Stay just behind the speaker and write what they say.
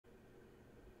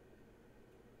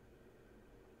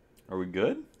Are we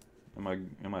good? Am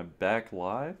I back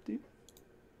live, dude?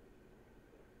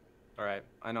 Alright,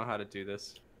 I know how to do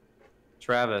this.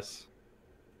 Travis.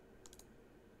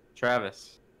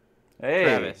 Travis. Hey,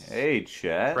 Travis. hey,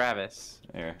 chat. Travis.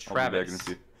 Here, I'll be back in a Travis.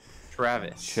 few.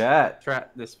 Travis.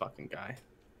 Chat. This fucking guy.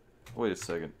 Wait a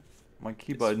second. My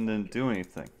key button didn't do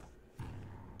anything.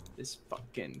 This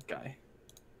fucking guy.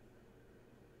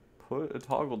 Put a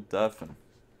toggle deafen.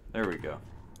 There we go.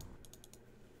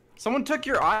 Someone took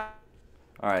your eye.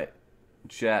 Alright.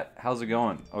 Chat, how's it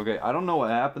going? Okay, I don't know what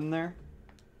happened there,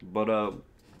 but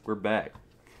we're back.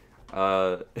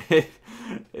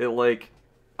 It like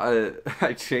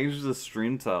I changed the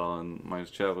stream title and my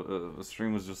chat the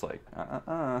stream was just like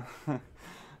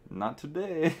not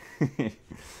today.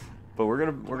 But we're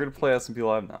gonna play SMP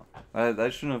Live now.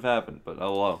 That shouldn't have happened, but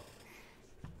hello.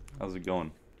 How's it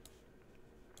going?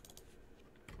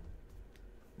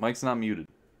 Mike's not muted.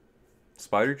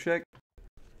 Spider check?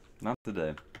 Not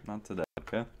today. Not today,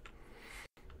 okay?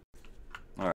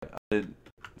 Alright,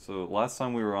 so last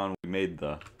time we were on, we made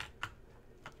the...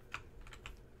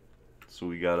 So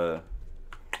we gotta...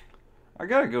 I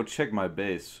gotta go check my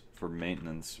base for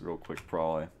maintenance real quick,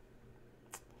 probably.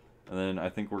 And then I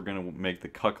think we're gonna make the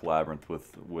Cuck Labyrinth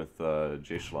with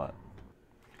J-Schlot.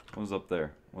 What was up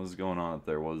there? What was going on up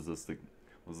there? Was this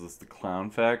the Clown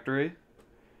Factory?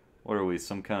 What are we,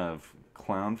 some kind of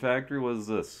clown factory? What is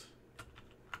this?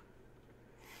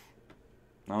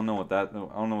 I don't know what that... I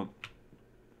don't know what...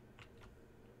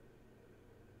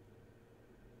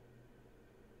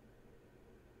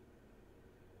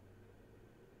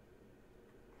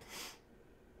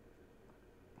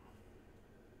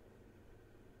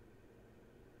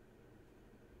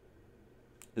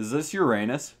 Is this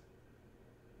Uranus?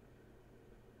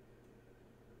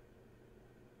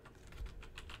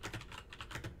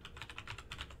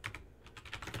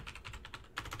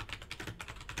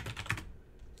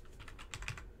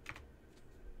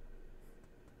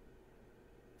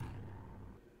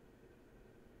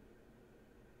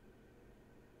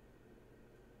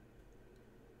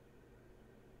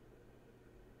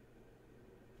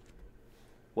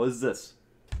 What is this?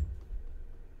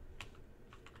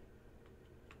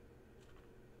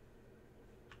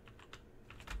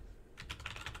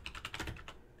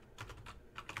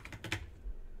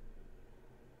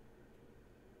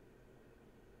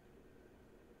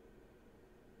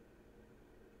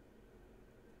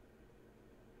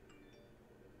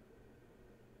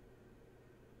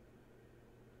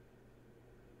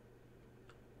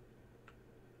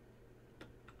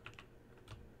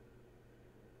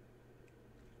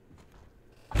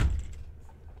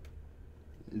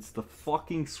 It's the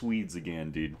fucking Swedes again,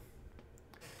 dude.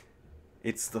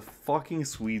 It's the fucking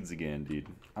Swedes again, dude.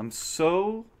 I'm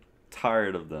so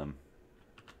tired of them.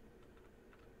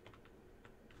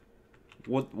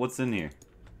 What's in here?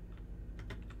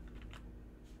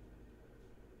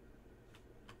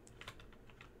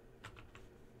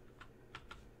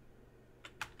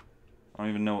 I don't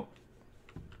even know.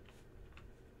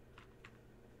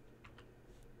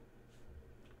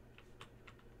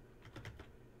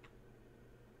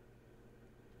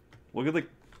 Look at the...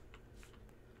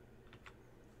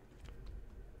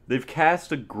 They've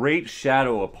cast a great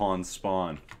shadow upon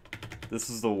spawn. This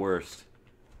is the worst.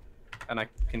 And I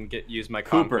can use my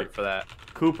Cooper concrete for that.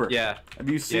 Cooper. Yeah. Have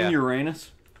you seen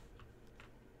Uranus?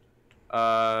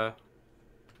 My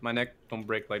neck don't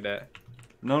break like that.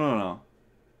 No.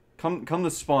 Come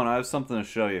to spawn. I have something to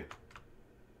show you.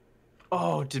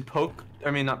 Oh,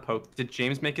 not Poke. Did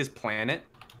James make his planet?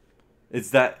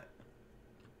 Is that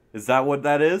what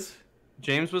that is?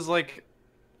 James was like,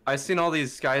 I seen all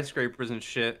these skyscrapers and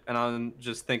shit, and I'm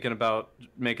just thinking about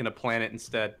making a planet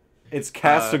instead. It's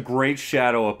cast a great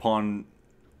shadow upon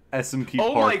SMP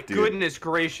Park, oh my dude. goodness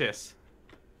gracious.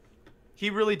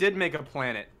 He really did make a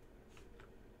planet.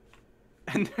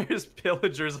 And there's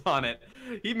pillagers on it.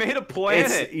 He made a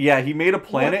planet. Yeah, he made a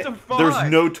planet. What the fuck?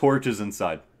 There's no torches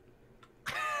inside.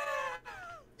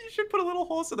 You should put a little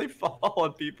hole so they fall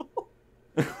on people.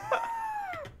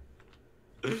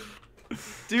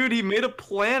 Dude, he made a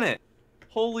planet.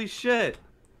 Holy shit.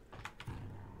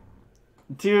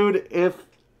 Dude, if...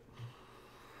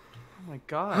 Oh my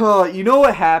god. You know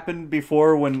what happened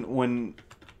before when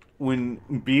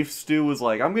Beef Stew was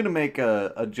like, I'm gonna make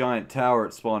a giant tower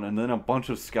at spawn, and then a bunch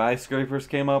of skyscrapers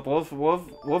came up? What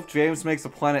if James makes a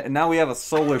planet, and now we have a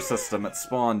solar system at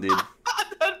spawn, dude?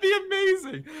 That'd be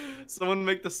amazing. Someone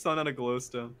make the sun out of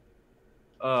glowstone.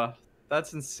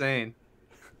 That's insane.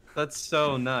 That's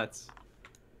so nuts.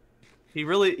 He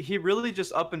really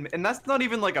just and that's not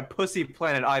even like a pussy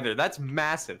planet either. That's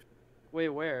massive. Wait,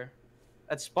 where?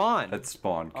 At spawn. At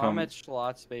spawn. I'm at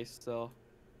Schlot space still.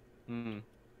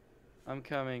 I'm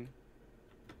coming.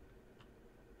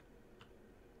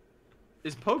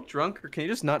 Is Poke drunk, or can you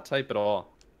just not type at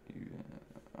all?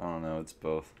 I don't know. It's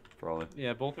both, probably.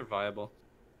 Yeah, both are viable.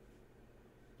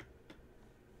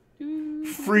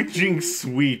 Freaking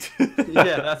sweet.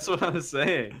 Yeah, that's what I was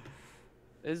saying.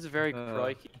 This is very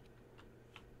crikey.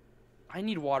 I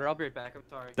need water. I'll be right back. I'm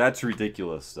sorry. That's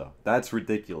ridiculous, though. That's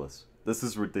ridiculous. This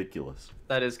is ridiculous.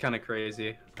 That is kind of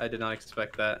crazy. I did not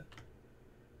expect that.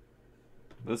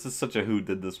 This is such a who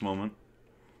did this moment.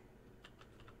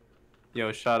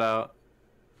 Yo, shout out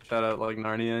like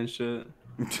Narnia and shit.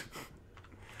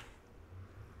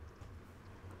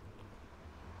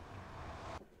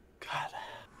 God,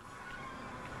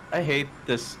 I hate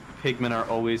this pigmen are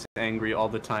always angry all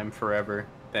the time forever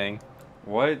thing.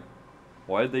 Why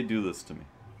did they do this to me?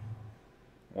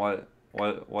 Why did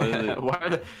they?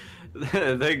 Why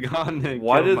are they gone to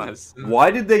kill my son?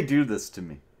 Why did they do this to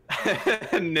me?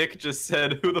 Nick just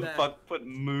said, "Who the fuck put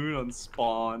moon on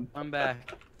spawn?" I'm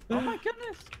back. Oh my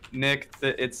goodness. Nick,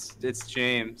 it's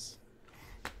James.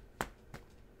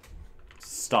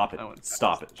 Stop it.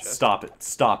 Stop it. Stop it.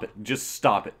 Stop it. Just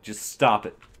stop it. Just stop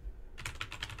it.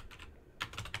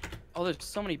 Oh, there's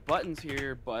so many buttons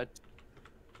here, but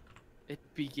it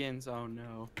begins. Oh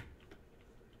no.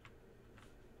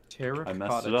 Terracotta I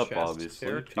messed it up, chest. obviously.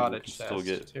 Terracotta People can still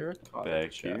get Terracotta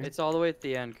back chest. here. It's all the way at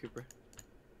the end, Cooper.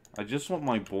 I just want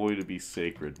my boy to be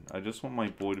sacred. I just want my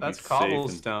boy to That's be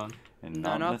cobblestone. safe and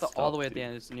No, not not messed all the up, way at the dude.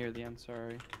 end. It's near the end.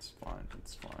 Sorry. It's fine.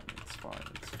 It's fine. It's fine.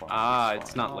 It's fine. Ah, it's it's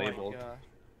fine. not Oh my labeled. gosh.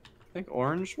 I think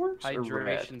orange works or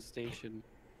red. Hydration station.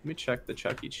 Let me check the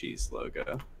Chuck E. Cheese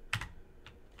logo.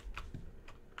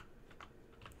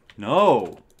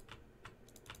 No.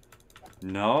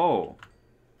 No.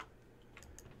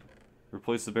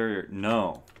 Replace the barrier.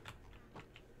 No.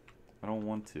 I don't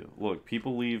want to. Look,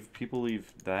 people leave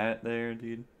that there,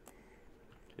 dude.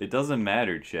 It doesn't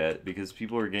matter, chat, because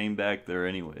people are getting back there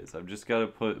anyways. I've just got to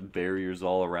put barriers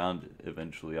all around it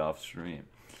eventually off stream.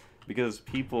 Because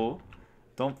people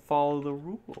don't follow the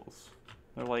rules.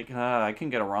 They're like, I can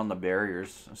get around the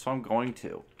barriers, so I'm going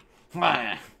to.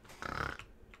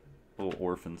 Little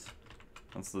orphans.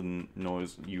 That's the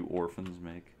noise you orphans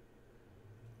make.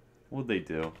 What'd they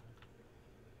do?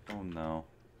 Oh no.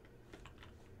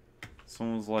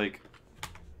 Someone was like...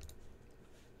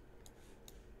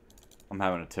 I'm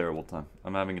having a terrible time.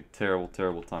 I'm having a terrible,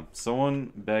 terrible time.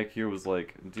 Someone back here was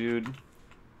like, dude,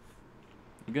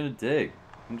 I'm gonna dig.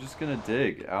 I'm just gonna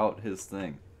dig out his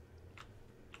thing.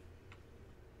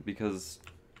 Because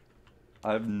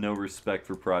I have no respect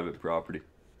for private property.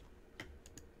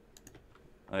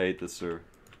 I hate this server.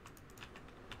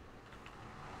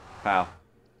 How?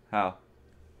 How?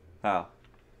 How?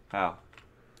 How?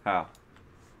 How?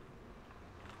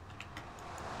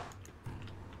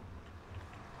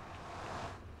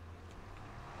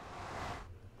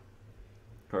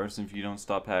 Carson, if you don't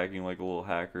stop hacking like a little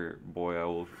hacker, boy, I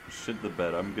will shit the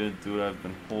bed. I'm gonna do it. I've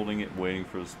been holding it, waiting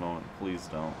for this moment. Please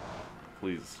don't.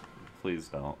 Please. Please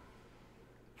don't.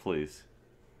 Please.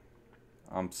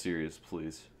 I'm serious,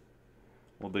 please.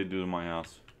 What'd they do to my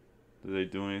house? Did they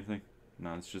do anything?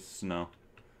 No, it's just snow.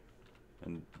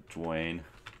 And Dwayne.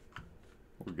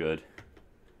 We're good.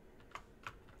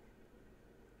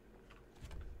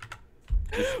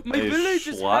 My village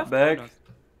is half back.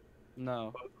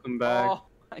 No. Welcome back. Oh,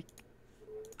 my...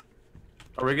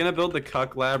 Are we gonna build the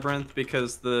Cuck Labyrinth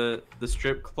because the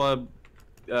strip club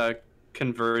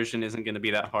conversion isn't gonna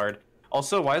be that hard?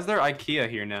 Also, why is there IKEA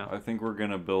here now? I think we're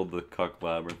gonna build the Cuck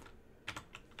Labyrinth.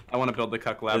 I want to build the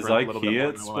Cuck Labyrinth a little bit IKEA more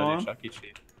at than I want to do spawn? Chuck E.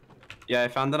 Cheese. Yeah, I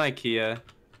found an IKEA.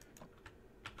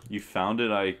 You founded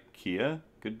IKEA?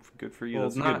 Good for you. Well,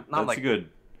 That's not- a not good. like-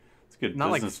 It's a good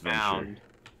Not like business venture. found.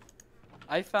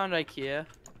 I found IKEA.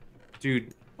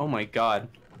 Dude, oh my god.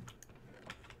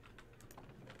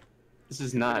 This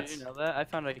is nuts. Did you know that? I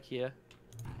found IKEA.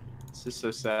 This is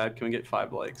so sad. Can we get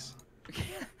 5 likes?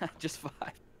 Just 5.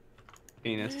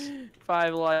 Penis.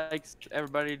 5 likes.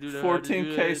 Everybody do that.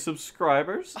 14K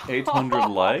subscribers, 800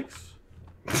 likes.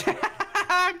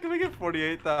 Can we get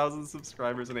 48,000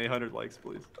 subscribers and 800 likes,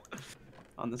 please?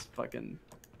 On this fucking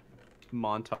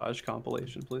montage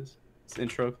compilation, please. This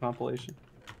intro compilation.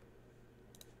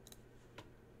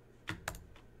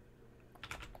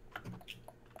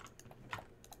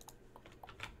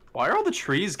 Why are all the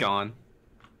trees gone?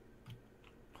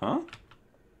 Huh?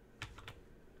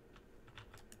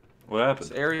 What This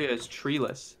happened? area is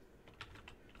treeless.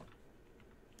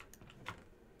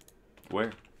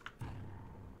 Where?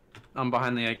 I'm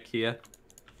behind the IKEA.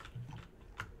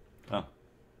 Oh.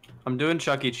 I'm doing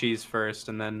Chuck E. Cheese first,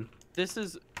 and then This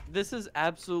is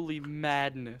absolutely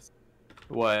madness.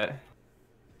 what?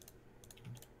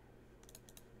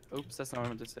 Oops, that's not what I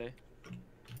meant to say.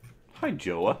 Hi,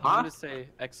 Joa. I wanted to say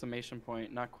exclamation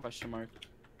point, not question mark.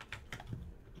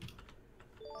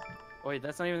 Wait,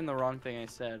 that's not even the wrong thing I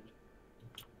said.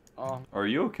 Oh. Are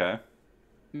you okay?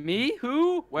 Me?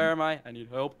 Who? Where am I? I need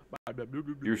help.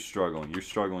 You're struggling. You're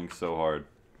struggling so hard.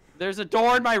 There's a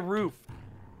door in my roof.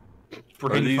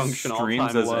 Are these function streams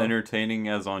all-time as low. entertaining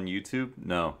as on YouTube?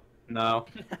 No. No.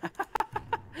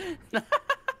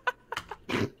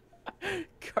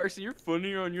 Carson, you're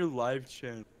funnier on your live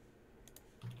channel.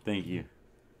 Thank you.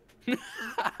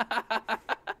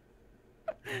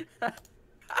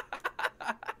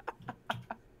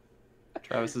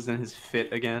 Travis is in his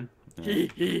fit again.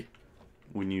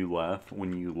 When you laugh, How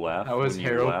was when you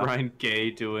Harold laugh. Brian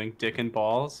Gay doing dick and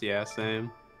balls? Yeah,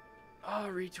 same. Oh,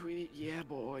 retweet. Yeah,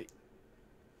 boy.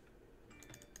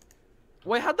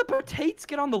 Wait, how'd the potatoes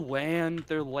get on the land?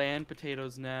 They're land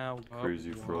potatoes now.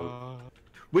 Crazy frog.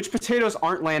 Which potatoes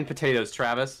aren't land potatoes,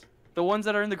 Travis? The ones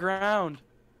that are in the ground.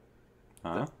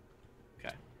 Huh?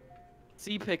 Okay.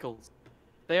 Sea pickles.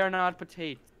 They are not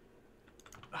potatoes.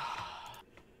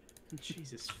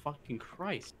 Jesus fucking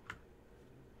Christ.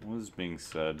 What is being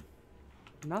said?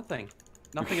 Nothing.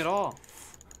 Nothing at all.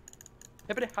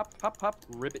 Hippity hop hop hop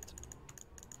ribbit.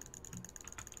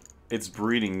 It's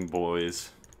breeding, boys.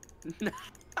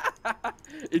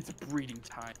 It's breeding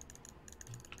time.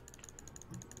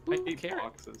 I Ooh, hate carrot.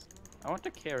 boxes. I want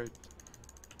the carrot.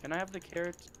 Can I have the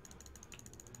carrot?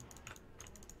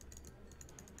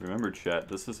 Remember, chat,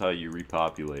 this is how you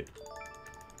repopulate.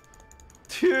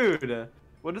 Dude,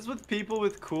 what is with people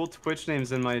with cool Twitch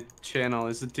names in my channel?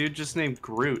 Is a dude just named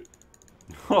Groot?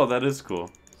 Oh, that is cool.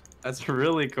 That's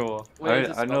really cool. Wait, is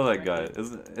it I know spelled that guy.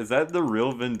 Is that the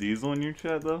real Vin Diesel in your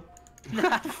chat, though?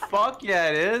 Fuck yeah,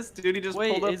 it is. Dude, he just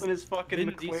Wait, pulled up is in his fucking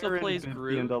Vin Diesel McLaren plays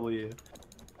Groot? BMW.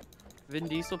 Vin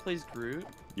Diesel plays Groot?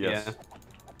 Yes. Yeah.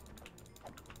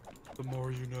 The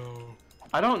more you know.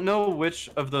 I don't know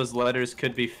which of those letters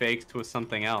could be faked with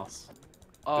something else.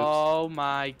 Oh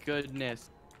my goodness.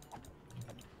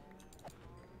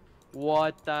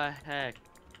 What the heck?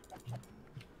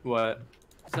 What?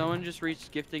 Someone just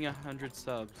reached gifting 100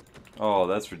 subs. Oh,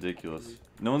 that's ridiculous.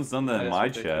 No one's done that in is my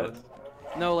ridiculous. chat.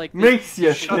 No, like Makes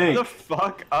you Shut think. the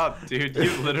fuck up, dude. You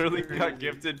literally got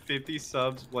gifted 50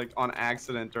 subs like on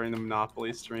accident during the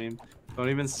Monopoly stream. Don't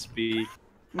even speak.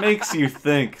 Makes you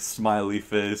think, smiley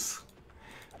face.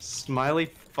 Smiley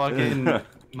fucking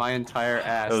my entire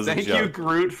ass. That was a Thank you, joke.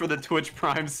 Groot, for the Twitch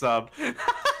Prime sub.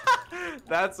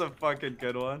 That's a fucking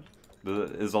good one.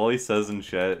 Is all he says in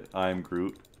chat, I'm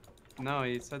Groot? No,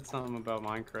 he said something about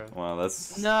Minecraft. Wow,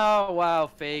 that's No, wow,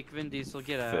 fake. Vin Diesel,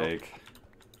 get out. fake.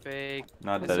 Fake.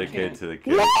 Not Yes, dedicated I to the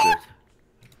can. character.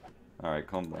 Alright,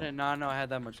 calm I down. did not know I had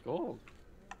that much gold.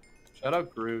 Shut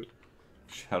up, Groot.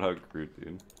 Shout out Groot,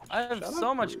 dude. I have Shut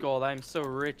so up, much Groot. gold. I'm so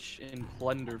rich in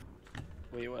plunder.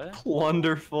 Wait, what?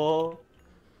 Wonderful.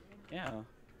 Yeah.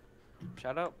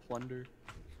 Shout out plunder.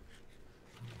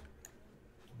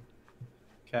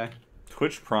 Okay.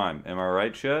 Twitch Prime, am I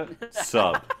right, chat?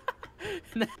 Sub.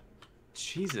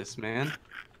 Jesus, man.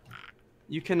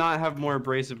 You cannot have more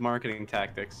abrasive marketing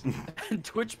tactics.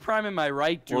 Twitch Prime, am I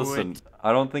right? Do Listen,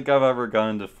 I don't think I've ever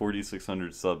gotten to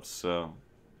 4,600 subs, so.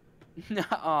 it.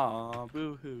 Aw,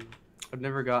 boo hoo. I've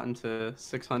never gotten to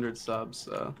 600 subs,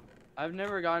 so. I've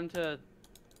never gotten to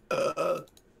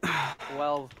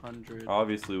 1,200.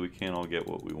 Obviously, we can't all get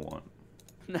what we want.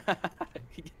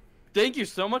 Thank you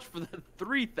so much for the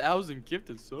 3,000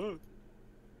 gifted subs.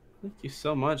 Thank you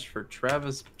so much for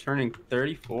Travis turning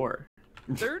 34.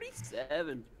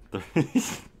 37.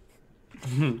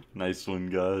 Nice one,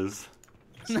 guys.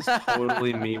 This is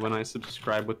totally me when I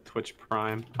subscribe with Twitch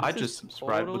Prime. I This just is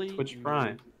subscribed totally with Twitch me.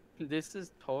 Prime. This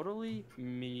is totally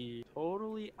me.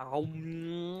 Totally.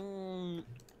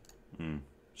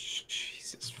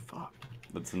 Jesus fuck.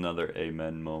 That's another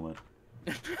amen moment.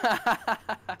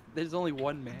 There's only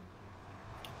one man.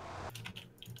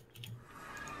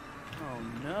 Oh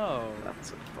no.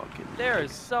 That's a fucking. There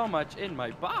is so much in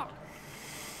my box.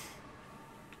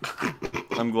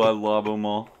 I'm glad Labo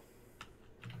Mall.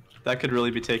 That could really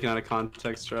be taken out of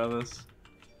context, Travis.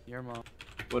 Your mom.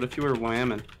 What if you were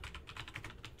whamming?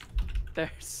 There's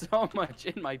so much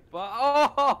in my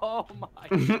box. Oh my.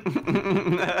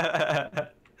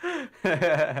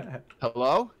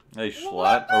 Hello? Hey,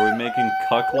 Schlatt, are we making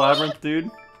Cuck Labyrinth, dude?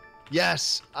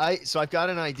 Yes, so I've got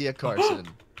an idea, Carson.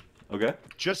 Okay.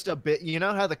 Just a bit. You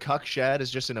know how the Cuck Shed is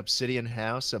just an obsidian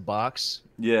house, a box?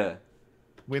 Yeah.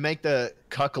 We make the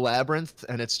Cuck Labyrinth,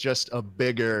 and it's just a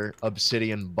bigger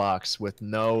obsidian box with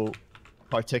no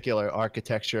particular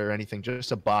architecture or anything,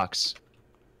 just a box.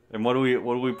 And what do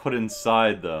we put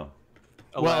inside though?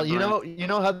 Well, labyrinth. you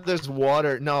know how there's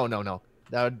water. No, no, no.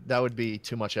 That would be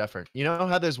too much effort. You know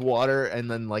how there's water and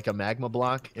then like a magma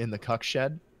block in the cuck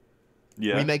shed?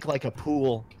 Yeah. We make like a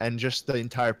pool, and just the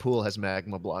entire pool has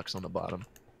magma blocks on the bottom.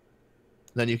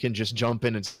 Then you can just jump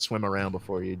in and swim around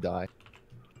before you die.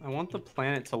 I want the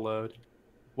planet to load.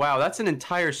 Wow, that's an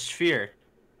entire sphere.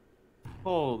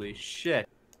 Holy shit.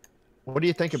 What do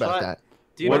you think about Shut- that?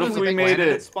 Do you What know if the we made planet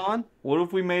it- at spawn? What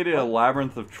if we made it a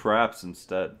labyrinth of traps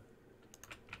instead?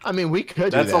 I mean, we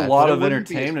could That's do that, a lot but it of wouldn't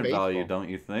be as entertainment value, faithful. don't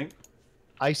you think?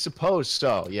 I suppose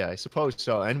so. Yeah, I suppose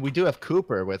so. And we do have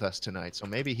Cooper with us tonight, so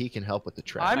maybe he can help with the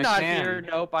trap. I'm I not can. here.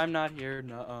 Nope, I'm not here.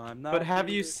 No, I'm not. But have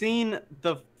you here. seen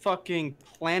the fucking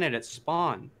planet at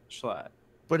spawn, Schlatt?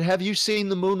 But have you seen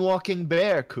the moonwalking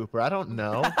bear, Cooper? I don't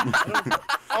know.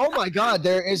 Oh my God,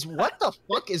 there is. What the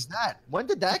fuck is that? When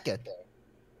did that get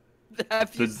there?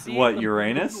 Have you The- seen what, the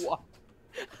Uranus? moonwalk?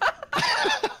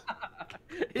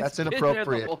 That's It's been there the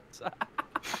inappropriate. whole time.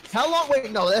 How long?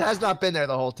 Wait, no, that has not been there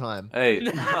the whole time. Hey,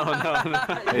 No, no, no. Hey,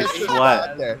 That just Schlatt.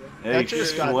 got there. hey, That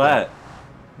just got Schlatt.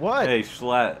 What? Hey,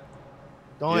 Schlatt.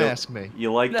 Don't you- ask me.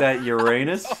 You like that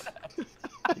Uranus?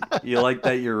 You like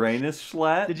that Uranus,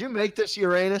 Schlatt? Did you make this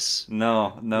Uranus?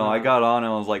 No, no, I got on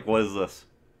and I was like, what is this?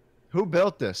 Who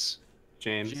built this?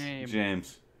 James.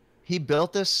 James. He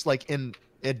built this like in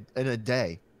a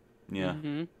day. Yeah.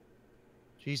 Mhm.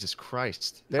 Jesus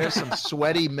Christ. There's some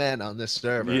sweaty men on this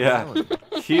server. Yeah. I'm telling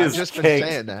you. He I've is just been caked.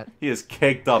 saying that. He is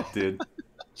caked up, dude.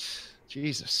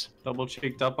 Jesus. Double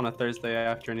cheeked up on a Thursday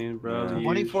afternoon, bro. Yeah. You-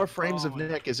 24 frames of Oh my-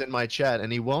 Nick is in my chat,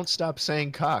 and he won't stop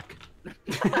saying cock.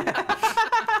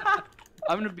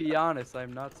 I'm gonna be honest.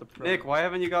 I'm not surprised. Nick, why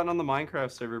haven't you gotten on the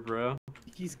Minecraft server, bro?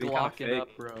 He's be kinda glocking up,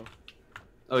 fake. bro.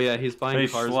 Oh yeah, he's buying Hey,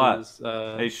 cars Schlatt. in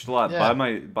his, Hey, Schlatt, Yeah.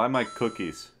 buy my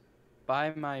cookies.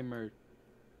 Buy my merch.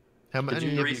 How Did many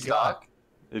you have you got? restock?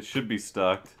 It should be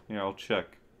stocked. Here, I'll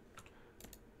check.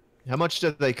 How much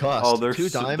do they cost? Oh, they're Two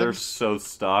so, diamonds? they're so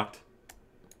stocked.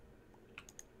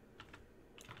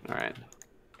 Alright.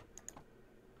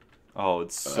 Oh,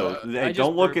 it's so. I hey, just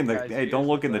don't look in the. burped guys' Hey, don't ears,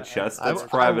 look in the but chest. I- That's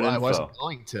private I info. wasn't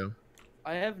going to.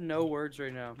 I have no words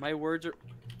right now. My words are.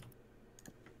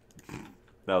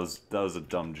 That was a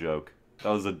dumb joke. That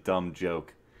was a dumb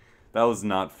joke. That was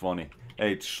not funny.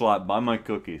 Hey, Schlatt, buy my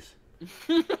cookies.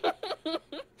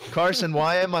 Carson,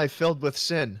 why am I filled with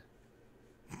sin?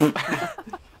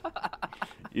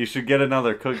 You should get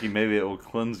another cookie. Maybe it will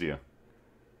cleanse you.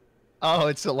 Oh,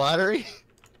 it's a lottery?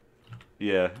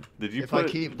 Yeah. Did you If put? I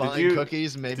keep did buying you-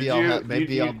 cookies, maybe did I'll you-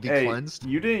 maybe you- I'll be hey, cleansed.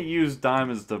 You didn't use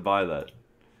diamonds to buy that.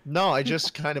 No, I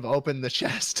just kind of opened the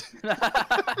chest.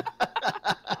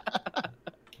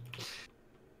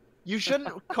 You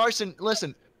shouldn't, Carson.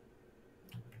 Listen.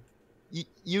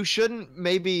 You shouldn't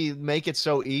maybe make it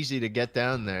so easy to get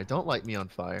down there. Don't light me on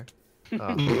fire.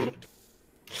 Oh.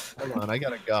 Hold on, I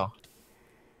gotta go.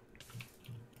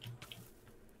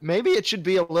 Maybe it should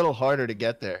be a little harder to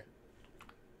get there.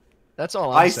 That's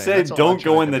all I'm I saying. said That's all don't I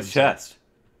go tried in to the say. chest.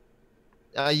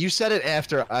 You said it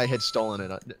after I had stolen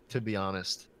it, to be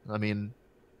honest. I mean,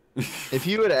 if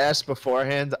you had asked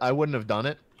beforehand, I wouldn't have done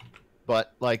it.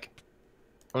 But, like,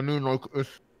 I mean, like,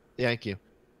 thank you.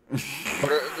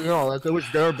 But, you know, like, it was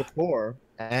there before,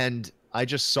 and I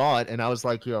just saw it, and I was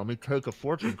like, yo, let me take a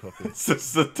fortune cookie. This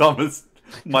is the dumbest.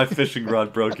 My fishing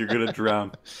rod broke. You're gonna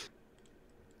drown.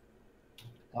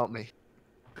 Help me.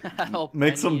 Help,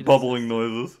 Make I some need bubbling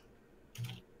assistance. noises.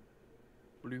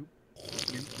 Bloop,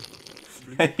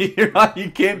 bloop, bloop. You're not,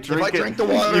 you can't drink if I it. drink the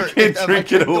water, You can't if I drink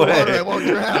drink it the away. water, I won't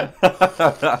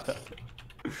drown.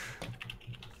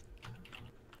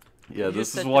 Yeah, You this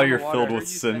just is set why down you're the water. filled I with heard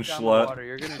you sin, set down the Schlatt. water.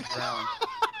 You're gonna drown.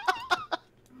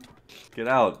 Get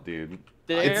out, dude.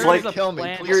 There's like- a Kill me,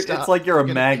 planet- please. You're, Stop. it's like you're a You're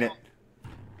gonna magnet.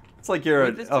 It's like you're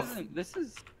Wait, a. this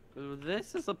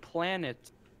is a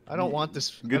planet. I don't want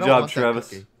this. I Good don't job, want that Travis.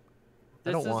 cookie.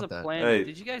 This don't is want a that. planet. Hey,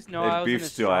 Did you guys know hey, I was beef in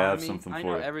stew, I have astronomy? something I for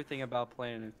know you. everything about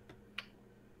planets.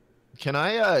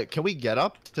 Can we get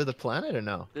up to the planet or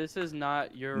no? This is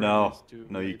not your. No,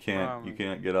 no, you can't. You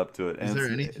can't get up to it. Is And there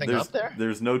it's- anything there's, up there?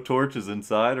 There's no torches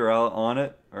inside or out on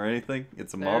it or anything.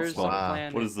 It's a mob There's a spawner.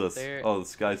 planet. What is this? There- Oh, the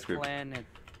skyscraper. Planet.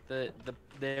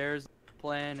 There's a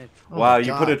planet. Oh Wow, my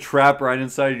you put a God. trap right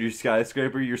inside your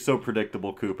skyscraper. You're so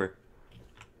predictable, Cooper.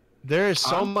 There is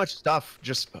so much stuff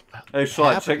just. Hey,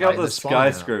 Schlatt, happened check right out in the the spawn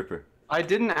now. skyscraper. I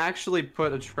didn't actually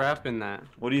put a trap in that.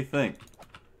 What do you think?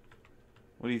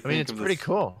 What do you I think mean, it's of pretty this?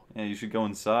 cool. Yeah, you should go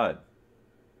inside.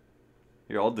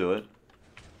 Here, I'll do it.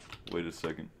 Wait a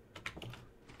second.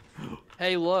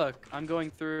 Hey, look, I'm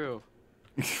going through.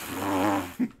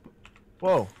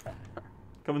 Whoa!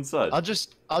 Come inside. I'll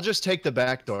just take the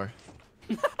back door.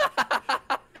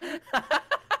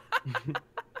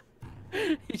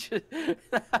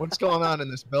 What's going on in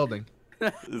this building?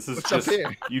 This is What's up just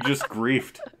here? you just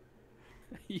griefed.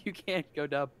 You can't go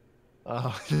up.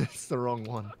 Oh, it's the wrong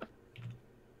one.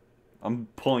 I'm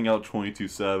pulling out 22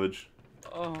 Savage.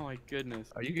 Oh my goodness.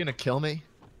 Are you gonna kill me?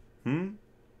 Hmm?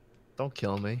 Don't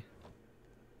kill me.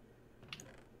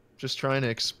 Just trying to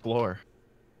explore.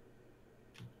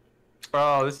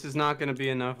 Bro, this is not gonna be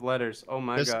enough letters. Oh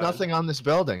my There's god. nothing on this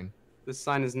building. This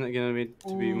sign is not gonna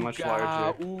be much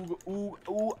larger. Ooh, ooh,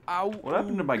 ooh, ow, What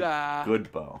happened to my ooga.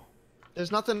 good bow?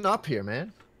 There's nothing up here,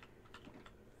 man.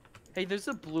 Hey, there's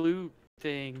a blue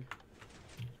thing.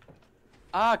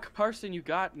 Ah, Carson, you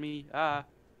got me. Ah.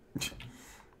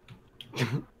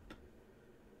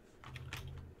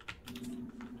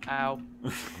 Ow.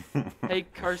 Hey,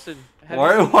 Carson.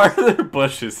 Why are there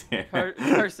bushes here?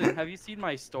 Carson, have you seen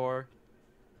my store?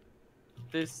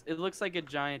 It looks like a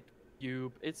giant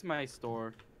cube. It's my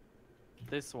store.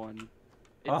 This one.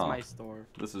 It's Oh. my store.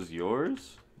 This is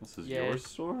yours? This is your Yes.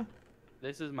 store?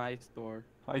 This is my store.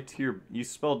 High tier. You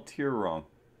spelled tier wrong.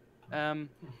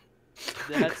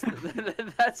 That's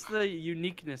that's the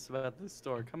uniqueness about this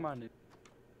store. Come on in.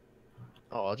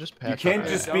 Oh, I'll just You patch can't up.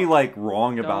 just Don't- be like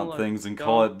wrong Don't about look. things and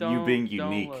call it you being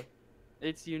Don't unique. look.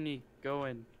 It's unique. Go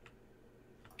in.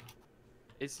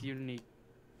 It's unique.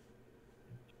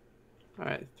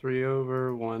 Alright, 3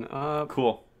 over, 1 up.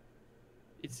 Cool.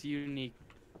 It's unique.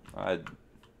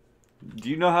 Do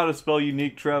you know how to spell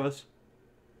unique, Travis?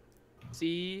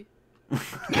 See?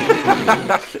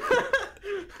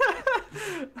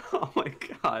 Oh my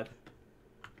god.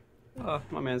 Oh,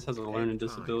 my man has a learning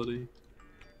disability.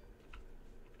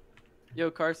 Yo,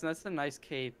 Carson, that's a nice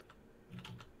cape.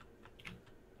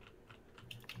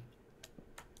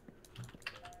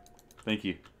 Thank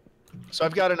you. So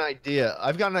I've got an idea.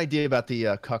 I've got an idea about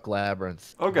the Cuck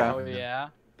Labyrinth. Okay. Oh yeah.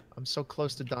 I'm so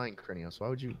close to dying, Cranios. Why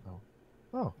would you?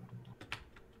 Oh.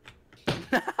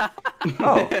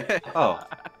 Oh.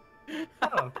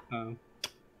 Oh. Oh.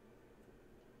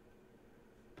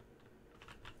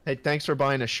 Hey, thanks for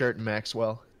buying a shirt,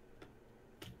 Maxwell.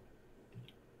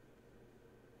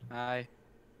 Hi.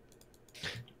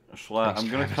 Schlatt, Thanks, I'm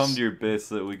gonna Travis. come to your base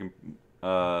so that we can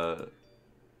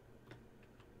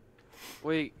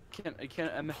Wait,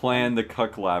 I'm plan the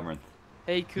Cuck Labyrinth.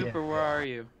 Hey Cooper, where are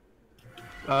you?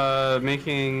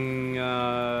 Making,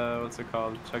 what's it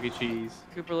called? Chuck E. Cheese.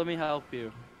 Cooper, let me help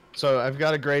you. So I've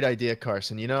got a great idea,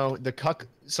 Carson. You know, the Cuck.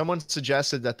 Someone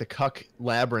suggested that the Cuck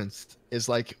Labyrinth is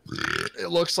like. It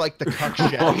looks like the Cuck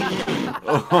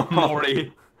Shed.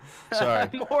 Morty. Sorry.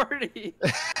 Morty.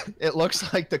 It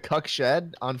looks like the Cuck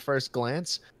Shed on first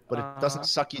glance, but it Uh-huh. doesn't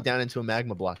suck you down into a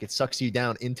magma block. It sucks you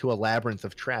down into a labyrinth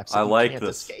of traps. That I you like can't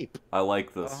this. Escape. I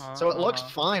like this. Uh-huh. So it looks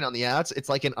fine on the outs. It's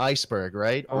like an iceberg,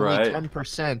 right? Only Right.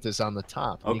 10% is on the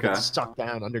top. And You get Okay. sucked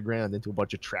down underground into a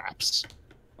bunch of traps.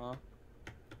 Huh?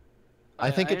 I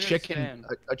think I a chicken,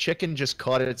 understand. a chicken just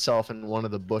caught itself in one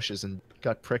of the bushes and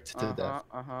got pricked to death.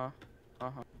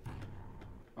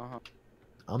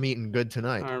 I'm eating good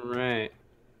tonight. Alright.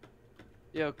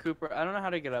 Yo, Cooper, I don't know how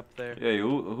to get up there. Hey,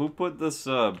 who put this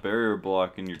barrier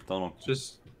block in your tunnel?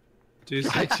 Just do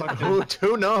some fucking...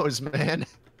 Who knows, man?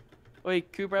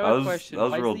 Wait, Cooper, I That have was- a question. that was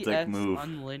a Why real is the dick S move.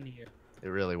 unlinear? It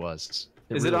really was.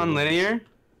 Is it really on was. linear?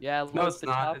 Yeah, No, look, it's the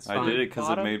not. top It's I fine. did it because it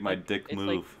bottom, made my like, dick it's, move.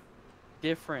 like,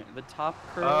 different. The top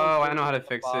curve. Oh, is I know how to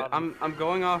different fix than it. the bottom. I'm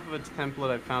going off of a template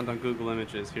I found on Google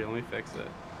Images. Here, let me fix it.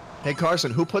 Hey,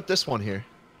 Carson, who put this one here?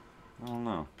 I don't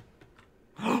know.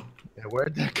 Yeah,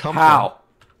 where'd that come How?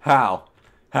 How?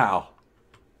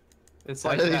 It's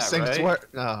from? How like do that, these things right? work?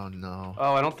 Oh, no.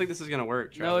 Oh, I don't think this is gonna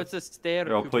work. No, Travis. it's a stair.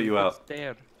 Here, I'll Cooper, put you it's a out.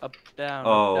 Stair. Up, down,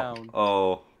 Oh, up, down.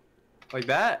 oh, like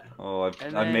that. oh!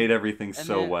 And I then- made everything And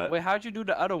so then- wet. Wait, how'd you do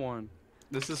the other one?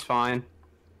 This is fine.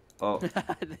 Oh,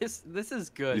 this is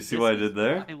good. You see This what I is did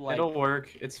there? I like. It'll work.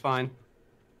 It's fine.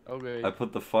 Okay. I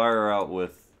put the fire out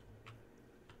with.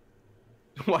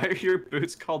 Why are your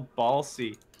boots called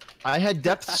Ballsy? I had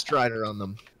Depth Strider on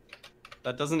them.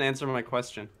 That doesn't answer my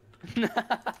question.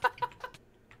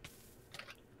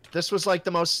 This was like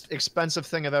the most expensive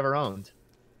thing I've ever owned.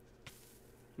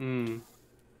 Hmm.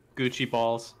 Gucci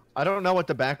balls. I don't know what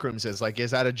the backrooms is. Like,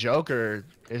 is that a joke or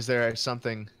is there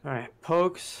something? All right,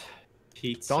 pokes.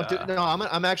 Pizza. Don't do. No,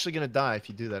 I'm actually gonna die if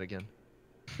you do that again.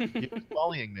 You're just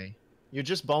bullying me. You're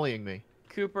just bullying me.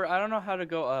 Cooper, I don't know how to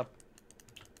go up.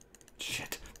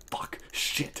 Shit! Fuck!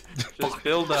 Shit! Just Fuck!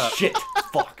 build up. Shit!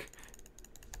 Fuck!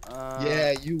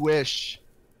 Yeah, you wish.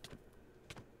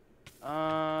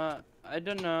 I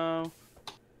don't know.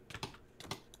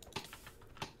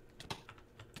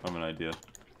 I have an idea.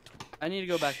 I need to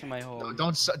go back to my hole. No,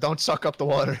 don't suck up the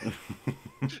water.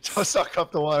 Don't suck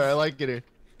up the water. I like it here.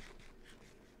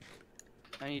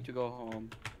 I need to go home.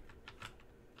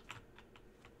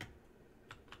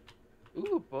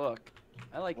 Ooh, book.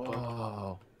 I like book.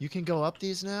 Whoa. You can go up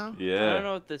these now? I Yeah. don't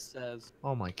know what this says.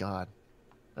 Oh my god.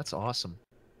 That's awesome.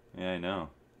 Yeah, I know.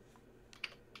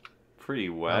 Pretty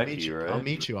I'll meet wacky, you, right? I'll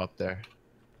meet you up there.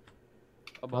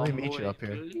 Let me meet you up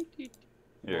here.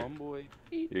 Here. Boy.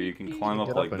 Here, you can climb Can't up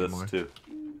get like up this anymore. too.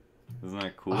 Isn't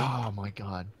that cool? Oh my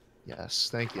god. Yes,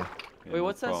 thank you. Yeah, Wait, no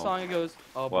what's that problem. song? It goes.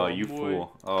 Wow, you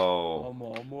fool. Oh.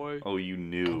 Oh, you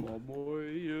noob.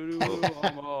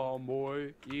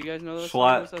 You guys know this Schlatt,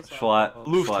 song? What's that song? Schlatt, Oh.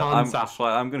 Lufthansa.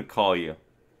 Schlatt, I'm gonna call you.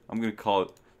 I'm gonna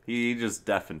call. He just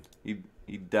deafened. He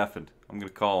deafened. I'm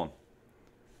gonna call him.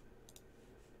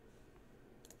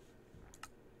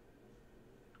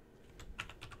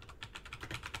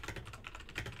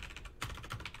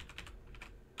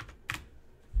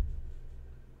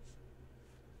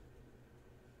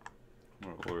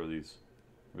 What are these?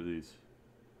 What are these?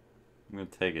 I'm gonna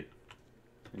take it.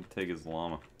 I'm gonna take his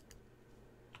llama.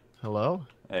 Hello?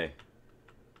 Hey.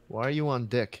 Why are you on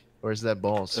dick? Or is that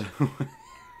balls?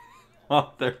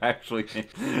 Oh, they're actually.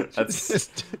 That's.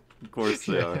 Just- Of course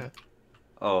they Yeah. are.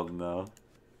 Oh no.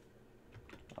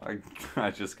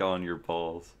 I just got on your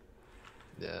balls.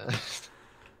 Yeah.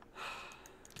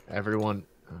 Everyone.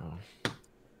 Oh.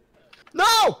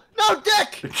 No! No,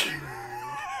 dick!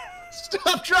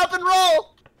 Stop, drop, and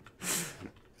roll!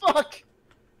 Fuck!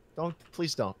 Don't.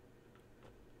 Please don't.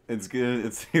 It's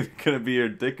either gonna be your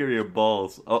dick or your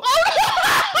balls. Oh.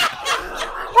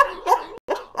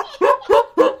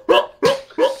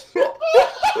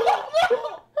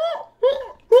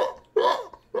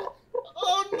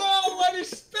 Oh no! Why did you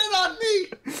spit on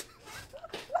me?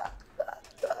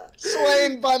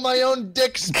 Slain by my own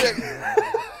dick spit.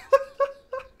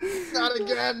 Not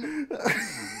again.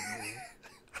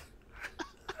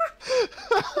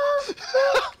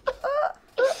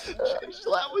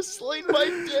 That was slain by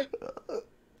dick.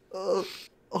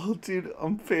 Oh, dude,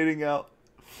 I'm fading out.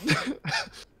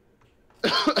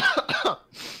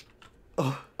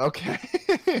 Okay.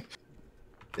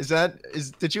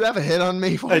 Did you have a hit on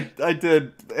me? I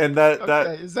did, and that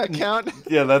Okay, does that count?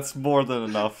 yeah, that's more than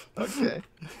enough. Okay.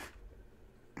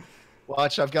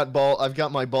 Watch, I've got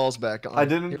my balls back on. I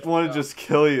didn't want to just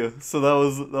kill you, so that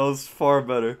was far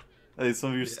better. Hey,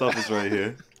 some of your stuff is right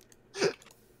here.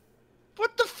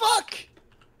 What the fuck?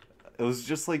 It was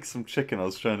just like some chicken. I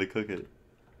was trying to cook it.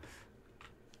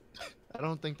 I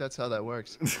don't think that's how that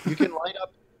works. You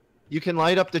can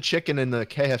light up the chicken in the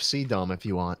KFC dome if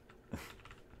you want.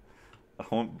 I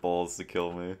want balls to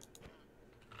kill me.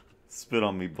 Spit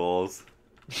on me, balls.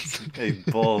 Hey,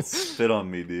 balls, spit on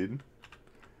me, dude.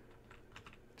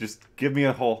 Just give me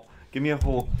a hole. Give me a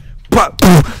hole.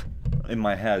 In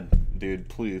my head, dude,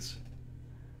 please.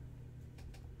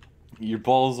 Your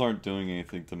balls aren't doing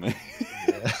anything to me.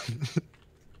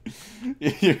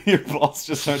 Yeah. your balls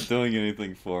just aren't doing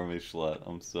anything for me, Schlatt.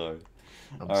 I'm sorry.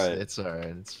 Alright. It's alright.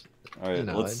 It's Alright, you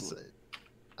know, let's...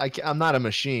 I'm not a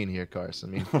machine here, Carson.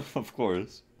 I mean, Of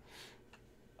course.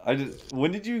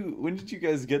 When did you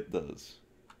guys get those?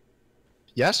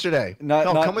 yesterday. Not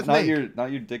come with me.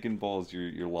 Not your dick and balls,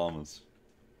 your llamas.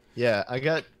 Yeah, I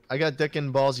got dick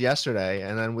and balls yesterday,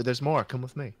 and then there's more. Come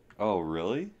with me. Oh,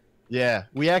 really? Yeah,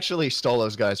 we actually stole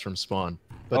those guys from spawn,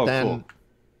 but Oh, then cool.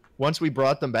 once we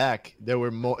brought them back, there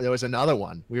was another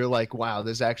one. We were like, wow,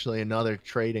 there's actually another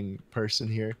trading person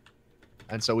here,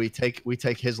 and so we take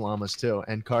his llamas too.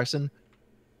 And Carson,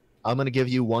 I'm gonna give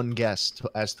you one guess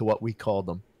as to what we called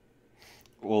them.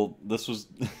 Well, this was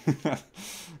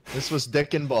This was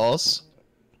dick and balls,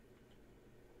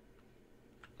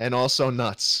 and also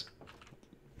nuts.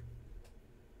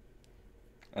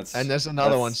 And there's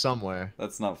another one somewhere.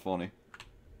 That's not funny.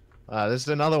 There's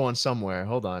another one somewhere.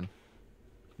 Hold on.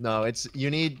 No, it's you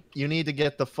need to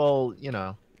get the full. You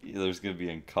know. Yeah, there's gonna be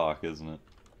in cock, isn't it?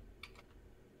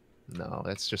 No,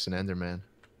 that's just an Enderman.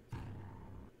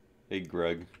 Hey,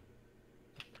 Greg.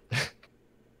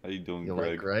 How you doing, You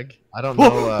Greg? like Greg? I don't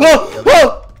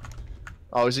know.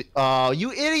 Oh, is he? Oh,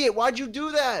 you idiot! Why'd you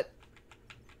do that?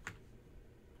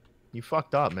 You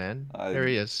fucked up, man. There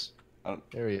he is.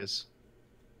 There he is.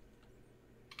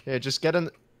 Here, just get in.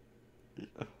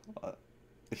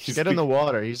 Just get in the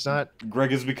water. He's not.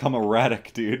 Greg has become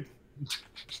erratic, dude.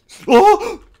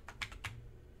 Oh!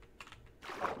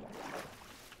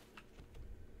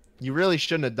 You really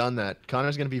shouldn't have done that.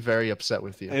 Connor's gonna be very upset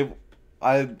with you. Hey,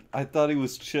 I thought he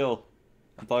was chill.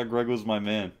 I thought Greg was my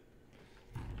man.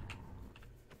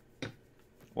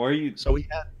 Why are you? So we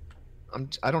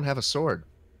had. I don't have a sword.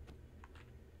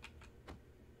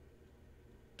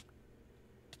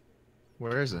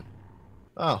 Where is it?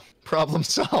 Oh, problem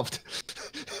solved.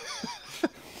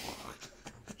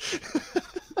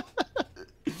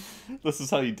 This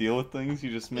is how you deal with things? You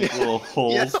just make little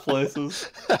holes places?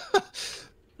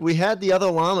 We had the other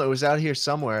llama. It was out here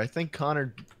somewhere. I think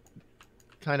Connor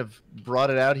kind of brought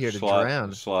it out here to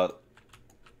drown. Schlot.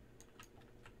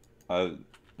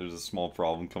 There's a small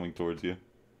problem coming towards you.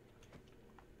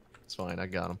 It's fine. I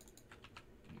got him.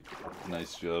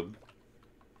 Nice job.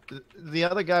 The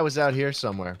other guy was out here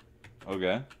somewhere.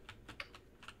 Okay.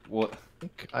 What?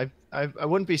 I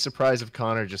wouldn't be surprised if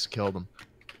Connor just killed him.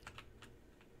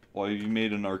 Well, you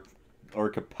made an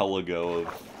archipelago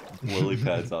of lily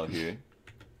pads out here.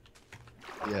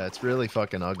 Yeah, it's really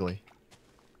fucking ugly.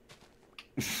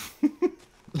 Is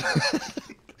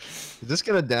this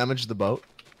gonna damage the boat?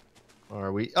 Or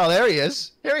are we? Oh, there he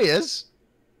is. Here he is.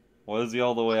 Why is he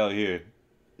all the way out here?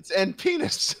 It's N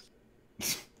penis.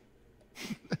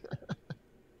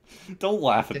 Don't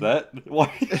laugh at that.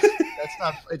 Why? That's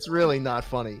not. It's really not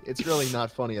funny. It's really not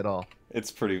funny at all.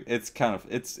 It's pretty. It's kind of.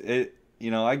 It. You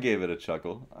know, I gave it a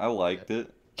chuckle. I liked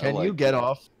it. Can you get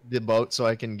off the boat so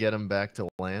I can get him back to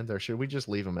land, or should we just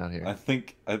leave him out here? I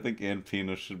think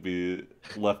Anpina should be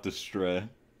left astray.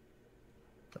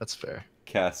 That's fair.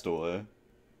 Cast away.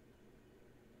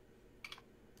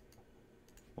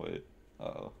 Wait.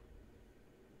 Uh-oh.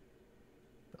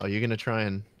 Oh, you're gonna try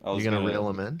and you're gonna reel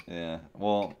him in? Yeah.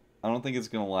 Well, I don't think it's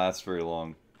gonna last very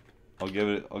long. I'll give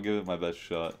it my best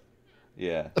shot.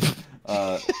 Yeah.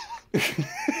 All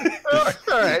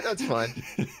right, that's fine.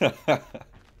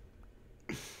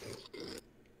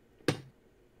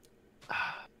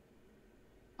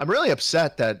 I'm really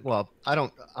upset that. Well,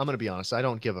 I'm gonna be honest. I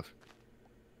don't give a.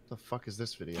 The fuck is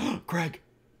this video? Greg.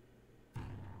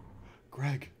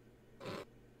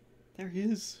 There he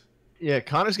is. Yeah,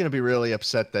 Connor's gonna be really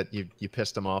upset that you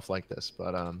pissed him off like this.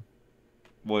 But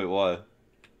Wait, why?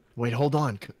 Wait, hold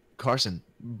on, Carson.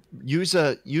 Use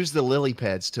the lily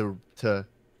pads to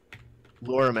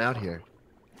lure him out here.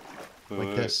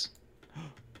 Like this.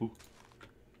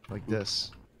 Like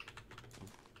this.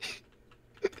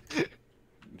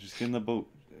 Just get in the boat.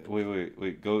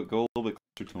 Wait. Go a little bit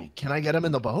closer to him. Can I get him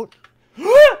in the boat?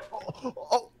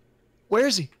 Oh, where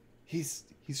is he? He's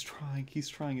trying. He's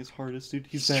trying his hardest, dude.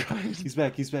 He's back.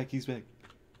 He's back.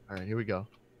 All right, here we go.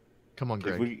 Come on,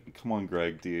 Greg. Come on,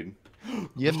 Greg, dude.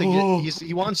 You have to get.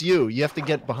 He wants you. You have to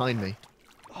get behind me.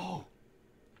 Oh.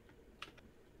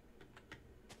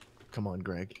 Come on,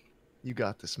 Greg. You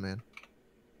got this, man.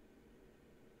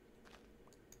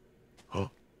 Oh.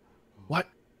 What?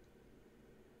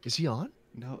 Is he on?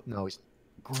 No, he's.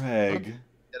 Greg.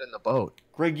 Get in the boat.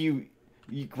 Greg,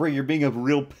 Greg, you're being a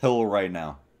real pill right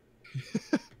now.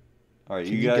 All right,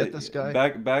 you get this guy.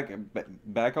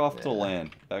 Back off to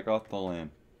land. Back off to land.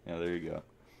 Yeah, there you go.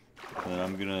 And then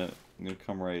I'm gonna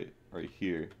come right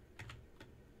here.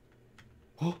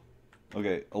 Oh.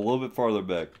 Okay, a little bit farther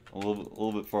back. A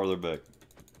little bit farther back.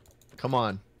 Come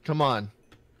on.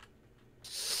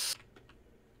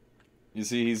 You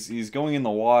see, he's going in the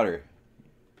water.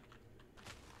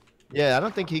 Yeah, I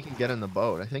don't think he can get in the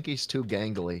boat. I think he's too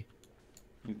gangly.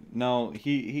 No,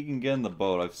 he can get in the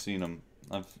boat. I've seen him.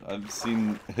 I've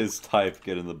seen his type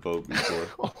get in the boat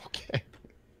before. Okay.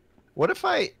 What if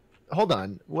I... Hold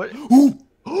on. What?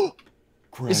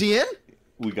 Is he in?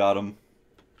 We got him.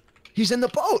 He's in the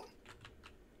boat.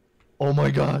 Oh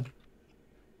my god.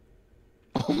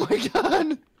 Oh my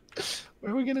god.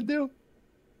 What are we gonna do?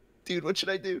 Dude, what should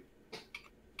I do?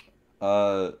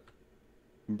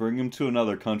 Bring him to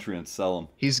another country and sell him.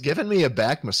 He's giving me a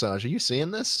back massage. Are you seeing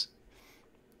this?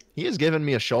 He is giving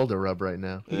me a shoulder rub right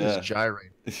now. He is gyrating.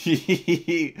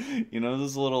 You know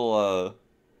those little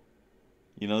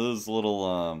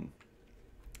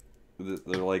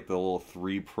they're like the little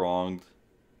 3-pronged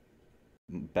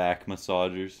back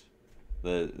massagers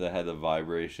that had a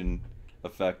vibration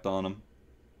effect on them.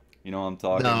 You know what I'm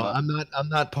talking about? No, I'm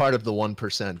not part of the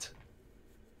 1%.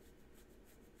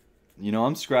 You know,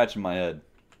 I'm scratching my head.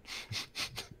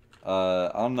 I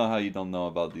don't know how you don't know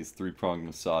about these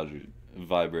 3-pronged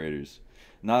vibrators.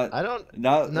 Not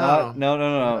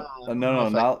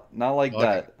like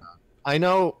that. I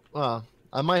know. I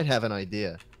might have an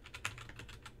idea.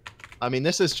 I mean,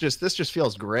 this just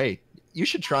feels great. You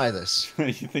should try this.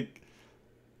 You think?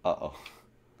 Uh-oh.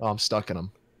 Oh, I'm stuck in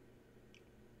them.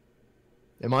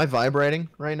 Am I vibrating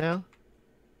right now?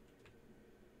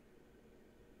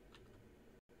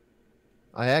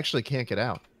 I actually can't get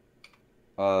out.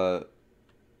 I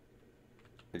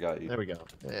got you. There we go.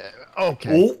 Yeah,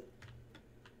 okay. Oh.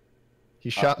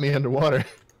 He shot me underwater.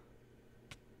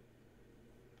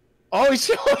 Oh,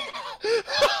 he's...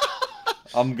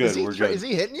 I'm good. We're good. Is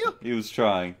he hitting you? He was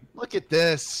trying. Look at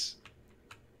this.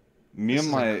 Me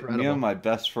and my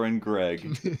best friend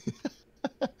Greg.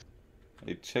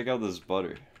 Hey, check out this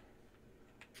butter.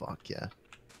 Fuck yeah.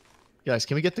 Guys,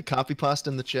 can we get the copy pasta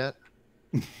in the chat?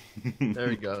 There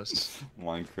he goes.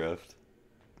 Minecraft.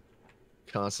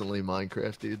 Constantly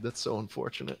Minecraft, dude. That's so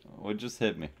unfortunate. What just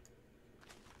hit me?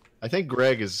 I think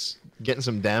Greg is getting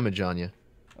some damage on you.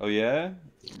 Oh yeah,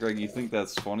 Greg, you think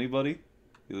that's funny, buddy?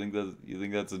 You think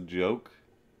that's a joke?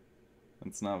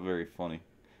 It's not very funny.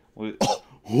 What?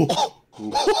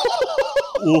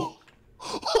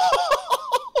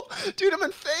 Dude, I'm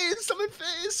in phase. I'm in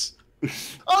phase.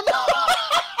 Oh no!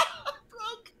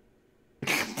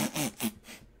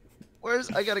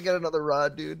 Broke. I gotta get another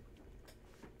rod, dude.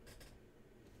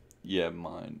 Yeah,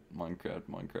 Minecraft,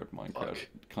 Fuck.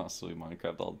 constantly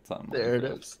Minecraft all the time. There it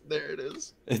Minecraft. is. There it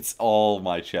is. It's all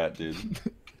my chat, dude.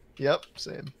 Yep,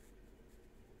 same.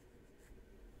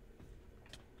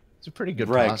 It's a pretty good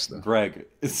Greg, pasta. Greg,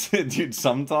 dude.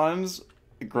 Sometimes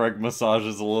Greg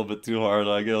massages a little bit too hard.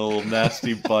 I get a little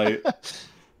nasty bite.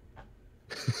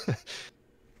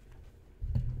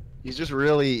 He's just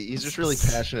really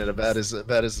passionate about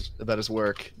his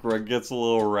work. Greg gets a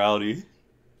little rowdy.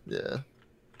 Yeah.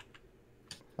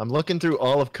 I'm looking through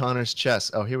all of Connor's chests.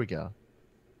 Oh, here we go.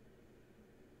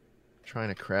 Trying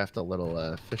to craft a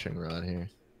little fishing rod here.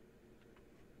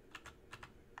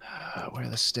 Where are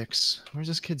the sticks? Where's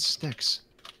this kid's sticks?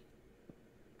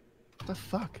 What the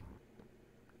fuck?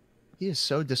 He is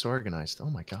so disorganized. Oh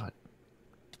my god.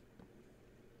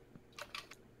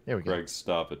 There we go. Greg,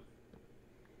 stop it.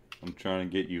 I'm trying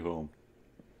to get you home.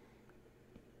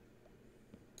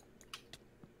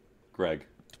 Greg.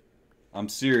 I'm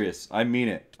serious. I mean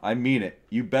it. I mean it.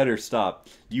 You better stop.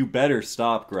 You better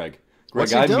stop, Greg. Greg,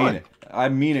 What's he I doing? mean it. I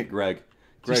mean it, Greg.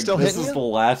 Greg, still this hitting is you? the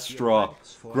last straw.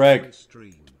 Greg.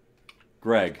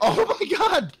 Greg. Oh my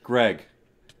god! Greg.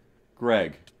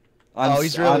 Greg.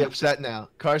 He's really upset now.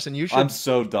 Carson, you should. I'm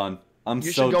so done. I'm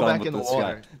You so should go done back with in the this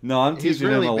water. guy. No, I'm He's teaching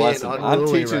really him a being lesson.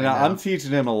 unruly right now. I'm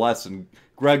teaching him a lesson.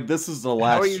 Greg, this is the How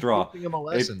last are you straw. teaching him a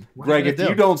lesson? What are Greg, you if gonna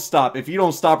you do? don't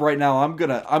stop right now, I'm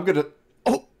gonna.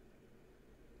 Oh.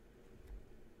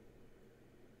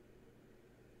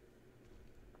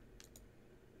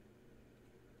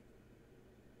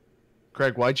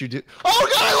 Greg, why'd you do? Oh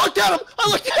god! I looked at him. I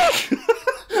looked at him.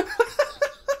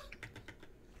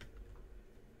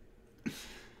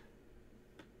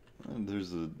 And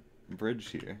there's a bridge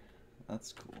here.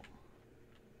 That's cool.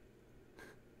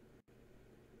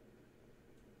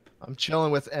 I'm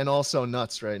chilling with and also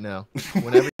nuts right now.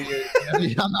 Whenever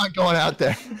I'm not going out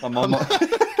there. I'm on not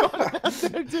going out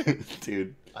there, dude.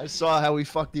 Dude. I saw how he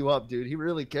fucked you up, dude. He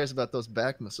really cares about those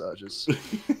back massages.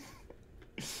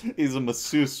 He's a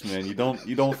masseuse, man. You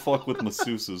don't fuck with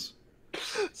masseuses.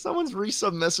 Someone's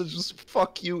resub message was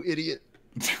 "fuck you, idiot."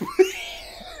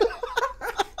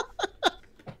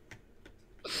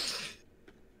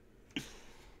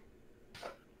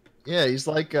 Yeah, he's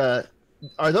like, are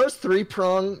those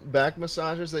 3-prong back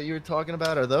massages that you were talking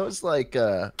about? Are those like,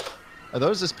 are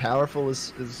those as powerful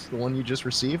as the one you just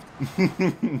received?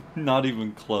 Not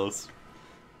even close.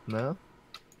 No.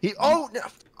 Oh,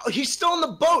 he's still in the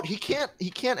boat. He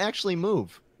can't actually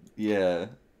move. Yeah.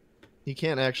 He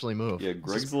can't actually move. Yeah,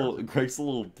 Greg's a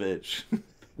little bitch.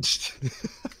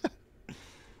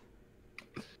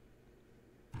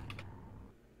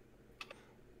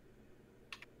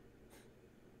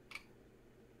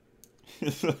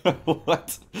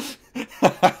 What?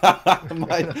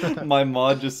 my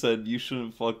mod just said you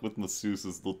shouldn't fuck with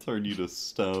masseuses, they'll turn you to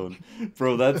stone.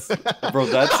 Bro, that's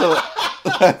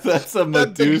a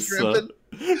Medusa.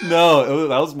 No,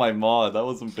 that was my mod. That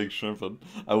wasn't Big Shrimpin.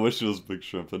 I wish it was Big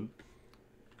Shrimpin.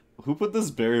 Who put this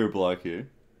barrier block here?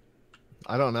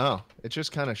 I don't know. It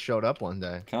just kind of showed up one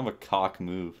day. Kind of a cock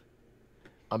move.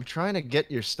 I'm trying to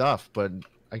get your stuff, but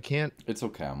I can't. It's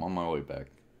okay, I'm on my way back.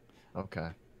 Okay.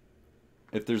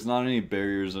 If there's not any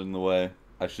barriers in the way,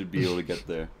 I should be able to get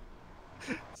there.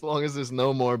 As long as there's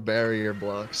no more barrier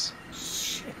blocks.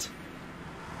 Shit.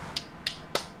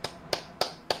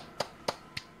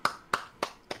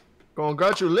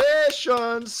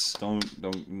 Congratulations! Don't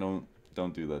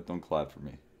do that. Don't clap for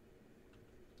me.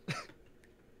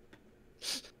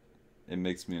 It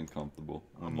makes me uncomfortable.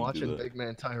 I'm watching Big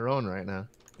Man Tyrone right now.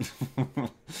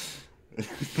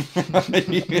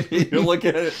 You look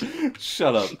at it.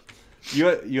 Shut up.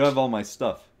 You have all my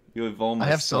stuff. You have all my. I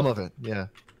have stuff. some of it. Yeah.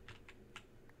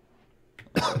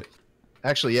 Right.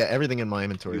 Actually, yeah. Everything in my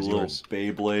inventory You is little yours.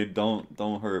 Beyblade,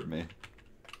 don't hurt me.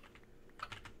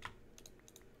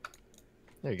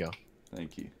 There you go.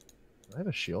 Thank you. Do I have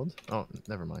a shield? Oh,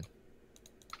 never mind.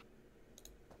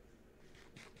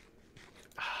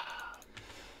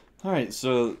 All right,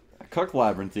 so Cuck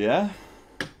Labyrinth, yeah.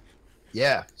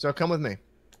 Yeah. So come with me.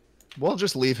 We'll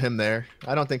just leave him there.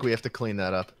 I don't think we have to clean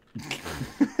that up.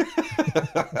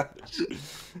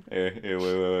 Here,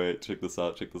 wait. Check this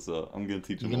out. I'm gonna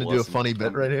teach him You a lesson. gonna do a funny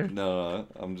bit right here? No,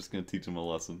 I'm just gonna teach him a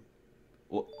lesson.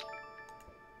 Well,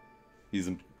 he's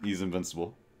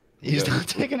invincible. He's not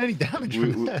taking any damage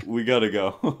from that. We gotta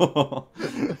go.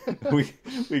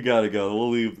 we gotta go.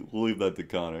 We'll leave that to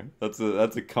Connor. That's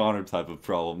a Connor type of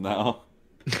problem now.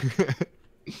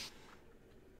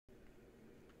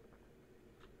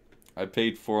 I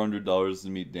paid $400 to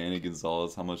meet Danny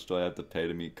Gonzalez. How much do I have to pay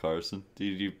to meet Carson?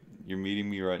 Dude, you're meeting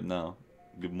me right now.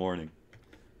 Good morning.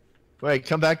 Wait,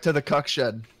 come back to the cuck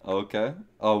shed. Okay.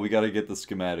 Oh, we gotta get the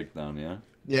schematic down, yeah?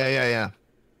 Yeah.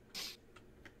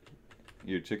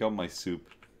 Here, check out my soup.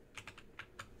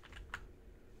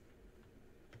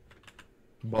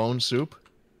 Bone soup?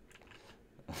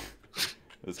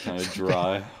 It's kind of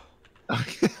dry.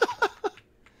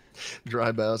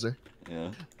 Dry Bowser.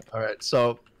 Yeah. Alright,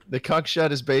 so the cuck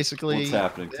shed is basically... What's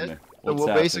happening to me?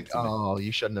 Oh,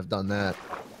 you shouldn't have done that.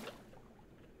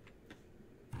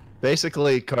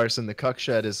 Basically, Carson, the cuck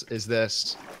shed is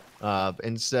this.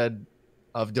 Instead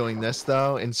of doing this,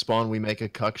 though, in Spawn we make a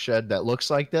cuck shed that looks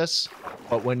like this,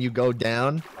 but when you go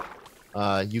down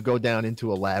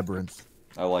into a labyrinth.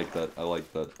 I like that. I like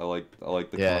the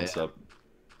concept.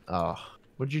 Oh,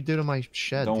 what'd you do to my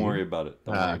shed? Don't dude? worry about it.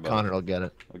 Don't worry about Connor will get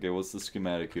it. Okay, what's the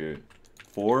schematic here?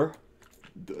 4?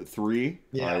 3?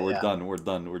 Yeah, Alright, we're yeah. done. We're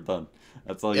done.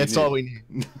 That's all you That's need. all we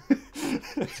need.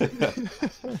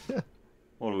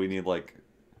 What do we need, like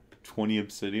 20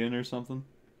 obsidian or something?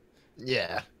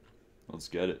 Yeah, Let's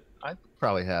get it. I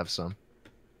probably have some.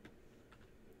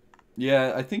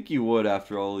 Yeah, I think you would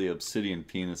after all the obsidian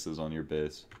penises on your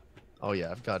base. Oh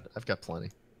yeah, I've got plenty.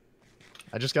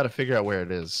 I just got to figure out where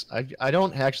it is. I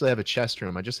don't actually have a chest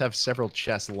room. I just have several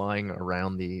chests lying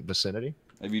around the vicinity.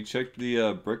 Have you checked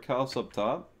the brick house up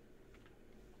top?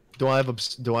 Do I have a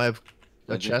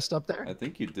think- chest up there? I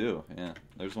think you do. Yeah,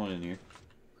 there's one in here.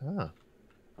 Ah,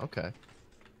 okay.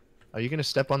 Are you gonna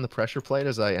step on the pressure plate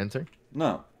as I enter?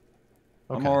 No,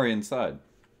 I'm Okay. already inside.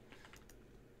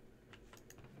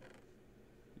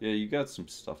 Yeah, you got some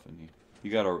stuff in here.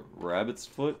 You got a rabbit's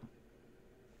foot?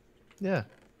 Yeah.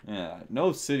 Yeah, no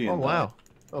obsidian. Oh though. wow.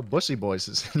 Oh, Bussy Boys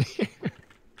is in here.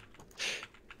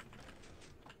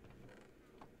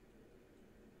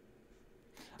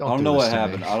 I don't do know this what to me.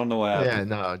 happened. I don't know what Yeah, happened.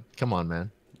 no, come on,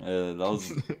 man. That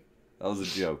was a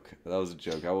joke. That was a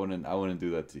joke. I wouldn't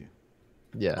do that to you.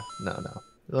 Yeah, no.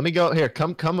 Let me go here.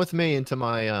 Come with me into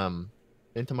my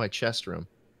chest room.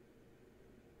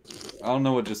 I don't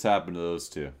know what just happened to those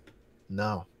two.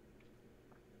 No.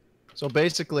 So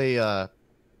basically, I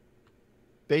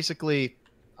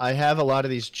have a lot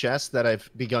of these chests that I've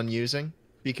begun using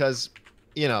because,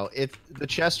 you know, the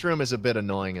chest room is a bit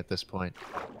annoying at this point.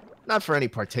 Not for any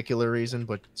particular reason,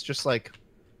 but it's just like,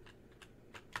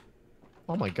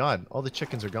 oh my god, all the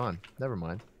chickens are gone. Never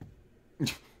mind.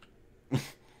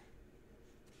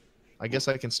 I guess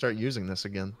I can start using this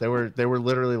again. There were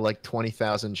literally like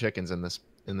 20,000 chickens in this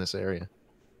area.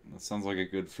 That sounds like a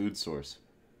good food source.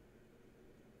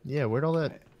 Yeah,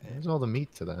 where's all the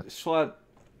meat to that? Schlatt,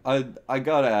 I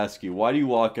gotta ask you, why do you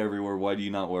walk everywhere? Why do you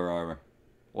not wear armor?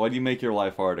 Why do you make your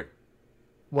life harder?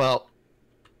 Well,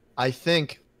 I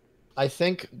think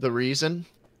the reason,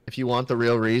 if you want the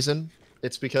real reason,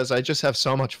 it's because I just have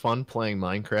so much fun playing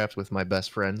Minecraft with my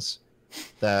best friends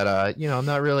that you know, I'm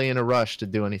not really in a rush to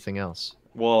do anything else.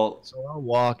 Well, So I'll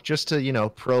walk just to, you know,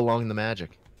 prolong the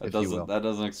magic, if you will. that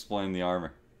doesn't explain the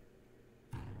armor.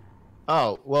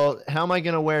 Oh, well, how am I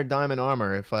gonna wear diamond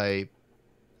armor if if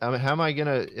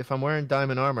I'm wearing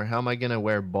diamond armor, how am I gonna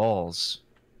wear balls?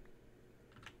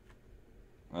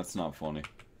 That's not funny.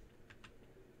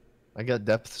 I got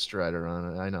Depth Strider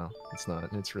on it. I know. It's not.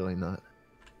 It's really not.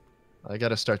 I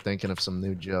gotta start thinking of some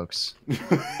new jokes.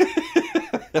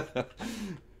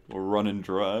 We're running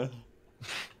dry.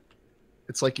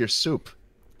 It's like your soup.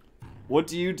 What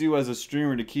do you do as a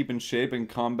streamer to keep in shape and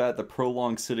combat the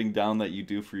prolonged sitting down that you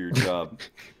do for your job?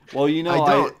 Well, you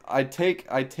know, I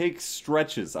take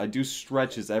stretches. I do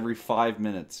stretches every 5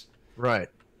 minutes. Right.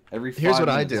 Every 5 Here's what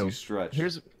I minutes do. you stretch.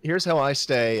 Here's how I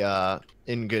stay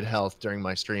in good health during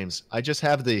my streams. I just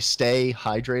have the Stay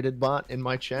Hydrated bot in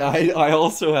my chat. I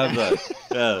also have that.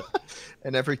 Yeah.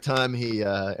 And every time he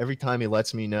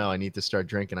lets me know I need to start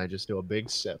drinking, I just do a big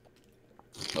sip.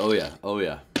 Oh yeah. Oh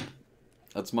yeah.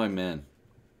 That's my man.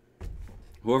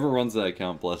 Whoever runs that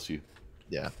account, bless you.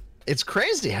 Yeah. It's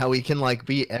crazy how he can like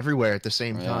be everywhere at the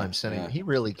same Yeah, time. Sending yeah. He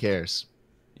really cares.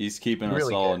 He's keeping He us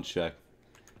really all cares. in check.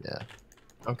 Yeah.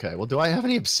 Okay. Well, do I have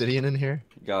any obsidian in here?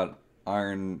 Got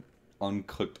iron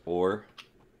uncooked ore.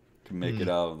 can make it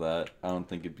out of that. I don't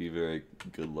think it'd be very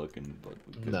good looking, but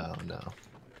we could, No.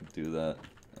 could do that.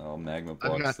 Oh, magma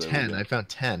blocks. I've got there 10. we go. I found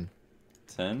 10.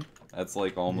 10? That's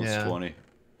like almost Yeah. 20.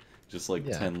 Just like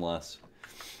Yeah. 10 less.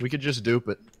 We could just dupe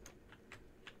it.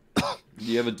 Do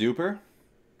you have a duper?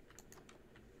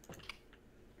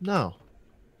 No.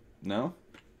 No?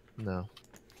 No.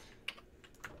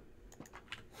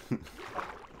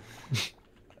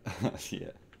 Yeah.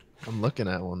 I'm looking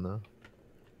at one though.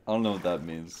 I don't know what that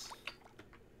means.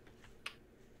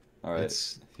 Alright,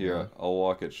 It's- here, yeah. I'll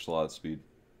walk at slot speed.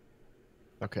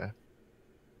 Okay.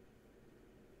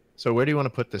 So where do you want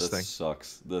to put this thing?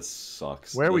 Sucks. This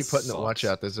sucks. Where are we This putting it? Watch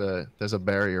sucks. out. There's a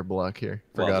barrier block here.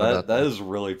 Wow, Forgot about that is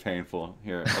really painful.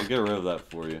 Here, I'll get rid of that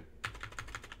for you.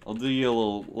 I'll do you a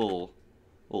little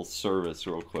service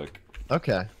real quick.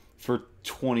 Okay. For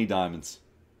 20 diamonds.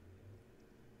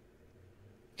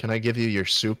 Can I give you your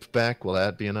soup back? Will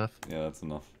that be enough? Yeah, that's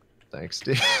enough. Thanks,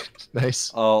 dude.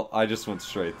 Nice. Oh, I just went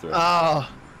straight through. Oh.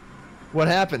 What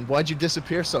happened? Why'd you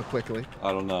disappear so quickly?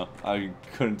 I don't know. I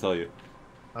couldn't tell you.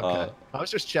 Okay. I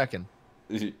was just checking.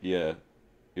 Yeah.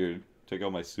 Here, take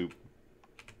out my soup.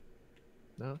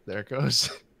 No, there it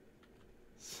goes.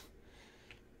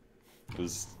 It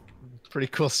was... Pretty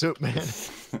cool soup, man.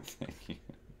 Thank you.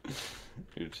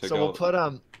 Here, check So out... we'll put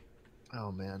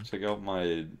oh man. Check out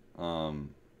my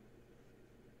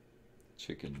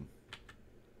chicken.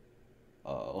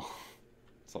 Oh,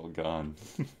 it's all gone.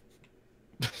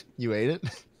 You ate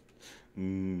it?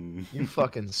 Mm. You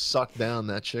fucking sucked down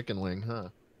that chicken wing, huh?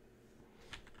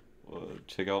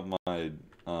 Check out my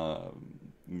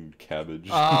cabbage.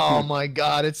 Oh my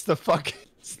god, it's the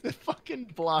fucking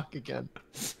block again.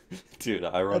 Dude,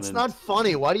 I run. That's not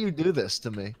funny. Why do you do this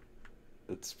to me?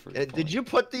 It's pretty. Did you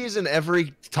put these in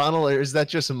every tunnel, or is that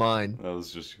just mine? That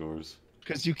was just yours.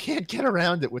 Because you can't get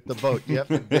around it with the boat. You have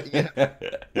to.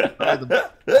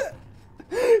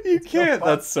 You can't.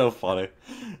 That's so funny.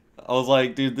 I was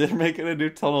like, dude, they're making a new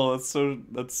tunnel. That's so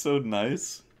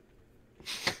nice.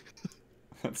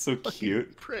 That's so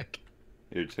cute. Prick.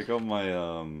 Here, check out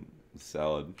my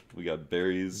salad. We got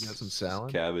berries. You got some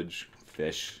salad? Cabbage,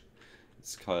 fish.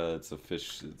 It's a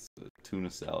fish. It's a tuna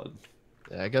salad.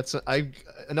 Yeah, I got some.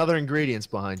 Another ingredients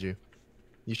behind you.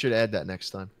 You should add that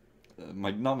next time.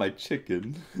 Not my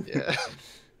chicken. Yeah.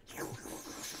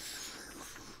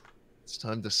 It's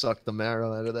time to suck the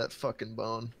marrow out of that fucking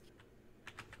bone.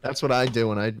 That's what I do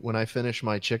when I finish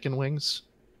my chicken wings.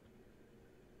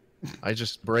 I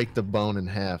just break the bone in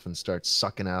half and start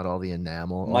sucking out all the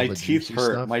enamel. My all the teeth juicy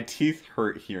hurt. stuff. My teeth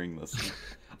hurt hearing this.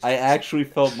 I actually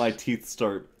felt my teeth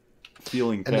start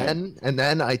feeling pain. And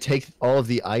then I take all of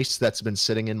the ice that's been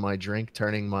sitting in my drink,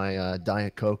 turning my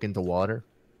Diet Coke into water,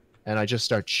 and I just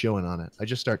start chewing on it. I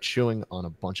just start chewing on a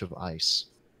bunch of ice.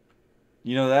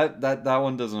 You know that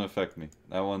one doesn't affect me.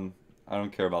 That one, I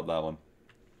don't care about that one.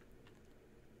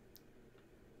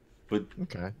 But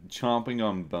Okay. chomping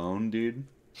on bone, dude.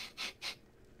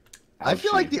 I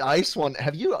feel like Ouchie. the ice one.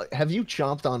 Have you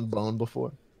chomped on bone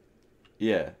before?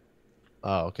 Yeah.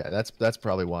 Oh, okay. That's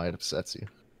probably why it upsets you.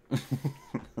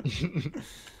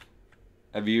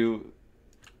 Have you...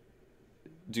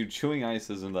 Dude, chewing ice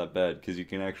isn't that bad because you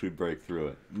can actually break through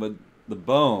it. But the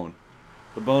bone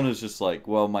is just like,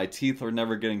 well, my teeth are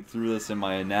never getting through this and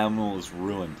my enamel is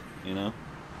ruined, you know?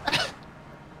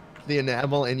 The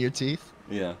enamel in your teeth?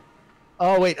 Yeah.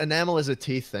 Oh, wait. Enamel is a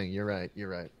teeth thing. You're right. You're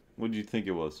right. What did you think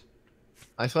it was?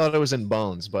 I thought it was in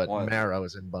bones, but What? marrow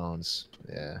is in bones.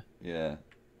 Yeah. Yeah.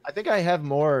 I think I have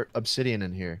more obsidian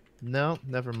in here. No,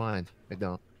 never mind. I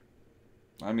don't.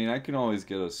 I mean, I can always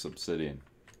get a subsidian.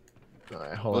 All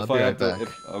right, hold on. If I'll be I right have back.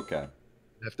 to... okay.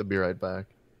 I have to be right back.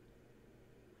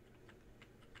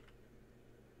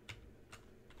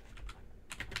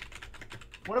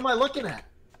 What am I looking at?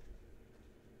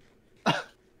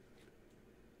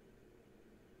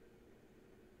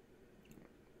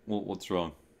 Well, what's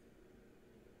wrong?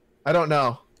 I don't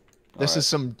know. This Alright. is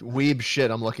some weeb shit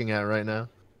I'm looking at right now.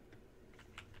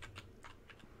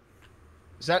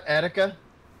 Is that Attica?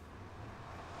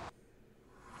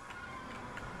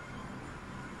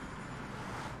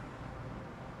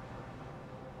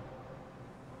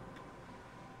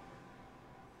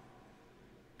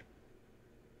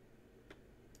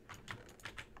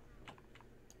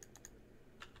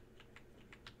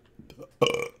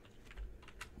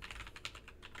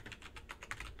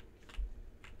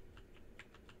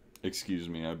 Excuse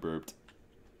me, I burped.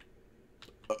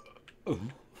 I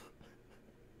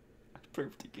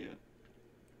burped again.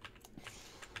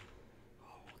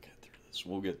 Oh, we'll get through this.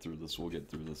 We'll get through this. We'll get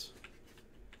through this.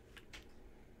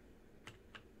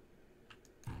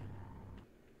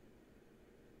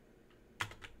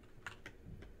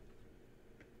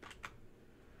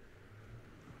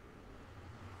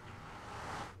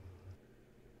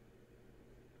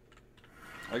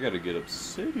 I gotta get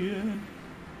obsidian.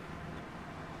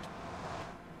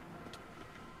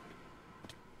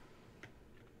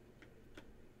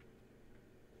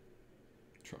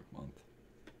 Truck month.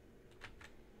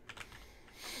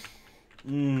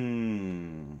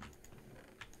 Mmm.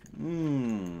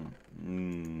 Mmm.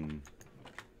 Mmm.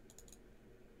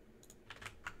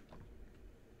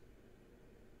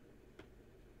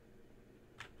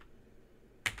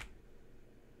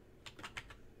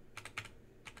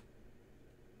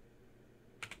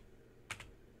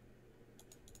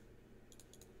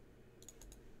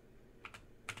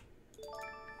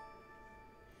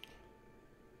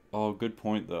 Oh, good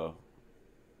point, though.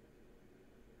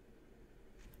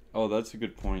 Oh, that's a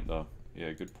good point, though.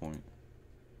 Yeah, good point.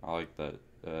 I like that.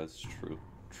 That's true.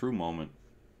 True moment.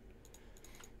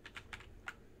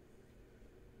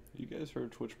 You guys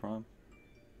heard Twitch Prime?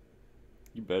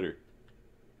 You better.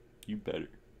 You better.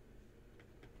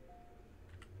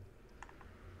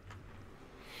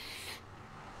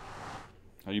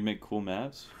 How do you make cool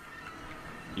maps?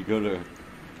 You go to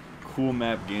Cool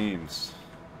Map Games.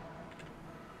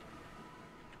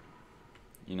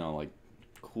 You know, like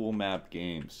Cool Map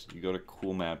Games. You go to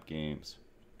Cool Map Games.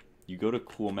 You go to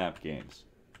Cool Map Games.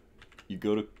 You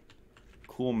go to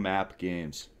Cool Map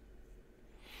Games.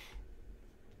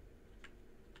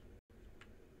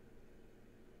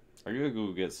 I gotta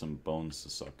go get some bones to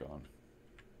suck on.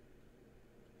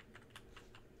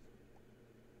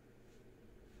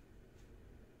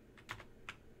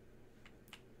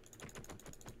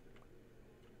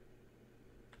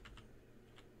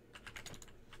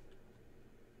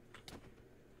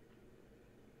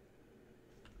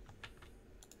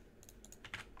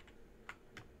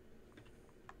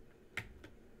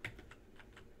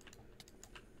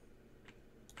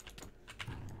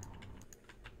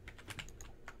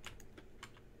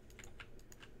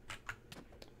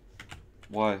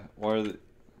 Why? Why are they...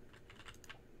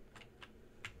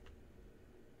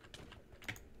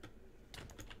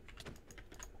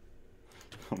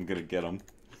 I'm gonna get them.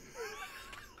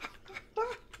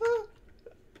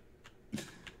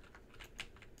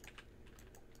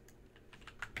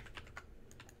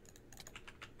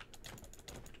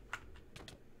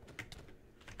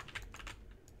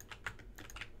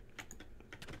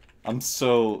 I'm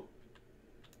so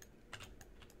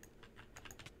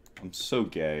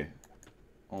gay.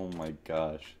 Oh my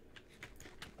gosh.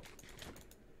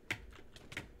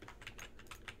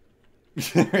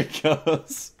 There he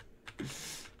goes.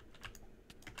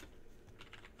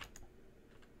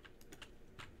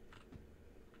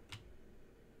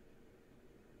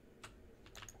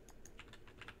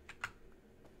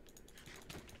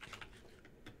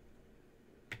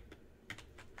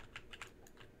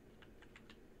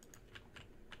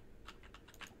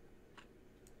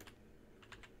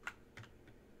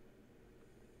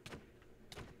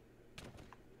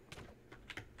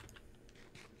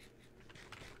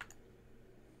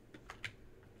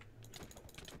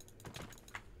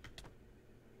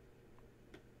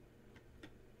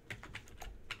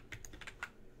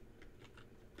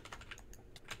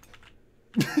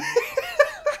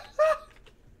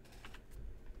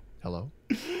 Hello?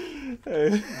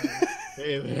 Hey.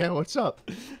 Hey, man, what's up?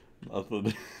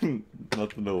 Nothing.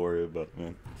 Nothing to worry about,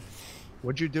 man.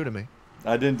 What'd you do to me?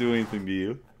 I didn't do anything to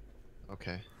you.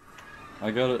 Okay.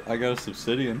 I got a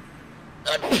subsidian.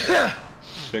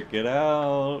 Check it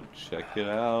out. Check it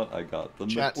out. I got the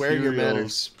Chat, materials. where are your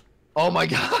manners? Oh my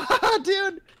god,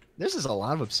 dude! This is a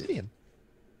lot of obsidian.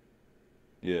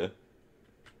 Yeah.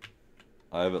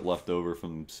 I have it left over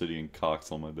from obsidian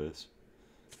cocks on my base.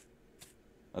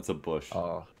 That's a bush.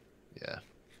 Oh, yeah.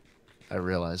 I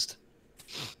realized.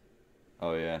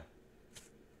 Oh yeah.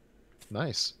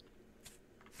 Nice.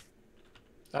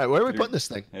 Alright, where are we putting this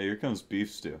thing? Hey, here comes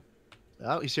beef stew.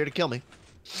 Oh, he's here to kill me.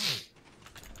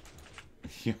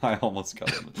 Yeah, I almost got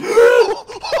him.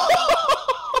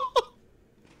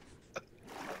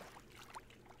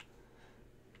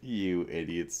 You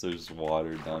idiots, there's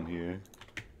water down here.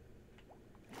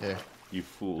 Yeah. You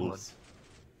fools.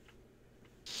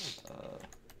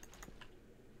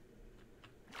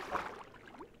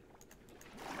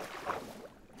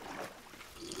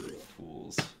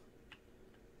 Fools.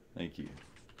 Thank you.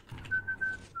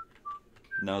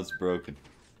 Now it's broken.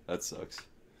 That sucks.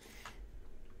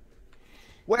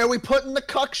 Where are we putting the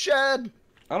cuck shed?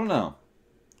 I don't know.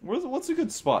 What's a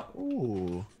good spot?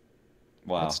 Ooh.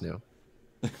 Wow. That's new.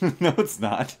 No, it's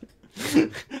not.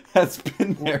 That's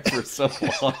been there for so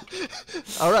long.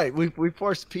 Alright, we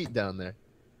forced Pete down there.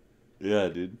 Yeah,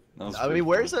 dude. I mean,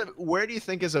 where do you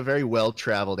think is a very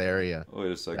well-traveled area?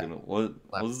 Wait a second. What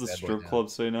does the Bad boy strip down. club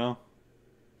say now?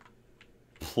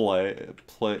 Play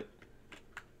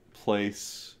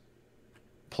place.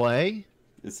 Play?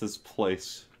 It says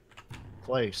place.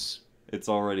 Place. It's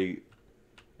already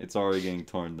getting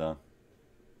torn down.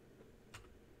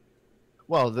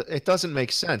 Well, it doesn't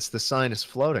make sense. The sign is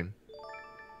floating.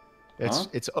 Huh?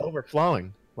 It's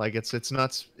overflowing. Like it's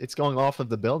not. It's going off of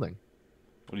the building.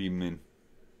 What do you mean?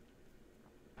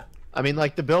 I mean,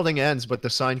 like the building ends, but the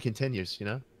sign continues. You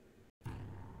know.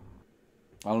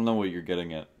 I don't know what you're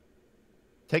getting at.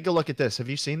 Take a look at this. Have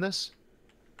you seen this?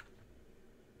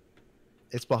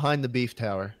 It's behind the beef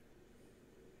tower.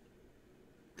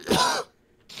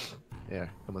 Here,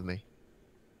 come with me.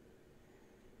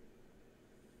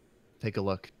 Take a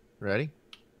look. Ready?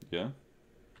 Yeah?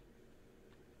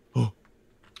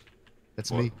 It's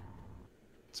What? me.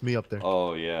 It's me up there.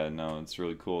 Oh, yeah, no, it's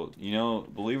really cool. You know,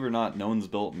 believe it or not, no one's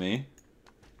built me.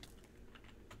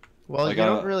 Well, like, you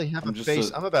don't really have I'm a just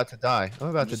face. I'm about to die. I'm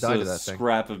about to Just die a to that thing.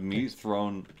 scrap of meat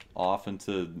thrown off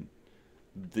into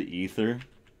the ether.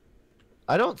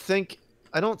 I don't think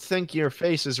your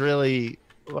face is really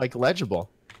like legible.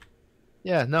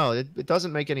 Yeah, no, it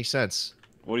doesn't make any sense.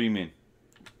 What do you mean?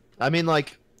 I mean,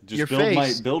 like Just your build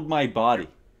face, build my body.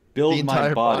 the Build entire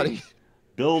my body.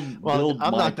 Build Well, build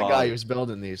I'm my not the body. guy who's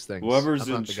building these things. Whoever's I'm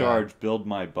in not the guy. charge, build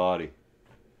my body.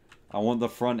 I want the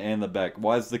front and the back.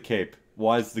 Why is the cape?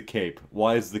 Why is the cape?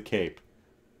 Why is the cape?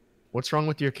 What's wrong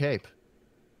with your cape?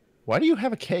 Why do you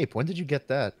have a cape? When did you get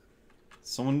that?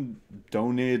 Someone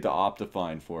donated to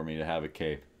Optifine for me to have a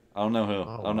cape. I don't know who.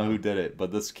 Oh, I don't know wow. who did it,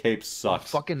 but this cape sucks.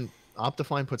 Fucking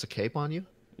Optifine puts a cape on you?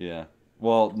 Yeah.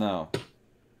 Well, no.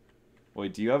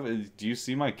 Wait, do you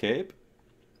see my cape?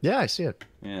 Yeah, I see it.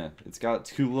 Yeah, it's got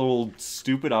two little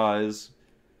stupid eyes.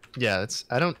 Yeah,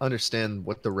 I don't understand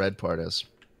what the red part is.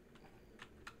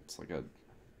 It's like a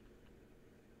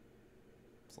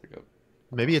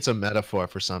Maybe it's a metaphor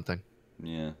for something.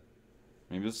 yeah.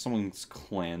 Maybe it's someone's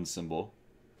clan symbol.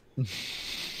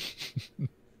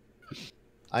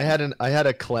 I had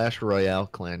a Clash Royale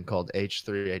clan called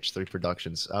H3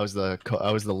 Productions. I was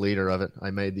the leader of it.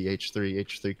 I made the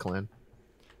H3 clan.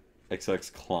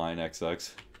 XX Klein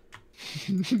XX.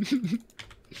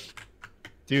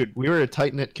 Dude, we were a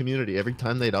tight-knit community. Every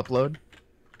time they'd upload,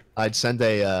 I'd send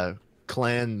a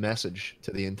clan message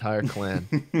to the entire clan.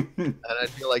 And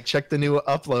I'd be like, check the new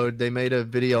upload. They made a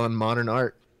video on modern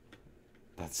art.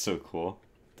 That's so cool.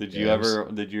 Did Yeah,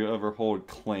 you ever hold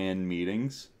clan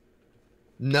meetings?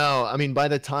 No, I mean, by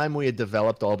the time we had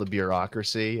developed all the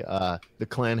bureaucracy, the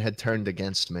clan had turned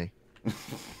against me.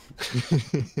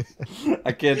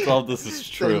 I can't tell if this is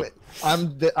true.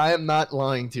 I am not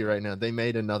lying to you right now. They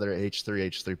made another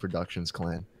H3 Productions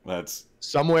clan. That's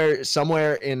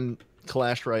Somewhere in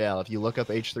Clash Royale, if you look up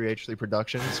H3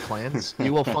 Productions clans,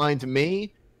 you will find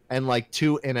me and like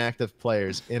 2 inactive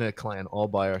players in a clan all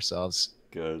by ourselves.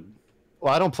 good.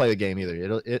 Well, I don't play the game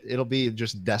either. It'll be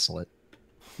just desolate.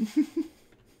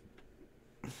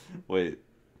 Wait.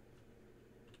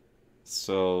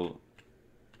 So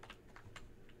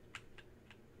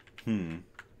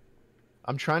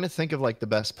I'm trying to think of like the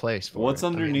best place for what's it. I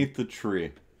mean, underneath the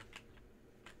tree?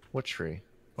 what tree?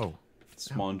 Oh,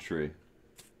 Swan tree.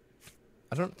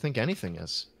 I don't think anything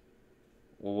is.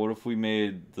 Well, what if we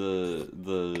made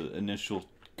the initial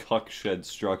cuck shed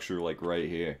structure like right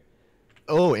here?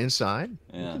 Oh, inside?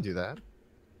 We Yeah. can do that.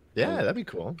 Yeah, that'd be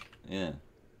cool. Yeah.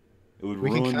 It would We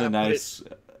can ruin the kinda put it- nice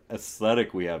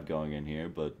aesthetic we have going in here,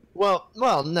 but Well,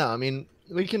 no. I mean,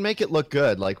 we can make it look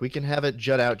good. Like we can have it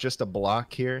jut out just a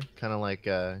block here, kind of like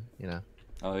you know,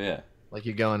 oh yeah. like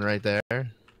you're going right there.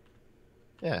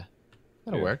 Yeah,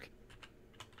 that'll Here. work.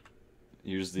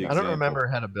 Here's the I example. don't remember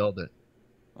how to build it.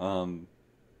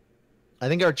 I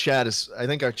think our chats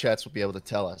will be able to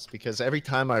tell us because every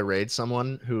time I raid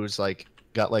someone who's like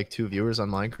got like 2 viewers on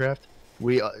Minecraft,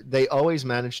 they always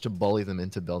manage to bully them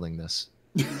into building this.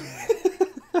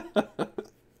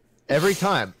 Every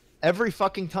time, every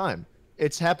fucking time.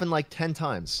 It's happened like 10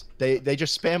 times. They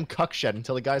just spam cuck shed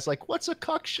until the guy's like, "What's a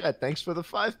cuck shed? Thanks for the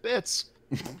 5 bits."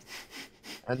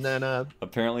 And then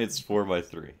Apparently it's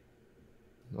 4x3.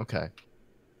 okay.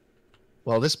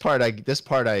 Well, this part I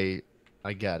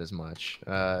get as much.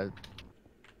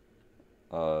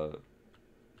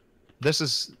 This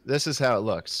is how it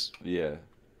looks. Yeah.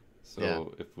 So Yeah.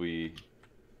 if we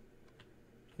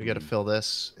We got to fill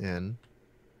this in.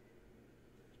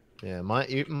 Yeah,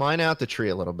 mine out the tree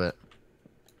a little bit.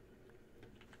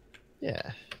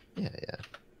 Yeah.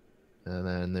 And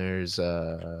then there's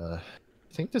I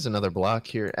think there's another block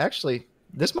here. Actually,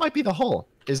 this might be the hole.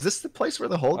 Is this the place where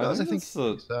the hole goes? I think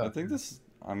this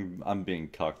I'm being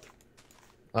cucked.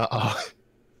 Uh-oh.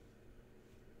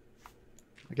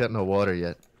 I got no water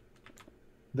yet.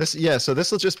 So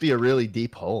this will just be a really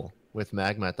deep hole. with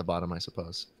magma at the bottom, I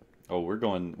suppose. Oh, we're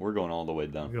going all the way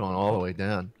We're down. going all the way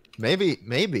down.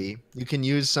 Maybe you can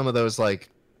use some of those like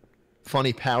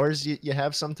funny powers you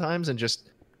have sometimes and just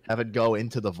have it go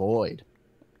into the void.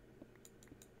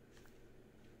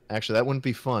 Actually, that wouldn't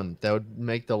be fun. That would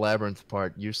make the labyrinth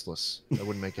part useless. That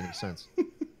wouldn't make any sense. I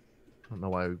don't know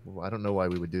why. I don't know why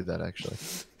we would do that. Actually,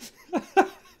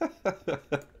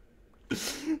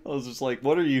 I was just like,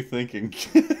 what are you thinking?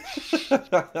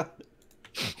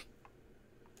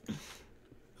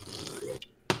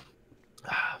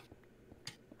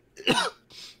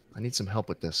 I need some help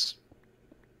with this.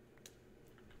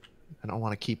 I don't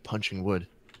want to keep punching wood.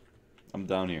 I'm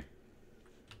down here.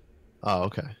 Oh,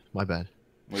 okay. My bad.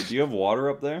 Wait, do you have water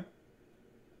up there?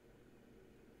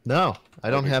 No, I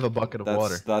don't Okay, have a bucket of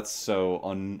water. That's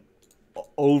so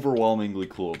overwhelmingly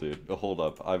cool, dude. But hold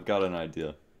up, I've got an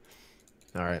idea.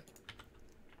 All right.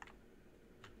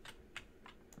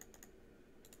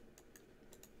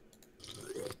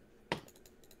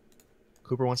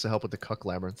 Cooper wants to help with the cuck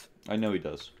labyrinth. I know he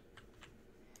does.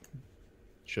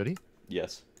 Should he?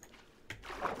 Yes.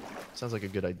 Sounds like a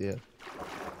good idea.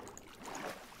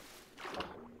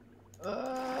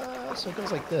 So it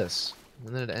goes like this,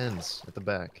 and then it ends at the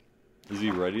back. Is he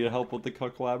ready to help with the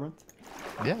cuck labyrinth?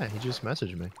 Yeah, he just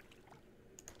messaged me.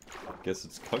 Guess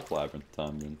it's cuck labyrinth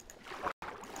time then.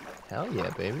 Hell yeah,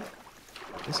 baby.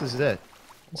 This is it.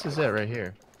 This is it right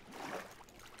here.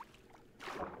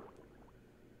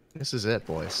 This is it,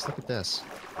 boys. Look at this.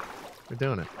 We're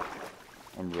doing it.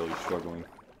 I'm really struggling.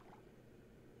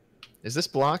 Is this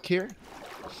block here?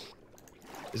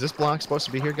 Is this block supposed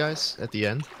to be here, guys? At the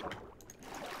end?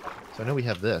 So I know we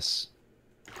have this.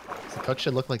 Does the cuck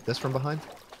shed look like this from behind?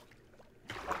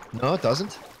 No, it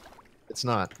doesn't. It's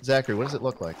not. Zachary, what does it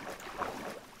look like?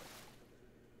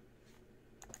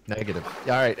 Negative.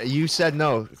 Yeah, alright, you said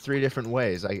no 3 different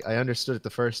ways. I understood it the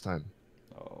first time.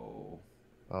 Oh.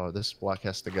 Oh, this block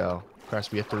has to go. Of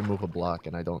course, we have to remove a block,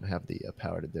 and I don't have the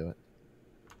power to do it.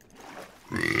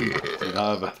 Do you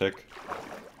not have a pick?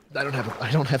 I don't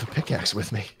have a pickaxe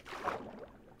with me.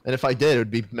 And if I did, it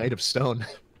would be made of stone.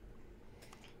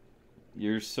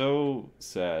 You're so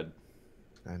sad.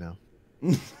 I know.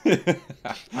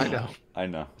 I know. I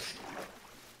know.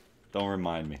 Don't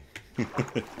remind me.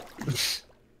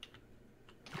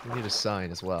 We need a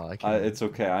sign as well. I can't. It's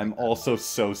okay. I'm also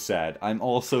so sad. I'm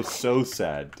also so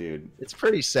sad, dude. It's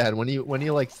pretty sad when you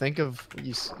like think of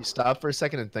you stop for a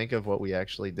second and think of what we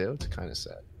actually do. It's kind of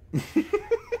sad.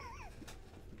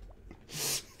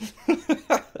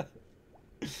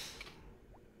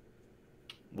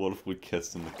 What if we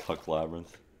kissed in the cuck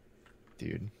labyrinth?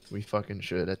 Dude, we fucking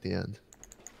should at the end.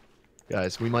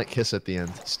 Guys, we might kiss at the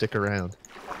end. Stick around.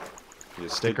 Yeah,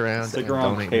 Stick around. Stick and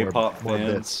around, donate K-pop more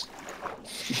fans. bits.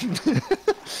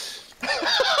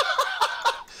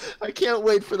 I can't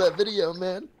wait for that video,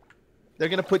 man. They're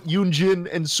gonna put Yoonjin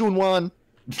and Sunwon.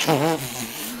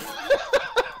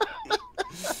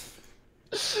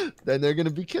 Then they're gonna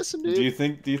be kissing, dude. Do you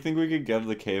think we could give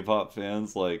the K-pop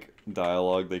fans like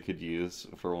dialogue they could use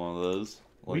for one of those?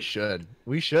 Like,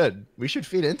 We should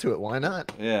feed into it. Why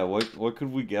not? yeah. What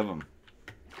could we give them?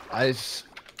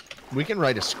 We can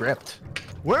write a script.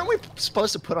 Weren't we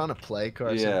supposed to put on a play,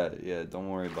 Carson? Yeah. Don't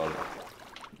worry about it.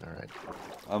 All right.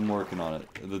 I'm working on it.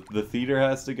 The theater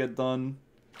has to get done,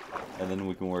 and then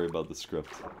we can worry about the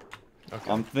script.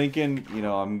 Okay. I'm thinking,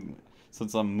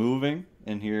 since I'm moving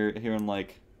in here in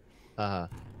like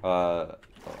a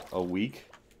week.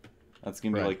 That's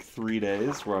gonna be Right. like 3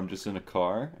 days where I'm just in a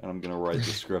car and I'm gonna write the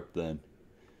script then.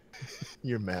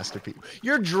 Your masterpiece.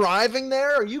 You're driving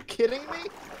there? Are you kidding me?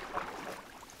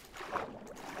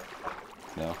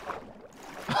 No,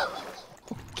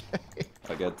 Okay.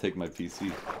 I gotta take my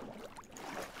PC.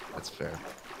 That's fair.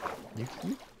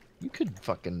 You could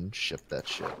fucking ship that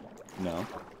shit. No.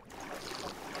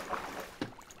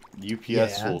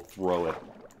 UPS Yeah. will throw it.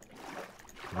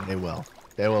 They will.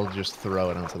 They will just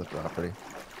throw it onto the property.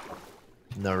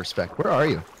 No respect. Where are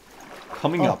you?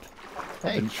 Coming up.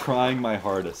 I've Hey. been trying my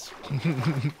hardest.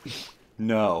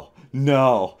 No.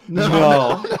 No.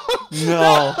 No.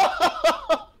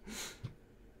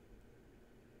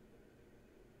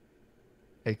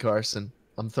 Hey Carson,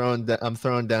 I'm throwing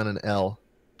down an L.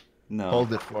 No.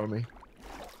 Hold it for me.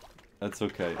 That's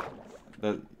okay.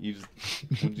 That you just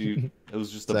it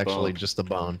was just It's a actually bone. just a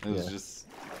bone. It was Yeah. just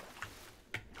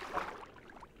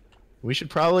We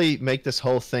should probably make this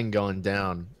whole thing going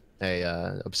down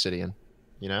a obsidian.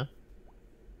 You know?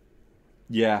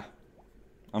 yeah.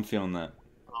 I'm feeling that.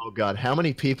 Oh god, how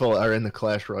many people are in the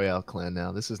Clash Royale clan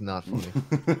now? This is not funny.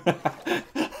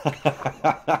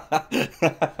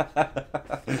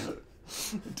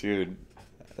 Dude,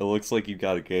 it looks looks like you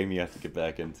got a game you have to get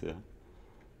back into.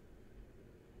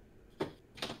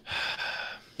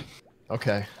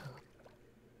 Okay.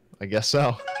 I guess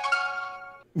so.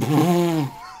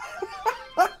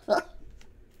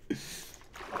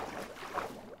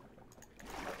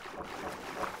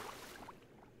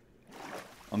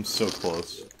 I'm so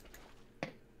close.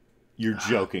 You're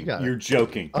joking. got it. You're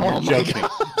joking. Oh You're my joking.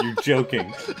 You're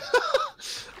joking.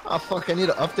 Oh fuck! I need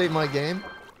to update my game.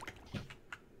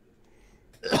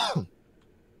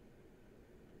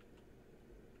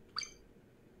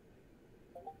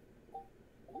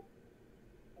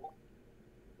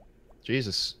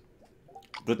 Jesus.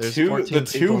 There's The 14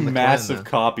 two people in the clan massive now.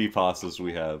 copy pastas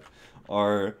we have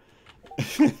are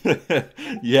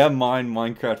yeah,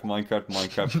 Minecraft,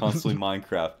 constantly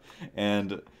Minecraft.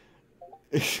 And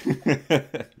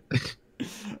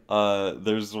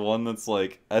there's one that's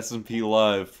like SMP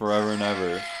Live forever and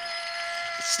ever.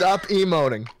 Stop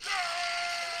emoting.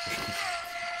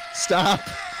 Stop.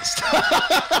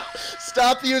 Stop.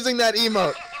 Stop using that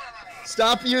emote.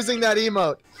 Stop using that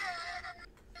emote.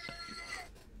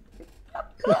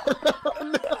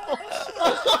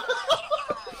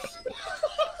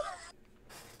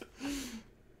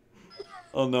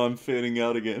 Oh no, I'm fading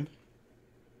out again.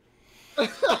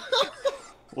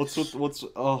 What's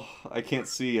oh, I can't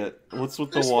see it. What's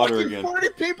with the water fucking again? 40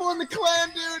 people in the clan,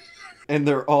 dude. And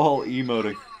they're all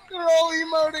emoting. They're all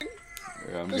emoting.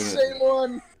 Yeah, I'm The gonna same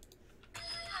one.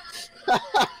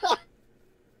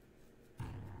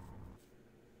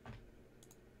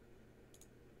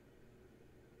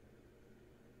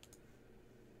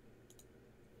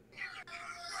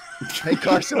 Hey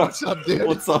Carson, what's up, dude?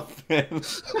 What's up, man?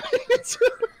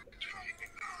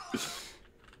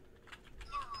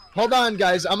 Hold on,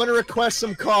 guys. I'm gonna request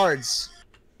some cards.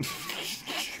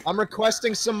 I'm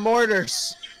requesting some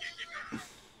mortars.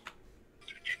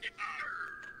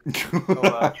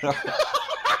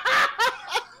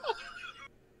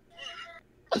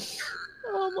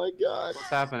 Oh my god. What's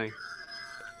happening?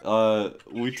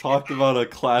 We talked about a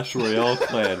Clash Royale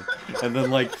clan, and then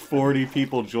like 40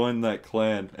 people joined that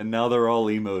clan, and now they're all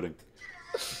emoting.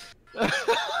 The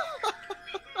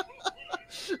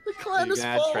clan You is can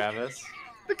add full. Travis.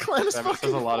 The clan is Travis fucking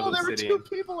does a lot of full. There were obsidian.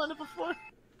 2 people in it before.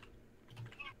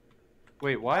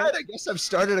 Wait, Alright, what? I guess I've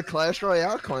started a Clash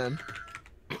Royale clan.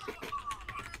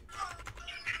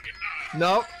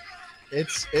 Nope.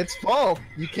 It's full.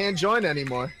 You can't join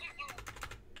anymore.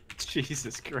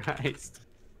 Jesus Christ.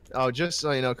 Oh, just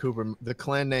so you know, Cooper, the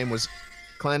clan name is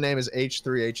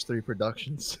H3H3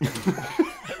 Productions.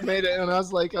 I made it when I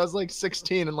was like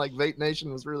 16, and like Vape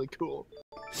Nation was really cool.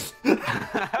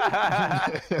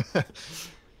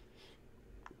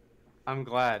 I'm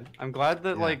glad. I'm glad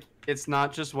that Yeah. like it's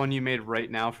not just one you made right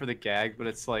now for the gag, but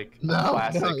it's like a No,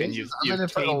 classic, no, and you've I'm in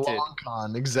it for the tainted. long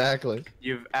con. Exactly.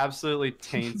 You've absolutely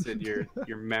tainted your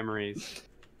memories.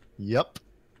 Yep.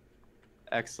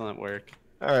 Excellent work.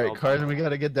 All right, Well Carson, done. we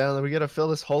gotta get down there. We gotta fill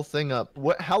this whole thing up.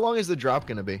 What? How long is the drop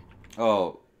gonna be?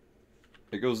 Oh,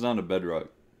 it goes down to bedrock.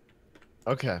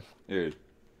 Okay. Dude.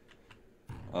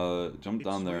 Jump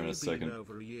down there in a second.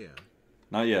 Over a year.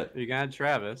 Not yet. You can add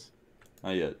Travis.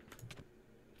 Not yet.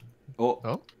 Oh.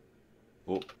 Oh.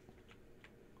 Oh.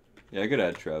 Yeah, I could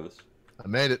add Travis. I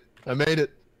made it. I made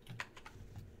it.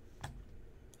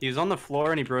 He was on the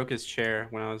floor and he broke his chair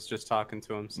when I was just talking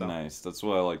to him. So Nice. That's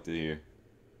what I like to hear.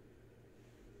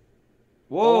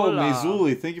 Whoa, Hola.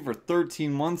 Mizuli, thank you for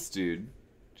 13 months, dude.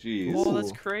 Jeez. Whoa,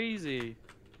 that's Ooh. crazy.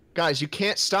 Guys, you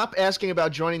can't stop asking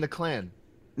about joining the clan.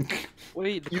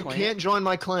 Wait, the You clan? can't join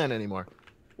my clan anymore.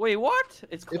 Wait, what?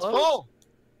 It's closed? It's full.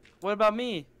 What about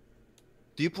me?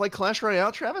 Do you play Clash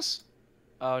Royale, Travis?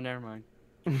 Oh, never mind.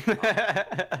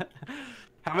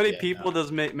 How many Yeah, people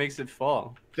does makes it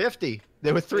fall? 50.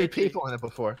 There were 3 50. people in it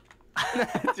before.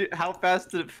 Dude, how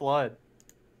fast did it flood?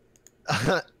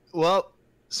 Well,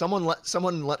 someone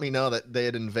let me know that they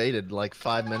had invaded like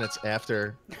 5 minutes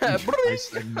after I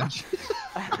said mention.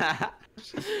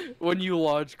 When you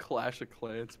launch Clash of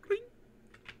Clans. Bling.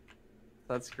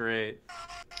 That's great.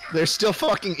 They're still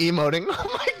fucking emoting.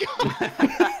 Oh my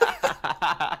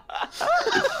god.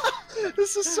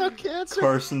 This is so cancer.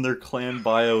 Carson, their clan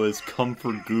bio is come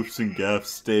for goofs and gaffs,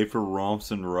 stay for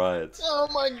romps and riots. Oh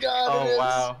my god. it Oh is.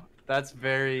 wow, that's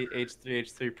very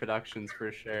H3H3 Productions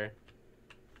for sure.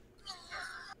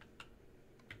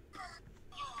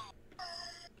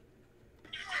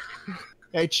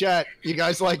 Hey chat, you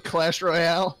guys like Clash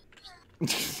Royale?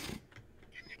 That's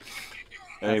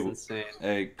Hey, insane.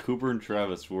 hey, Cooper and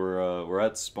Travis, we're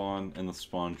at spawn in the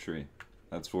spawn tree.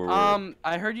 That's where we're.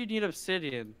 I heard you need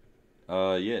obsidian.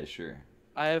 Yeah, sure.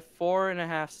 I have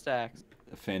 4.5 stacks.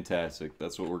 Fantastic.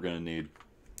 That's what we're gonna need.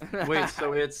 Wait,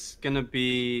 so it's gonna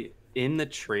be in the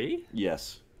tree?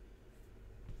 Yes.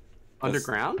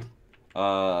 Underground?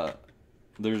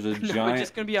 There's a No, giant. we're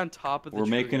just gonna be on top of the We're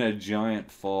tree. making a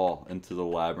giant fall into the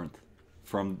labyrinth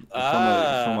from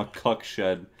Ah. a cuck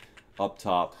shed up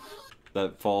top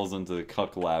that falls into the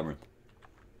cuck labyrinth.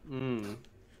 Hmm.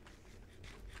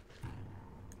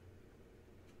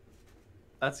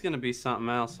 That's gonna be something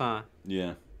else, huh?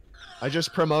 Yeah. I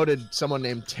just promoted someone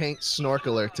named Tank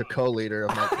Snorkeler to co-leader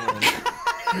of my clan.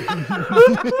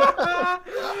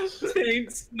 Tank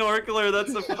Snorkeler,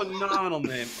 that's a phenomenal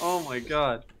name. Oh my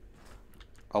god.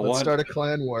 Let's start a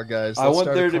clan war, guys. I Let's want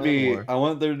start a there to clan be war. I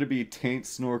want there to be Taint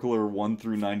Snorkeler 1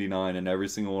 through 99 in every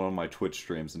single one of my Twitch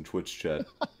streams and Twitch chat.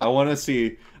 I want to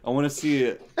see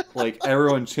it, like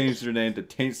everyone change their name to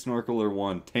Taint Snorkeler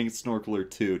 1, Taint Snorkeler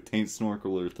 2, Taint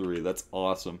Snorkeler 3. That's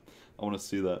awesome. I want to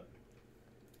see that.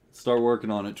 Start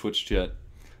working on it, Twitch chat.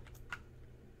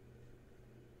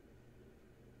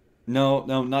 No,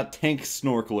 not Tank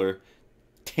Snorkeler.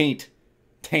 Taint,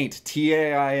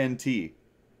 T-A-I-N-T.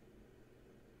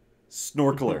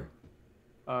 Snorkeler.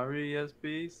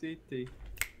 R-E-S-P-C-T.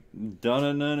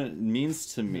 Dun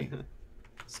means to me.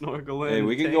 Snorkeling. Hey,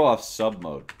 we can go off sub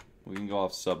mode. We can go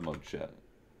off sub mode, chat.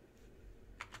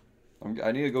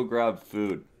 I need to go grab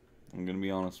food. I'm gonna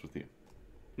be honest with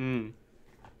you.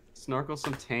 Snorkel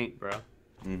some taint, bro.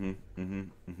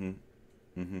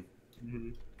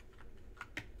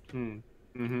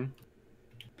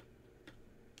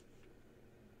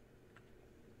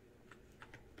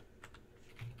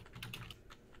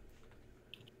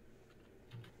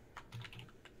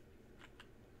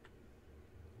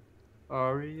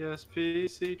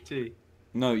 R-E-S-P-C-T.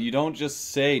 No, you don't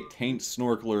just say Taint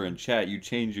Snorkeler in chat. You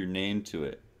change your name to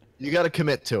it. You gotta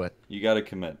commit to it. You gotta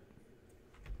commit.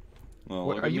 Well,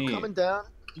 look Are at you me. coming down?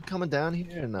 You coming down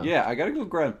here or no? Yeah, I gotta go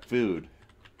grab food.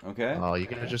 Okay? Oh, you're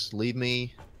gonna just leave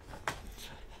me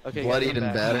Okay, bloodied guys, I'm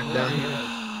and back. battered down here?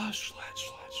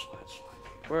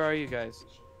 Where are you guys?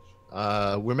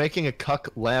 We're making a cuck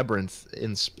labyrinth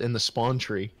in the spawn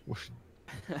tree. We're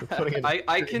putting it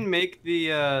I can make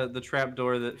the trap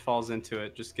door that falls into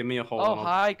it. Just give me a hole. Oh, and I'll-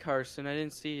 hi, Carson. I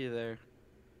didn't see you there.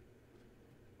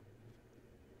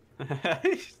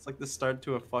 It's like the start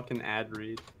to a fucking ad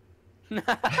read.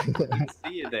 I didn't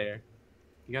see you there.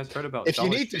 You guys heard about If you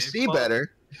Dollar need to Shave see Club?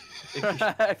 better,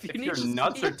 If your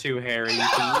nuts are too hairy, you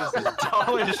can use the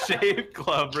Dollar Shave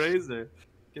Club razor.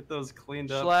 Get those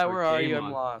cleaned up. Schlatt, for where are game you? I'm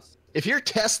on. lost. if your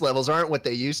test levels aren't what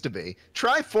they used to be,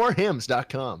 try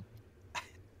 4hims.com.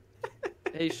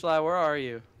 Hey, Schlatt, where are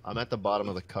you? I'm at the bottom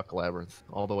of the cuck labyrinth,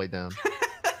 all the way down.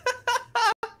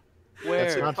 Where?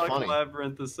 That's not Fuck funny.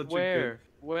 Labyrinth is such a Where?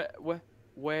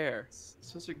 Where?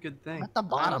 such a good thing. I'm at the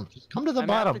bottom. Just come to the I'm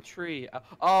bottom. at the tree.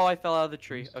 Oh, I fell out of the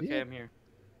tree. You see Okay, it? I'm here.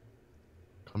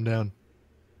 Come down.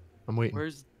 I'm waiting.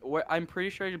 Where? I'm pretty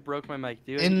sure I just broke my mic,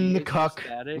 dude. In You the guys hear cuck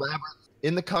static? labyrinth.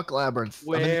 In the cuck labyrinth.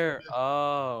 Where?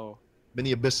 Oh. I'm in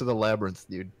the abyss of the labyrinth,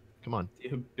 dude. Come on. The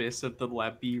abyss of the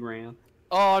labyrinth.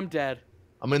 Oh, I'm dead.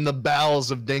 I'm in the bowels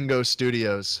of Dingo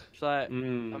Studios. Schlatt,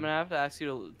 Mm. I'm gonna have to ask you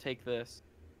to take this.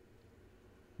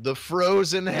 The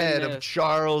frozen And head of this.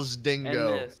 Charles And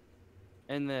Dingo. this.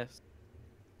 And this.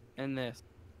 And this.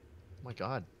 Oh my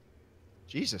god.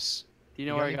 Jesus. Do you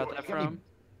know You where I got got me- that you got me- from?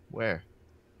 Where?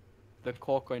 The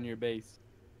cork on your base.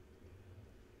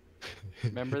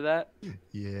 Remember that?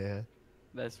 Yeah.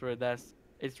 That's where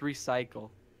it's recycle.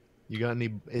 You got any?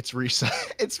 It's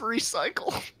It's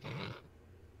recycle.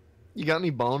 You got any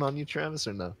bone on you, Travis,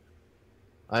 or no?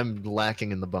 I'm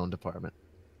lacking in the bone department.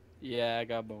 Yeah, I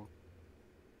got bone.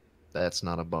 That's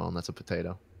not a bone. That's a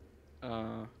potato.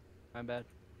 My bad.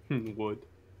 Wood.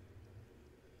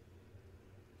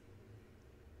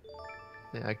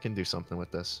 Yeah, I can do something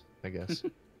with this, I guess.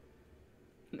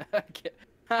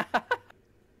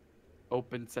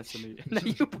 Open sesame. No,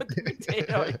 you put the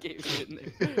potato I gave you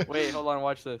in there. Wait, hold on,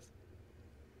 watch this.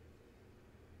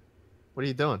 What are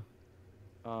you doing?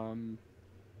 Done.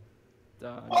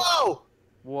 Whoa!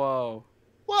 Whoa.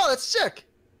 Whoa, that's sick!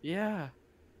 Yeah.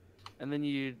 And then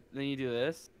you do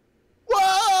this.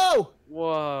 Whoa!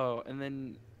 Whoa. And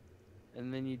then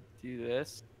you do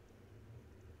this.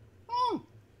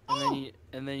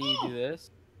 And then you do this.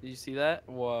 Did you see that?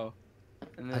 Whoa.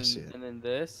 And I then see it. and then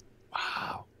this.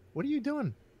 Wow. What are you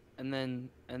doing? And then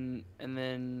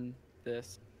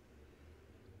this.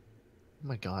 Oh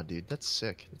my god, dude, that's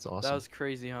sick. That's awesome. That was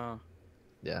crazy, huh?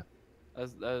 Yeah. That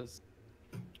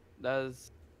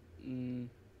was No,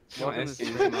 welcome I to see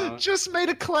stream. them out. Just made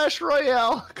a Clash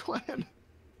Royale clan.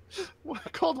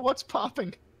 Called What's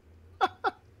Popping.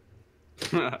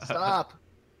 Stop.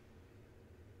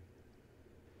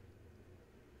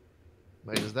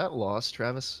 Wait, is that lost,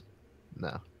 Travis?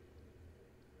 No.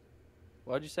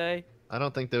 What'd you say? I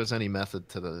don't think there was any method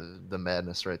to the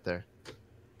madness right there.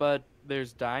 But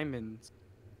there's diamonds.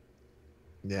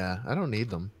 Yeah, I don't need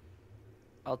them.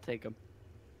 I'll take them.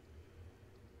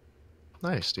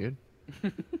 Nice, dude.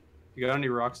 You got any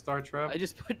Rockstar, Trev? I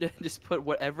just put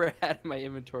whatever I had in my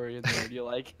inventory in there. Do you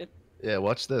like it? Yeah,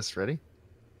 watch this. Ready?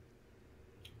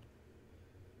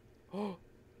 Oh.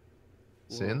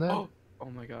 Seeing that? Oh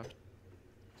my god.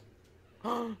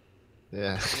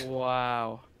 Yeah.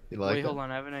 Wow. You like Wait, it? hold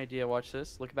on. I have an idea. Watch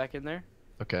this. Look back in there.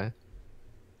 Okay.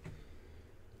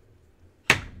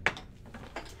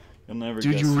 You'll never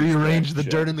Dude, guess you who's rearranged back, the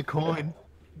Chet. dirt in the coin.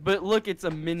 But look, it's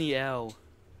a mini L.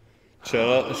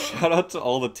 Shout out to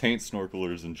all the taint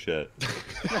snorkelers in chat.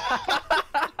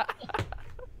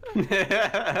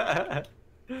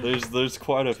 There's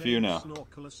quite a few now.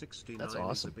 That's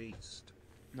awesome.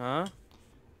 Huh?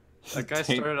 That guy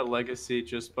Taint- started a legacy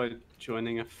just by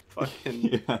joining a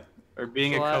fucking Yeah. or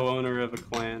being a Slap. co-owner of a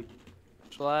clan.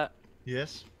 Shalat,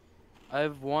 Yes. I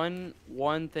have one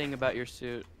thing about your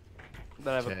suit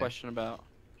that I have a Okay. question about.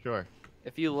 Sure.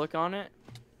 If you look on it,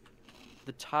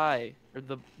 the tie or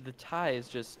the tie is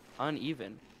just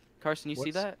uneven. Carson, you see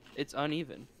What's- that? It's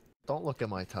uneven. Don't look at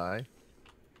my tie.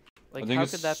 Like I think how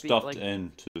it's could that be stuffed like?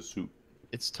 into the suit.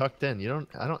 It's tucked in. You don't.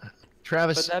 I don't.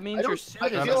 Travis. But that means I your don't- suit I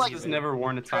is feel Travis like has uneven. never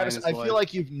worn a tie in Travis, his I life. feel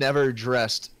like you've never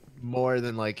dressed more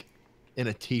than like in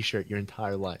a t-shirt your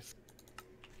entire life.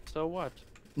 So what?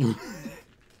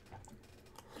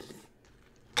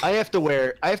 I have to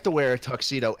wear a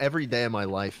tuxedo every day of my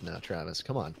life now, Travis.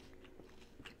 Come on.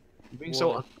 You're being so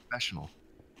Whoa. unprofessional.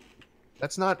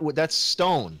 That's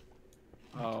stone.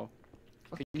 Oh.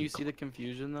 Can you see the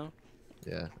confusion though?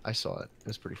 Yeah, I saw it. It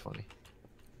was pretty funny.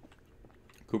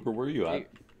 Cooper, where are you at?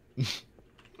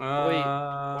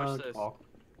 watch this.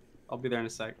 I'll be there in a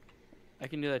sec. I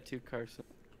can do that too, Carson.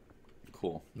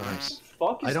 Cool. Nice.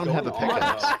 Fuck is I don't have a going on?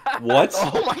 pickaxe. What?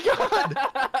 Oh my god!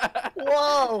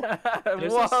 Whoa!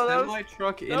 There's Whoa, a semi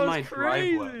truck in that was my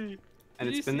crazy. driveway, and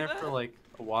Did you it's been see there that? for like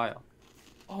a while.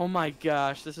 Oh my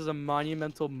gosh, this is a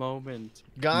monumental moment.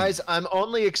 Guys, I'm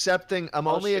only accepting share.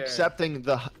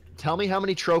 the. Tell me how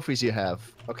many trophies you have,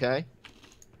 okay?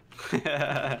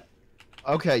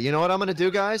 Okay, you know what I'm gonna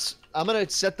do, guys? I'm gonna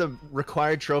set the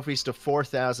required trophies to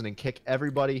 4,000 and kick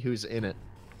everybody who's in it,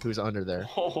 who's under there.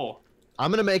 Oh,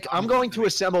 I'm going to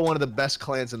assemble one of the best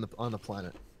clans on the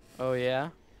planet. Oh yeah?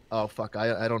 Oh fuck,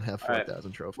 I don't have Alright.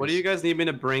 4,000 trophies. what do you guys need me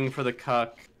to bring for the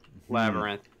cuck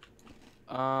labyrinth?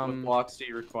 What Um, blocks do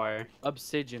you require?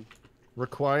 obsidian.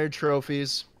 Required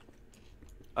trophies,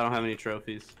 I don't have any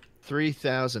trophies.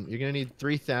 3,000. You're gonna need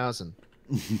 3,000.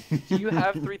 Do you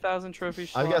have 3,000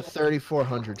 trophies? I've got Shalom?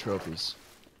 3,400 trophies.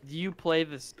 Do you play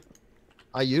this?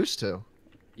 I used to.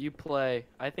 You play.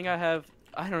 I think I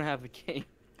don't have the game.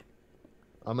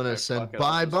 I'm gonna Alright, send fuck it,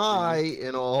 I'll just bye-bye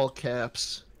in all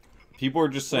caps. People are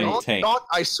just saying tank. Don't,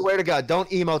 I swear to God, don't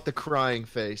emote the crying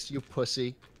face, you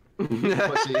pussy. You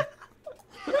pussy.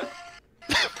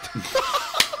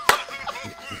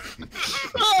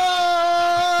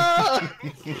 Ah!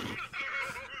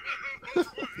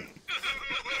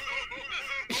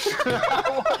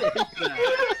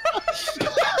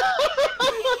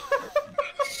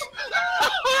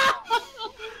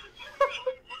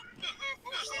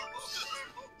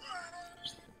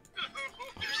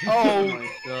 Oh my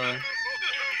god.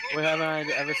 We have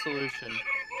a solution.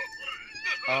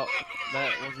 Oh,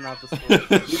 that was not the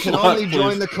solution. You can only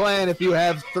join the clan if you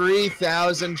have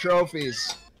 3,000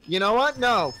 trophies. You know what?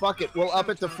 No, fuck it. We'll up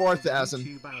it to 4,000.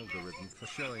 You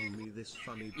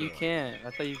can't.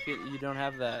 I thought you don't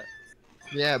have that.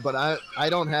 Yeah, but I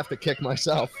don't have to kick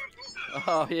myself.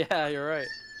 Oh yeah, you're right.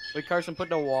 Wait, Carson, put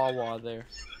the wah there.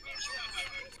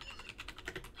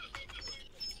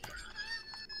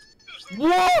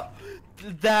 Whoa!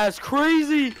 That's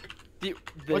crazy.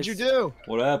 What'd you do?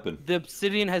 What happened? The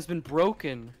obsidian has been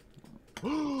broken.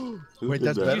 Who Wait, did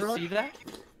that's that? Did you Bedrock? see that?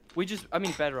 I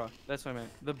mean bedrock. That's what I meant.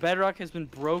 The bedrock has been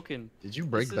broken. Did you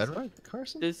break This is- bedrock,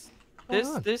 Carson? This Hold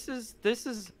on. this is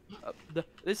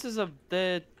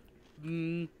the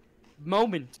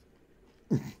moment.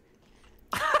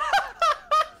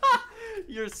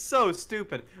 You're so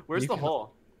stupid. Where's You the can-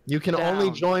 hole? You can only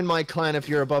Down. join my clan if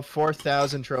you're above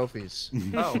 4,000 trophies.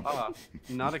 Oh,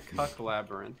 not a cuck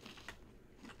labyrinth.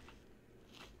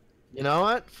 You know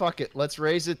what? Fuck it. Let's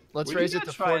raise it. Let's We raise need it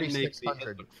to to try and make the-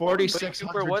 4,600. Wait,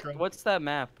 4,600 Cooper, trophies. what's that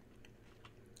map?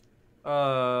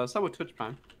 Start with Twitch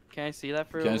Prime. Can I see that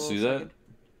for a Can I little see that? second?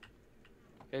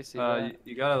 Can I see that?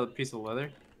 You got a piece of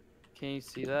leather? Can you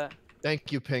see that?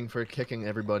 Thank you, Ping, for kicking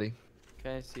everybody.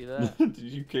 Can I see that? Did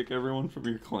you kick everyone from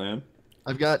your clan?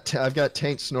 I've got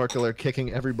Taint Snorkeler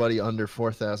kicking everybody under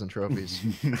 4,000 trophies.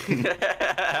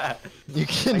 You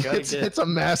can. It's a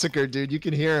massacre, dude. You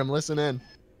can hear him. Listen in.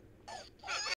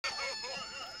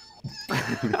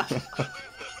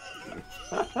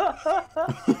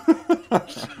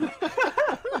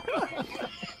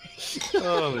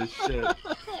 Holy shit.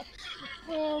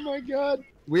 Oh my god.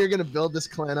 We are gonna build this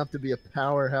clan up to be a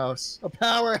powerhouse. A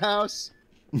powerhouse!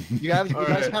 You guys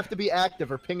have to be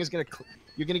active or Ping is gonna...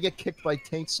 You're gonna get kicked by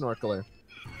Taint Snorkeler.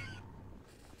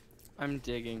 I'm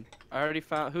digging. I already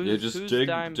found... Who's, Yeah, just who's dig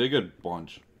dime? a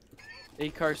bunch. Hey,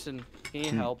 Carson. Can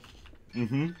you help?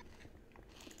 Mm-hmm.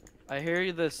 I hear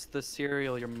you the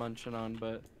cereal you're munching on,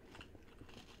 but...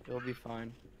 It'll be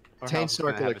fine. Taint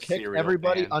Snorkeler, kick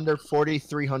everybody under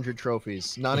 4,300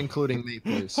 trophies, not including me,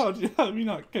 please. How have you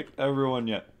not kicked everyone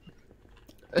yet?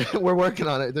 We're working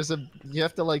on it. You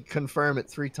have to like confirm it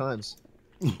 3 times.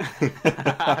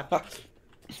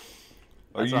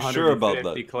 Are you sure about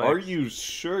that? Are you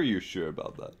sure you're sure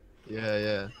about that?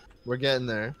 Yeah. We're getting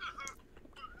there.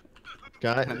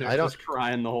 I don't just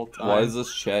crying the whole time. Why is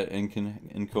this chat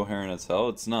incoherent as hell?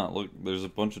 It's not. Look, there's a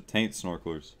bunch of taint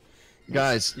snorkelers.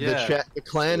 Guys, Yeah, the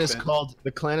clan is called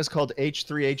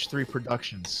H3H3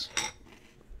 Productions.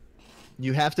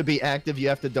 You have to be active, you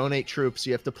have to donate troops,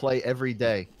 you have to play every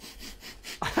day.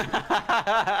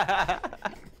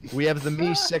 We have the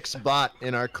Me6 bot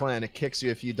in our clan. It kicks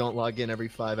you if you don't log in every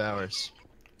 5 hours.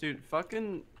 Dude,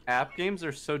 fucking app games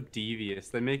are so devious.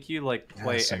 They make you like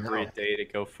play every day to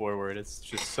go forward. It's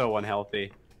just so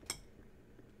unhealthy.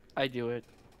 I do it.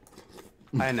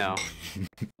 I know.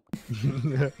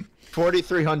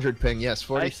 4,300 ping, yes,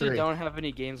 43. I actually don't have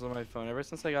any games on my phone. Ever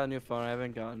since I got a new phone, I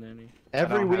haven't gotten any.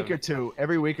 Every week or two,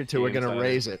 we're gonna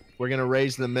raise it. We're gonna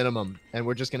raise the minimum, and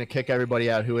we're just gonna kick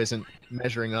everybody out who isn't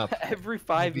measuring up. Every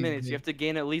 5 minutes, you have to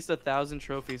gain at least 1,000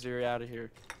 trophies or you're out of here.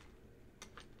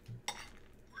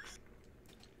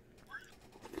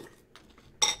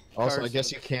 Also, Carson. I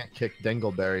guess you can't kick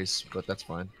dingleberries, but that's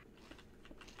fine.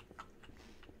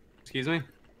 Excuse me?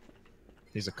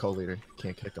 He's a co-leader.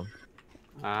 Can't kick him.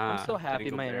 I'm so happy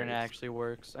my internet actually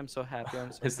works. I'm so happy.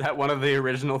 Is that one of the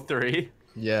original 3?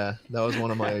 Yeah, that was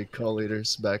one of my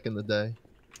co-leaders back in the day.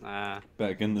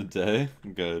 Back in the day?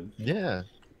 Good. Yeah.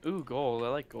 Ooh, gold. I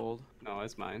like gold. No,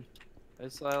 it's mine.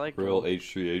 I like Real gold.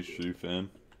 H3H3 fan.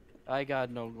 I got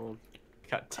no gold.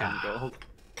 Got 10 gold.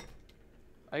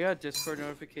 I got Discord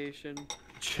notification.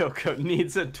 Choco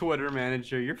needs a Twitter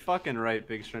manager. You're fucking right,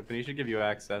 Big Shrimp, and he should give you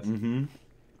access. Mm-hmm.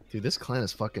 Dude, this clan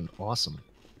is fucking awesome.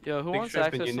 Yo, who Big wants Shrimp,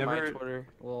 access you to my never- Twitter?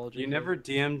 Well, You never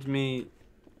DM'd me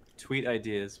tweet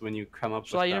ideas when you come up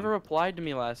with you them. never replied to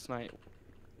me last night.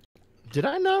 Did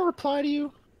I not reply to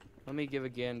you? Let me give a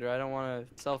gander. I don't want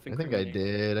to I self-incriminate.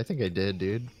 think I did,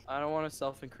 dude. I don't want to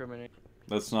self-incriminate.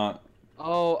 That's not.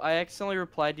 Oh, I accidentally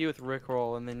replied to you with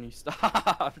Rickroll and then you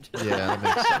stopped. Yeah, that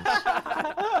makes sense.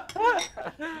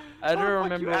 I don't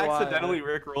remember you why. accidentally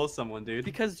Rickroll someone, dude.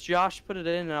 Because Josh put it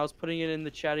in and I was putting it in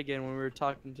the chat again when we were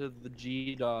talking to the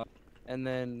G dog, and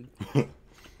then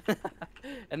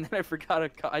and then I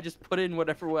forgot. I just put in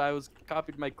whatever I was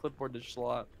copied my clipboard to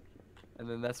slot, and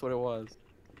then that's what it was.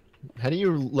 How do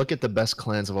you look at the best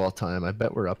clans of all time? I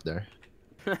bet we're up there.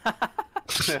 We're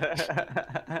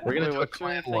gonna Wait, do a what's your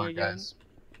clan thing war, again? guys.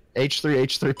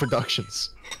 H3H3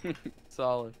 Productions.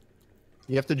 Solid.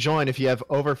 You have to join if you have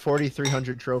over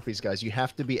 4,300 trophies, guys. You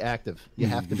have to be active. You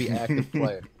have to be active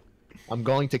player. I'm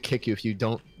going to kick you if you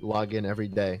don't log in every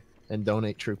day and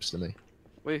donate troops to me.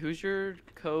 Wait, who's your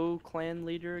co-clan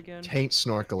leader again? Taint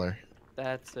Snorkeler.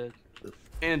 That's it.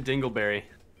 And Dingleberry.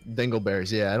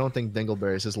 Dingleberries, yeah. I don't think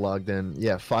Dingleberries is logged in.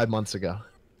 Yeah, 5 months ago.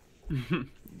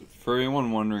 For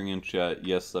anyone wondering in chat,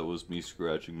 yes, that was me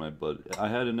scratching my butt. I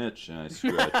had an itch and I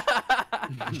scratched.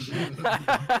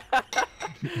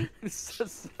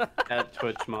 At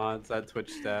Twitch mods, at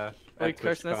Twitch staff. Wait, at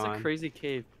Carson, that's a TwitchCon, crazy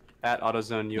cave. At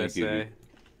AutoZone you, USA.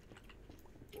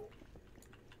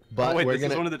 But Oh wait, we're this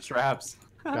gonna is one of the traps.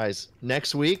 guys,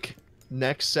 next week,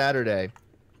 next Saturday,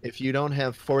 if you don't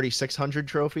have 4,600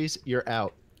 trophies, you're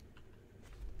out.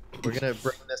 We're gonna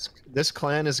bring this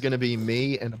clan is gonna be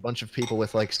me and a bunch of people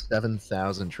with like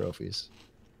 7,000 trophies.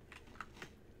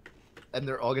 And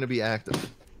they're all gonna be active.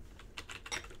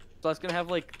 So I was gonna have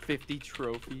like 50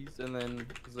 trophies, and then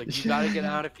it's like you gotta get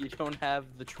out if you don't have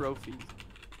the trophies.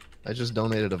 I just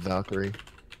donated a Valkyrie.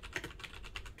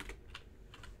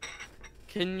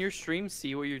 Can your stream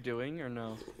see what you're doing or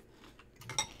no?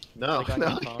 No, Like on no,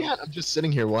 your I phone? can't. I'm just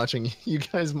sitting here watching you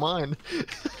guys mine.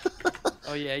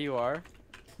 Oh yeah, you are.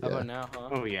 How Yeah. about now, huh?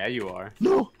 Oh yeah, you are.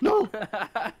 No, no. Yeah,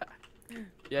 Alright,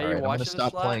 you're I'm gonna watching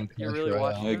stop the slot? playing You're Clash really Royale.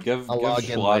 watching Yeah, them? give I'll log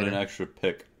in Schlot an later. extra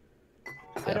pick.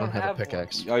 I don't have a have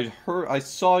pickaxe. I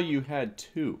saw you had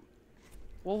 2.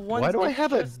 Well, one's Why do I like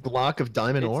have a just, block of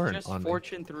diamond ore It's just on me?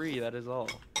 fortune 3. That is all.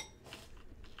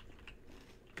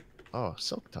 Oh,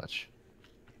 silk touch.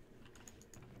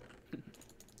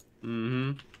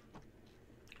 Mm-hmm.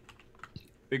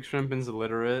 Big Shrimpin's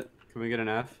illiterate. Can we get an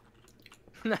F?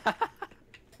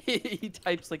 He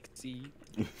types like C.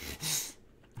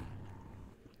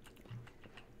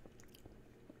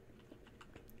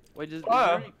 Wait, is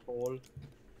there any coal?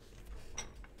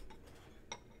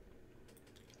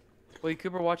 Wait,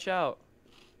 Cooper, watch out.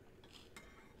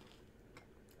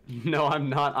 No, I'm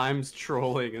not. I'm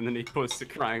trolling, and then he posts a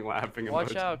crying, laughing emoji.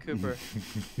 Watch out, Cooper.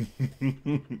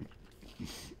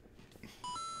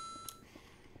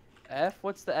 F?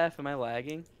 What's the F? Am I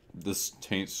lagging? This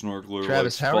taint snorkeler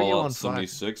Travis, likes how are you Fallout on fire?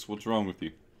 76. What's wrong with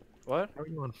you? What? How are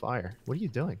you on fire? What are you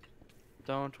doing?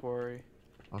 Don't worry.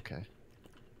 Okay.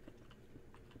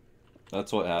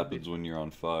 That's what happens when you're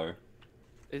on fire.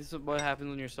 This is what happens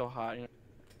when you're so hot. You know?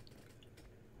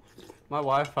 My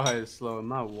Wi-Fi is slow, and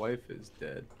my wife is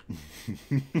dead.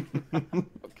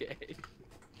 Okay.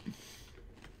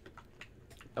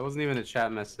 That wasn't even a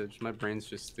chat message. My brain's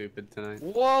just stupid tonight.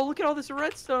 Whoa, look at all this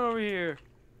redstone over here.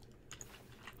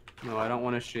 No, I don't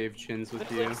want to shave chins with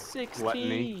There's you. like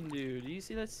Gluttony. 16, dude. Do you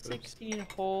see that 16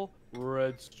 hole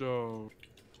redstone?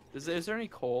 Is there any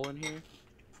coal in here?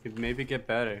 Could maybe get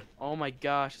better. Oh my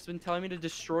gosh, it's been telling me to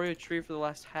destroy a tree for the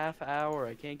last half hour.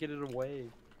 I can't get it away.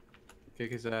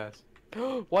 Kick his ass.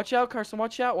 Watch out, Carson.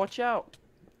 Watch out. Watch out.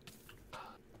 I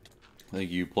think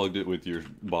you plugged it with your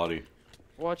body.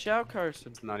 Watch out,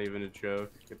 Carson. It's not even a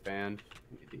joke. Get banned.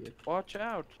 You idiot. Watch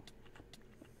out.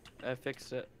 I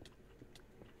fixed it.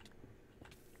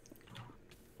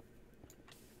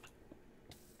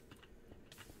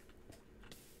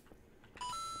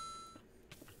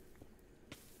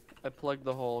 I plugged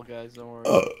the hole, guys. Don't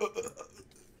worry.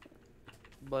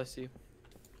 Bless you.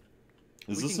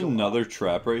 Is We this can go another off.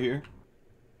 trap right here?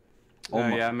 Oh Oh,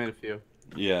 my- yeah, I made a few.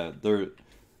 Yeah,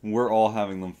 we're all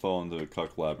having them fall into a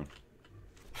cuck labyrinth.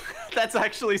 That's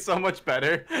actually so much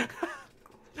better.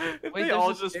 If Wait, they there's all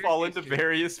a just fall into staircase here.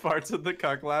 various parts of the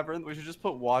cuck labyrinth, we should just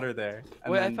put water there.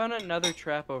 And Wait, then I found another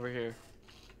trap over here.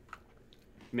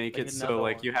 make like it so another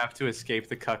like one. you have to escape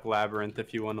the cuck labyrinth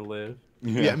if you want to live.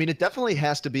 Yeah, I mean, it definitely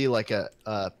has to be like a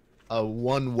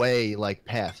one-way like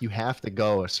path. You have to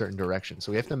go a certain direction,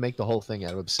 so we have to make the whole thing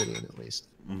out of obsidian at least.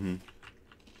 Mm-hmm.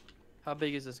 How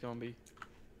big is this gonna be?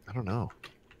 I don't know.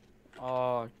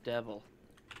 Oh, devil.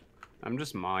 I'm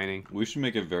just mining. We should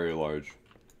make it very large.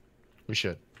 We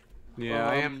should. Yeah,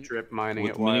 I am drip mining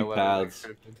With it many while I let it paths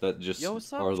encrypted. that just Yo,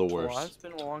 what's up? are the Twat? worst. It's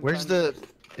been a long Where's time the? since-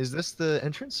 Is this the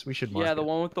entrance? We should mark Yeah, the it.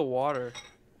 one with the water.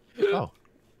 Oh.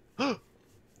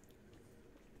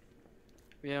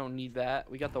 We don't need that.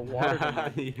 We got the water.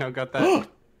 tonight. You know, got that.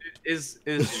 Is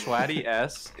Schlatty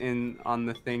S in on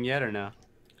the thing yet or no?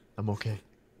 I'm okay.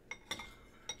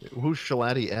 Who's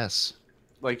Shalati S?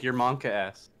 Like your Monka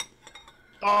S.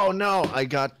 Oh no! I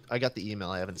got the email.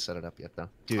 I haven't set it up yet though.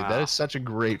 Dude, that Ah. is such a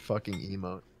great fucking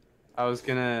emote. I was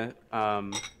gonna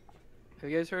Have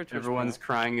you guys heard? Twitch everyone's Prime?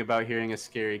 crying about hearing a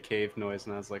scary cave noise,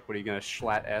 and I was like, "What are you gonna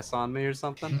Schlat S on me or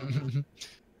something?"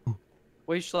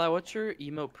 Wait, Shala, what's your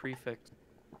emote prefix?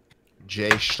 Jay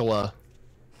Shla.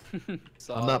 I'm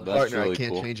not That's partner. really I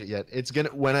can't cool. change it yet. It's gonna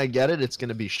when I get it, it's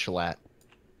gonna be Shalat.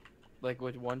 Like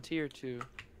with 1 T or 2?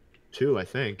 2, I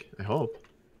think. I hope.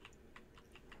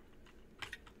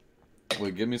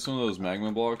 Wait, give me some of those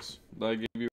magma blocks that I gave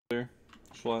you earlier,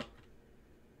 Schlatt.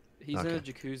 He's in a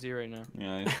Okay. jacuzzi right now.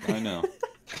 Yeah, I know.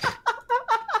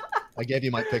 I gave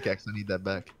you my pickaxe. I need that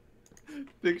back.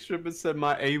 Big Shrimpin said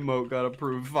my emote got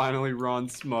approved. Finally, Ron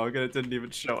Smug, and it didn't even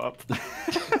show up.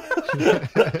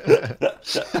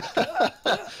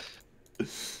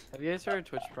 Have you guys heard of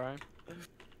Twitch Prime?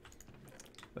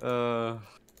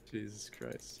 Jesus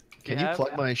Christ. Can you have-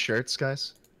 plug my shirts,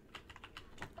 guys?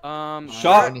 Shop, Many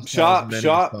shop, thousand,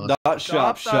 shop, many dot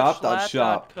shop, shop, dot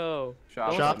shop. Co.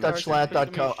 Shop.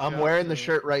 Shop.schlat.co. I'm wearing the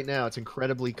shirt. shirt right now. It's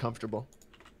incredibly comfortable.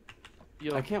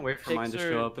 Yo, I can't wait for mine to pics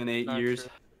are show up in 8 not years.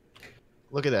 true.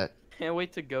 Look at that. Can't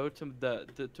wait to go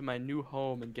to to my new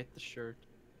home and get the shirt.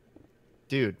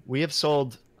 Dude, we have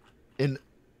sold an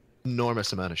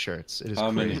enormous amount of shirts. It is How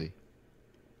many?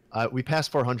 crazy. We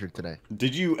passed 400 today.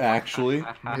 Did you actually?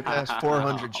 We passed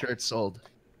 400 shirts sold.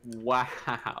 Wow.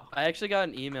 I actually got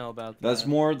an email about that. That's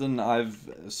more than I've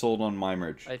sold on my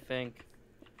merch. I think.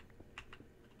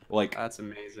 Like, That's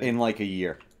amazing. in like a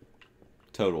year.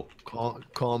 Total.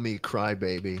 Call me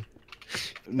crybaby.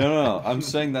 No, I'm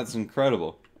saying that's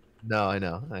incredible. No, I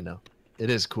know. It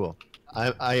is cool.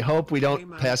 I hope we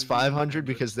don't pass 500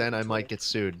 because then I might get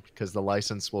sued because the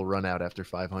license will run out after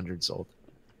 500 sold.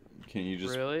 Can you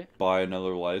just Really? buy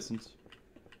another license?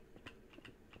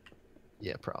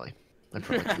 Yeah, probably. I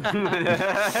probably could.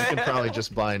 I could probably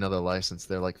just buy another license.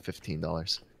 They're like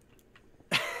 $15.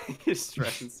 You're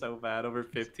stressing so bad over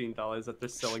 $15 that they're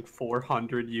selling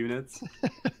 400 units.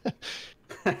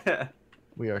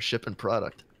 We are shipping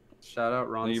product. Shout out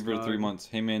Ron. Thank you for Smog. 3 months.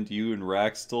 Hey man, do you and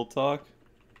Rack still talk?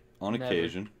 On Never.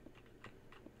 occasion.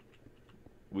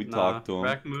 We Nah, talked to him.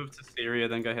 Rack moved to Syria,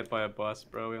 then got hit by a bus,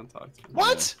 bro. We don't talk to him.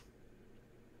 What?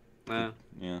 Yeah.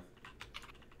 Yeah.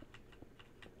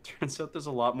 Turns out there's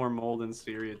a lot more mold in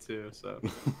Syria too, so.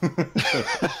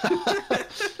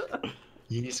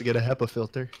 He needs to get a HEPA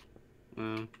filter.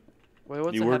 Mm. Wait,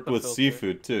 what's He a worked HEPA with filter?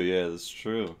 seafood too. Yeah, that's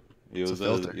true. He It's a was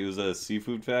filter. he was at a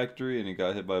seafood factory and he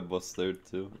got hit by a bus there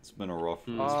too. It's been a rough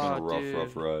Mm. it's been a Oh,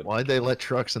 rough dude. ride. Why'd they let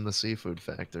trucks in the seafood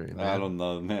factory, man? I don't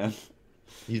know, man.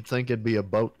 You'd think it'd be a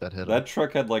boat that hit That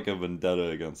truck had like a vendetta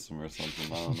against him or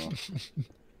something. I don't know.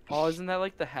 Oh, isn't that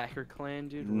like the hacker clan,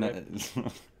 dude? Rip.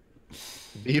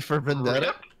 B for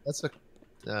Vendetta? That's a...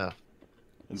 Yeah.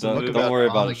 Don't worry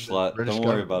about it, Schlatt. Don't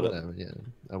worry about it. Whatever, yeah,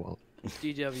 I won't.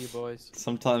 DW boys.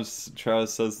 Sometimes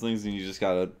Travis says things and you just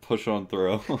gotta push on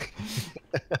through.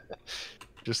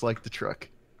 Just like the truck.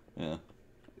 Yeah.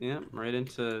 Yeah, right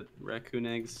into Raccoon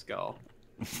Egg's skull.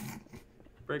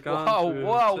 Break Whoa, on through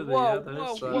whoa, to the whoa, other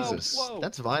whoa, side. whoa. Jesus,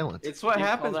 that's violent. It's what You call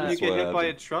happens when that- you get That's hit what by a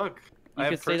happened. truck. I You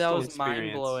have could say that personal was experience.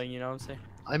 mind blowing. You know what I'm saying?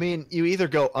 I mean, you either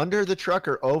go under the truck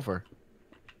or over,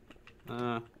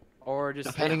 Or just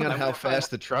depending on I how went-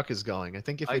 fast the truck is going. I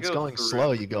think if I it's go going through.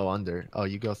 slow, you go under. Oh,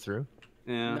 you go through?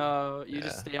 Yeah. No, you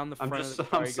just Yeah. stay on the I'm front. just of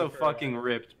the car, I'm you so go for a fucking ride.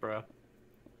 ripped, bro.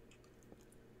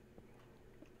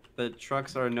 The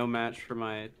trucks are no match for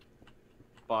my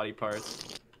body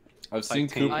parts. I've seen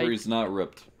Titanium. Cooper, he's not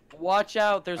ripped. Watch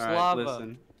out! There's Alright, lava.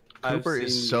 listen. Cooper I've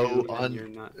is seen so you and you're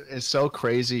not. It's so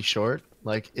crazy short.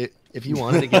 Like, if you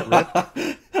wanted to get ripped,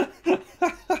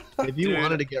 if you Dude.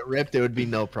 wanted to get ripped, it would be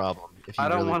no problem. If you I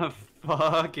don't really- want to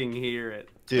fucking hear it.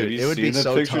 Dude, Have you it would be seen the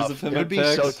so pictures tough. of him It would at be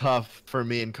so PAX? tough for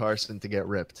me and Carson to get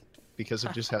ripped because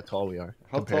of just how tall we are.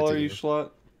 How compared tall to are you,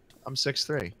 Schlatt? I'm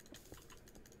 6'3".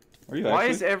 Are you Why actually?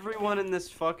 is everyone in this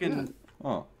fucking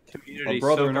Oh, community a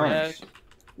brother so in dark? arms.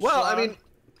 Well, I Schlatt, mean,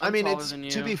 I'm taller it's than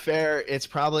to you. be fair, it's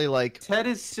probably like Ted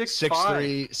is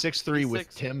 6'5". 6'3" with He's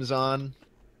 6'3". Tim's on.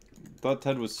 Thought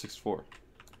Ted was 6'4".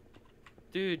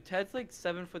 Dude, Ted's like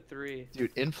 7'3".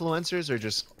 Dude, influencers are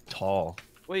just tall.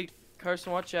 Wait,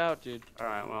 Carson, watch out, dude. All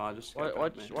right, well I just got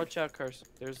Watch, that, man. watch out, Carson.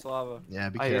 There's lava. Yeah,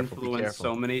 be I careful. Be influence careful.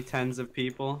 so many tens of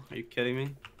people. Are you kidding me?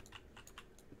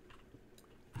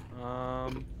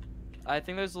 I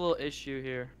think there's a little issue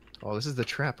here. Oh, this is the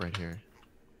trap right here.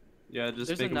 Yeah, just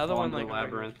There's make 'em another fall one, into the like, over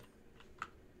here. labyrinth.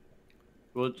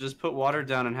 We'll just put water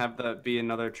down and have that be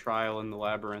another trial in the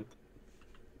labyrinth.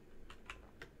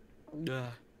 Yeah.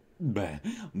 Bah,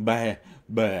 bah,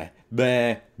 bah,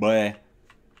 bah, bah,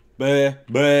 bah,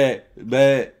 bah,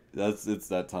 bah. It's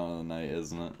that time of the night,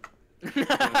 isn't it?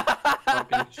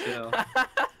 Fucking chill.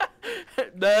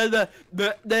 I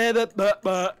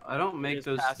don't make It's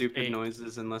those past stupid 8.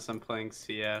 noises unless I'm playing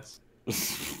CS.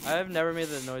 I have never made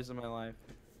that noise in my life.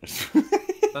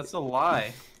 That's a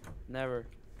lie. Never.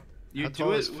 You How do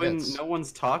tall it is when Fitz? no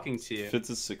one's talking to you. Fitz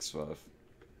is 6'5".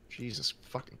 Jesus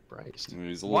fucking Christ. I mean,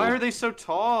 he's a Why little- are they so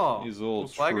tall? He's a little Well,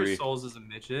 Swagger tree. Souls is a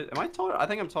midget. Am I taller? I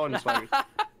think I'm taller than Swagger.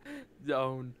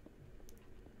 Zone.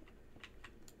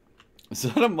 Is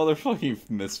that a motherfucking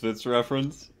Misfits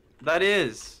reference? That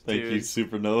is. Thank dude. you,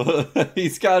 Supernova.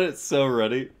 He's got it so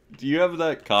ready. Do you have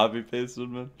that copy pasted,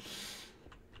 man?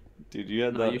 Dude, you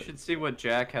had No, that. you should see what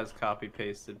Jack has copy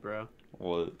pasted, bro.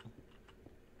 What?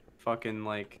 Fucking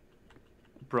like,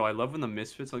 bro. I love when the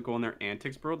Misfits like go on their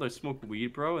antics, bro. They smoke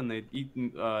weed, bro, and they eat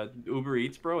Uber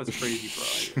Eats, bro. It's crazy,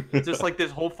 bro. It's just like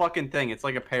this whole fucking thing. It's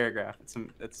like a paragraph.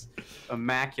 It's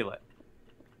immaculate.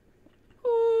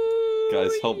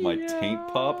 Guys, help my taint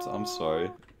popped? I'm sorry.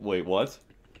 Wait, what?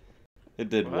 It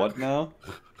did what now?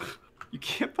 You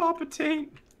can't pop a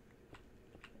taint.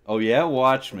 Oh yeah?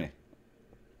 Watch me.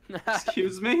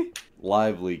 Excuse me.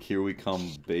 Live leak, here we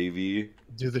come, baby.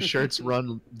 Do the shirts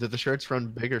run? Do the shirts run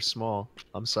big or small?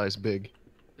 I'm size big.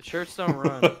 The shirts don't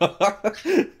run.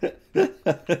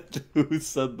 Who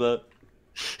said that?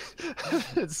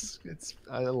 it's.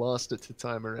 I lost it to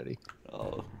time already.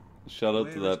 Oh, shout out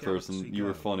to Where that is person. Galaxy You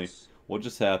were funny. Girls? What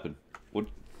just happened? What?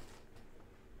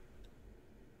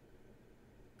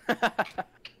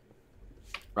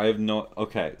 I have no.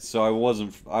 Okay, so I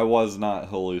was not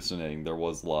hallucinating. There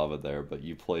was lava there, but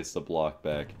you placed a block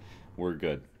back. We're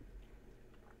good.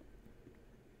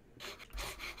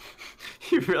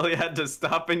 You really had to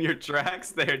stop in your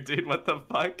tracks there, dude. What the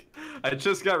fuck? I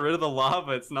just got rid of the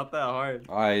lava. It's not that hard.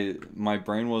 My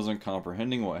brain wasn't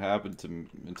comprehending what happened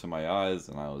to my eyes,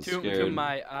 and I was To scared.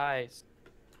 my eyes.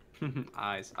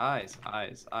 Eyes, eyes,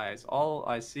 eyes, eyes. All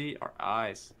I see are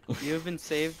eyes. You have been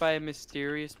saved by a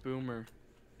mysterious boomer.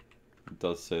 It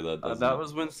does say that, doesn't That it?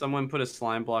 was when someone put a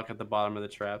slime block at the bottom of the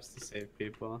traps to save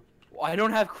people. I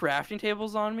don't have crafting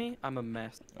tables on me. I'm a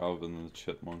mess. Oh, and the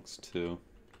chipmunks too.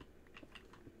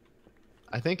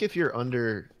 I think if you're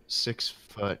under 6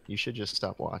 foot, you should just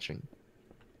stop watching.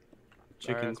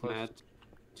 Chickens close. mad.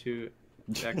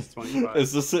 2x25.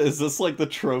 Is this like the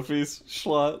trophies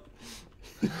slot?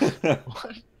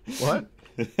 What? What?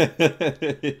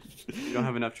 You don't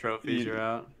have enough trophies, you're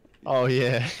out. Oh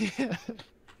yeah.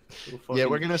 Little Yeah,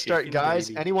 we're fucking gonna start, chicken guys.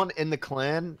 baby. Anyone in the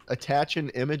clan, attach an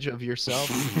image of yourself,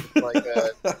 like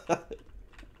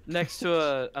Next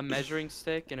to a measuring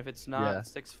stick, and if it's not Yeah.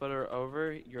 6 foot or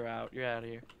over, you're out. You're out of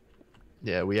here.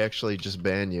 yeah, we actually just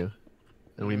ban you,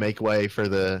 and we Mhm. make way for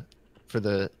the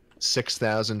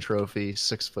 6,000 trophy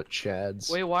 6 foot chads.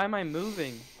 Wait, why am I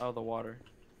moving? Oh, the water.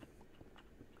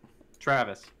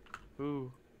 Travis.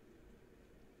 Ooh.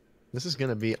 This is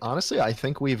gonna be, honestly, I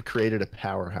think we've created a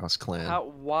powerhouse clan. How?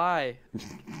 Why?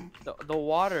 The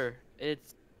water.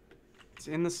 It's. It's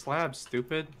in the slab,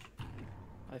 stupid.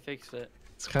 I fixed it.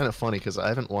 It's kind of funny because I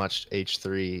haven't watched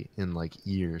H3 in like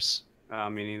years, Me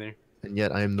neither. and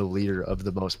yet I am the leader of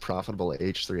the most profitable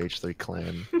H3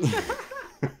 clan.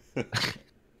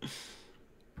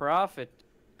 Profit.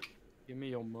 Give me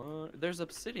your money. There's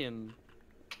obsidian.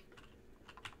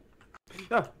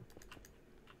 Ah,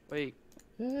 Wait.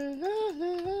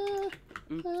 Oops.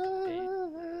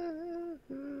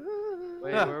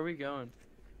 Wait, Ah. where are we going?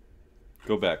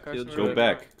 Go back. Carson, Go where are we Go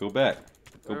back. going? Go back. Where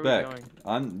Go are we back.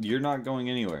 going? You're not going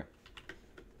anywhere.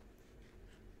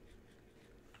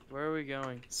 Where are we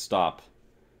going? Stop.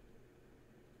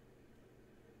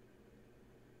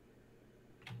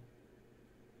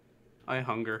 I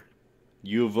hunger.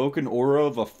 You evoke an aura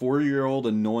of a 4-year-old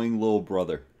annoying little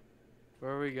brother.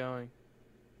 Where are we going?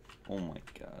 Oh my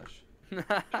gosh.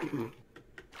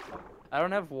 I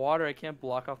don't have water. I can't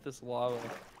block off this lava.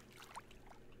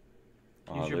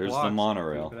 Use your There's blocks, the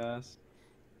monorail. stupid ass.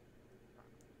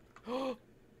 What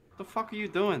the fuck are you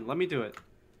doing? Let me do it.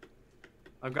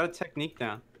 I've got a technique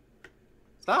down.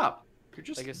 Stop! You're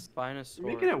just Like a Spinosaurus. you're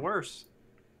making it worse.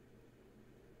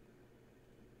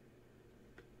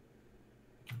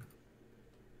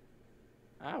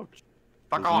 Ouch.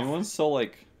 Fuck Does off! anyone sell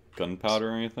like gunpowder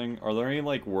or anything? Are there any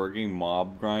like working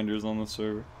mob grinders on the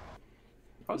server?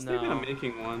 I was thinking of No.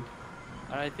 making one.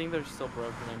 I think they're still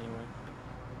broken anyway.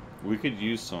 We could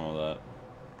use some of that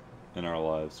in our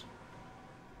lives.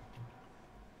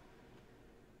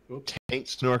 Taint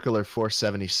Snorkeler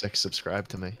 476 subscribe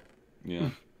to me. Yeah,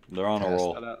 they're on a Cast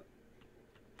roll. Shout out.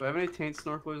 Do I have any taint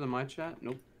snorkelers in my chat?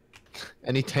 Nope.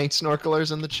 Any Taint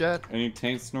Snorkelers in the chat? Any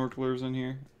taint snorkelers in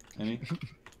here? Any?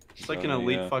 It's like an Oh,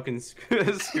 elite yeah. fucking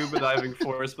scuba diving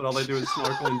force, but all they do is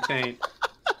snorkel and taint.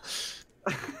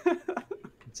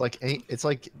 It's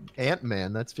like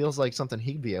Ant-Man. That feels like something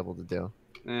he'd be able to do.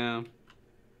 Yeah.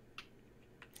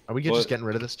 Are we just getting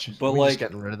rid of this? but, Are we like, just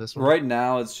getting rid of this one? Right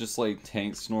now, it's just like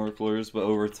tank snorkelers, but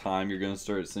over time, you're gonna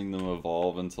start seeing them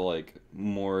evolve into like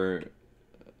more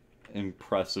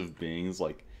impressive beings,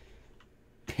 like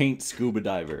paint scuba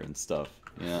diver and stuff.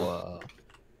 Yeah, Whoa.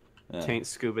 yeah. Taint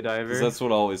scuba diver. 'Cause that's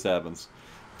what always happens.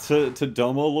 To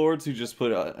Domo lords who just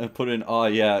put in, oh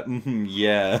yeah,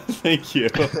 yeah, thank you.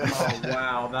 Oh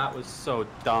wow, that was so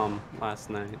dumb last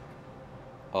night.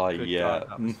 Oh Good yeah, God,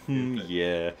 that was stupid.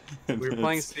 yeah. We were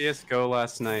playing CS:GO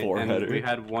last night, and Four-header. we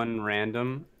had one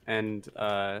random, and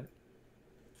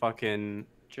fucking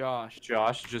Josh.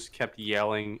 Josh just kept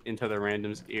yelling into the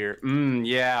random's ear.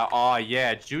 Yeah, aw,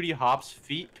 yeah. Judy Hopps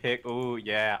feet pick. Oh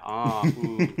yeah,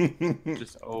 ooh.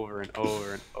 Just over and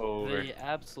over and over. The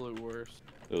absolute worst.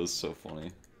 It was so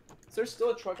funny. Is there still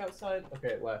a truck outside? Okay,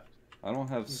 it left. I don't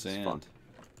have It's sand. fun.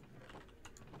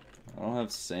 I don't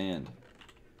have sand.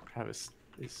 Travis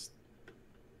is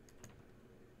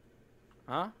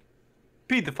Huh?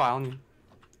 beat the file. On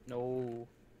No.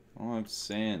 I don't have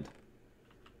sand.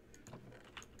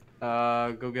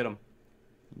 you. Go get him.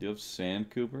 Do you have sand,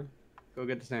 Cooper? Go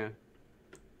get the sand.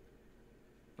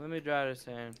 Let me dry this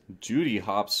hand. Judy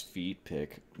Hopps feet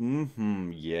pick.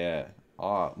 Yeah.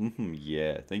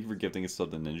 Yeah. Thank you for gifting us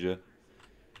sub to Ninja.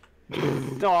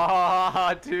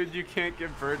 Aw, dude, you can't get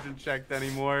virgin checked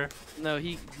anymore. No,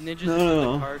 Ninja's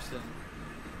No. the Carson.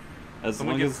 As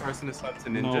Someone long give as Carson a sub to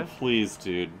no, Ninja. please,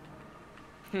 dude.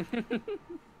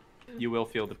 You will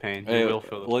feel the pain. Hey, You will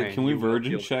feel the like, pain. can we You will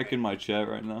virgin feel the check pain. in my chat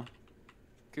right now?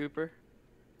 Cooper.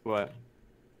 What?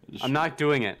 I'm not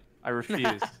doing it. I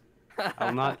refuse. I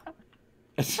will not.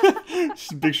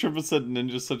 Big Shrimp said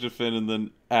Ninja's such a fan, and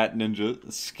then at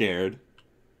Ninja scared.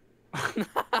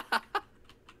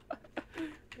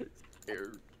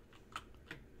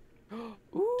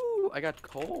 Ooh, I got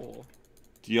coal.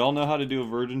 Do y'all know how to do a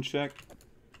virgin check?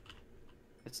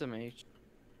 It's SMH.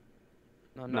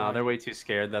 No, they're way too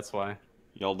scared. That's why.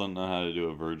 Y'all don't know how to do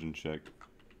a virgin check.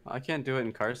 I can't do it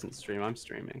in Carson's stream. I'm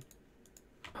streaming.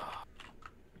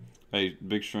 Hey,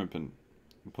 Big Shrimpin,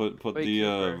 put Wait, the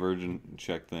Cooper. virgin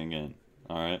check thing in.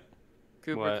 All right.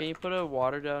 Cooper, What? can you put a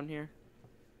water down here?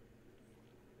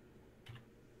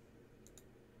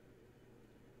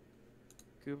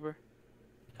 Cooper?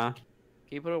 Huh? Can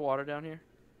you put a water down here?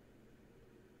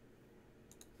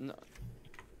 No.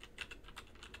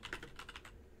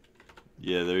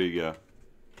 Yeah, there you go.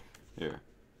 Here,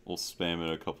 we'll spam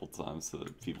it a couple times so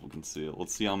that people can see it.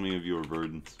 Let's see how many of you are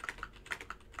virgins.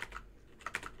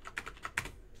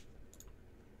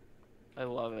 I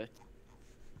love it.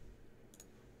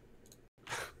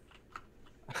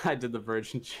 I did the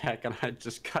virgin check and I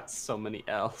just got so many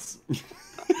L's.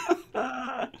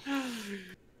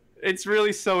 It's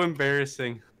really so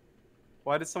embarrassing.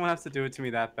 Why did someone have to do it to me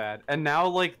that bad? And now,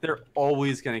 like, they're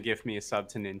always gonna give me a sub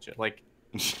to Ninja. Like,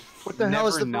 What the hell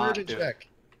is never the not virgin do it. check?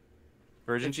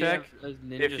 Virgin If you check? have a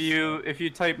ninja If you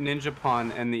type Ninja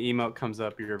Pawn and the emote comes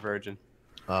up, you're a virgin.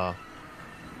 Oh.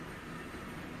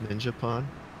 Ninja Pawn?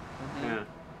 Mhm. Yeah.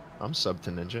 I'm sub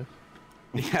to Ninja.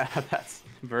 Yeah, that's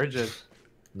virgin.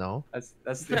 No. That's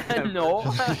the No.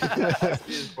 that's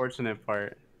the unfortunate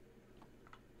part.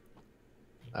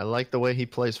 I like the way he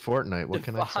plays Fortnite. What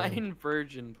can I say? Define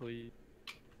virgin, please.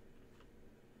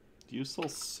 Do you sell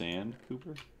sand,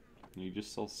 Cooper? You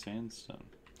just sell sandstone.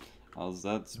 How's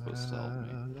that supposed to help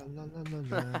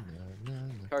me?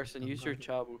 Carson, use your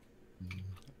chabu.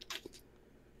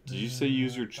 Did you say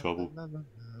use your chubble?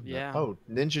 Yeah. Oh,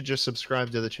 Ninja just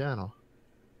subscribed to the channel.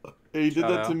 Hey, you did Shout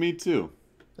that out. to me too.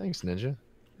 Thanks, Ninja.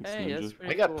 Thanks, Hey, that's Ninja.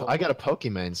 pretty I cool. got a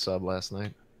Pokemon sub last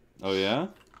night. Oh yeah?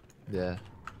 Yeah.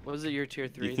 Was it your tier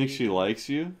 3? You think that she likes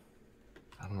you?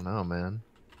 I don't know, man.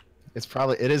 It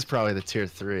is probably the tier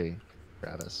 3,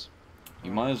 Travis. You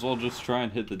might as well just try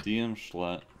and hit the DM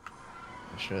Schlatt.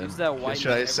 I should. Use that white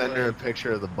Should I man send her a everywhere.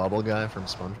 picture of the bubble guy from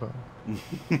SpongeBob?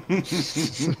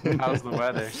 How's the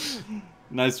weather?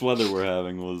 Nice weather we're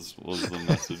having was the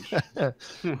message.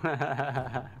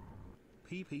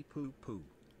 Pee pee poo poo.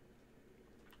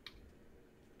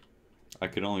 I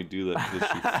could only do that because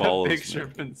she follows Big me.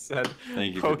 Sherpin said,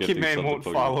 Thank you for gifting Pokemon sub to won't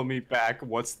Pokemon. follow me back.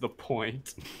 What's the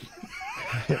point?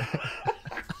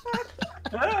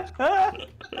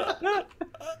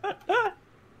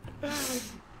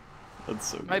 That's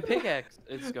so My good. pickaxe,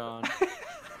 it's gone.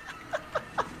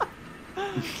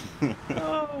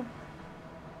 Oh.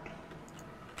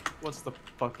 What's the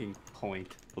fucking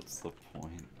point? What's the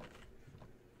point?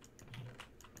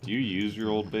 Do you use your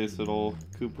old base at all,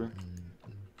 Cooper?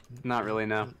 Not really,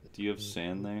 no. Do you have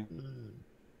sand there?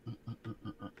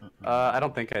 I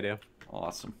don't think I do.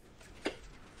 Awesome.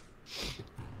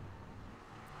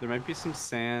 There might be some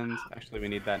sand. Actually, we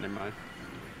need that. Never mind.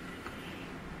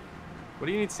 What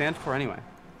do you need sand for anyway?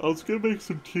 I was gonna make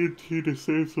some TNT to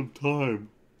save some time.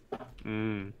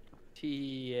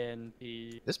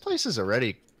 TNT. This place is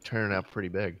already turning out pretty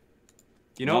big.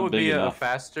 You know Not what would big be a enough.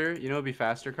 faster? You know what would be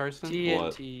faster, Carson?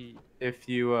 TNT. If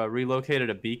you relocated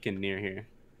a beacon near here,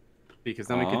 because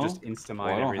then we could just insta Well,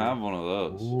 mine I don't everything. have one of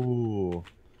those, Ooh.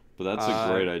 but that's a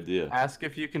great idea. Ask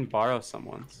if you can borrow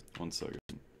someone's. 1 second.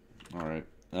 All right.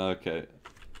 Okay.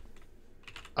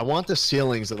 I want the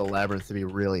ceilings of the labyrinth to be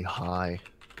really high.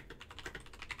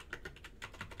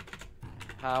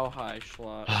 How high,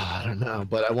 Schlot? I don't know,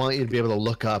 but I want you to be able to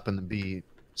look up and be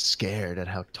scared at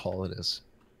how tall it is.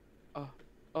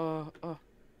 Oh,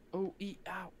 ee,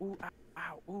 ow, ooh, ow,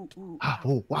 ow, ooh, ooh. Ah,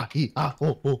 oh, wah, hee, ah,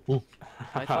 oh, oh, oh.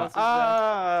 My thoughts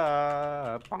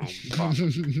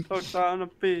Hooked on a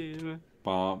beam.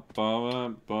 Bum,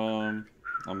 bum, bum.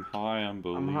 I'm high, I'm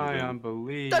believing. I'm high on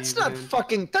believing. That's not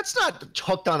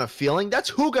hooked on a feeling. That's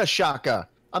Hooga Shaka.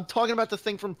 I'm talking about the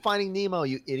thing from Finding Nemo,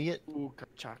 you idiot. Ooh,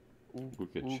 ka-chak. Who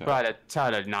could check?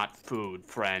 Butter, not food,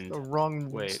 friend.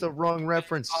 It's the wrong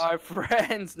reference. Our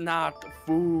friends, not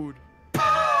food.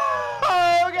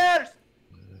 Oh, yes!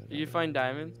 Did you find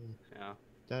diamonds? Yeah.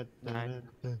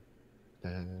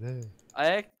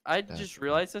 I just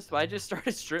realized this, but I just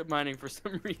started strip mining for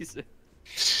some reason.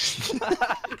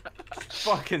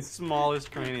 Fucking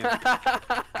smallest cranium.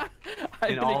 I'm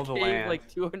In in all a the cave land. like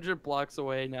 200 blocks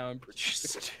away now. I'm You're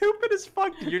stupid as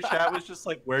fuck. Your chat was just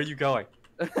like, where are you going?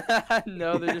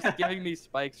 no, they're just giving me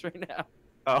spikes right now.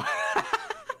 Oh.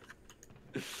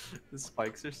 The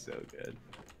spikes are so good.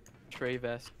 Trey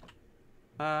vest.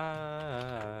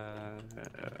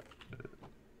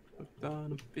 Hooked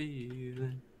on a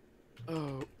feeling.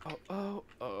 Oh.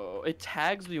 It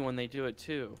tags me when they do it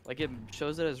too. Like it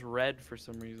shows it as red for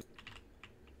some reason.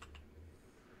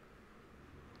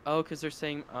 Oh, because they're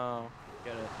saying, oh,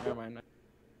 get it. Never mind.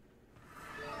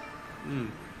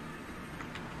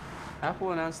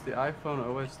 Apple announced the iPhone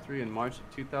OS 3 in March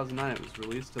of 2009. It was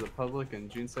released to the public in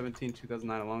June 17,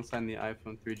 2009, alongside the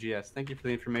iPhone 3GS. Thank you for the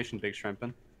information, Big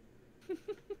Shrimpin.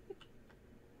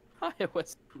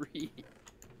 iOS 3.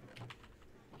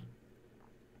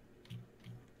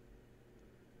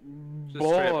 Just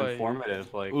straight up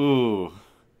informative, like. Ooh.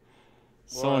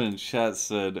 Someone What? in chat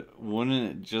said,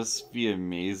 wouldn't it just be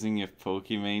amazing if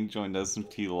Pokimane joined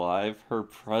SMP Live? Her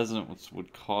presence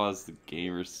would cause the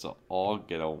gamers to all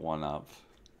get a 1-up.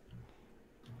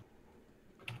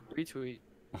 Retweet.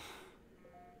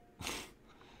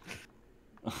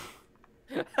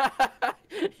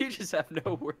 You just have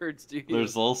no words, do you?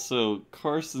 There's also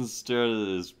Carson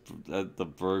stared at the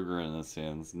burger in his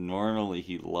hands. Normally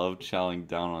he loved chowing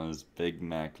down on his Big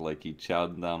Mac like he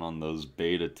chowed down on those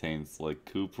beta taints like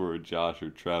Cooper or Josh or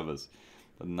Travis.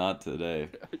 But not today.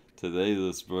 Today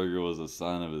this burger was a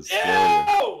sign of his failure.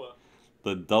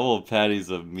 The double patties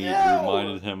of meat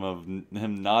reminded him of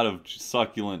not of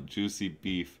succulent juicy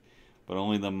beef, but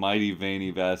only the mighty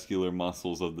veiny vascular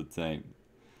muscles of the taint.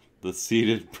 The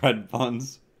seeded bread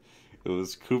buns. It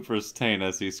was Cooper's taint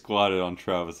as he squatted on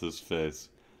Travis's face.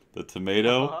 The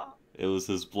tomato, it was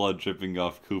his blood dripping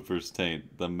off Cooper's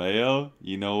taint. The mayo,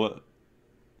 you know what?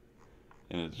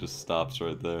 And it just stops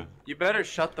right there. You better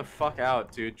shut the fuck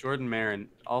out, dude. Jordan Marin.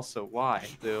 Also, why,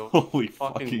 dude? Holy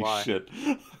fucking why? shit.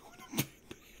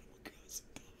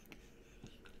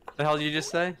 The hell did you just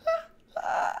say?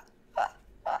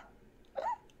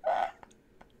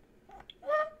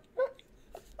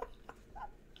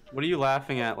 What are you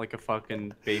laughing at like a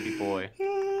fucking baby boy?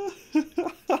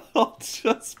 I'll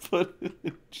just put it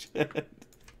in chat.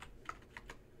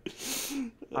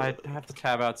 I have to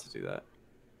tab out to do that.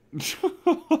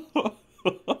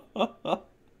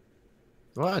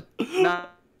 What? No,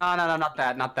 not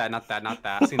that.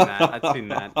 I've seen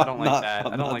that. I don't like that.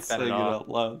 I don't like that at all. Out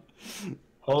loud.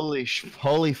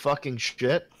 Holy fucking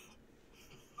shit.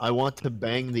 I want to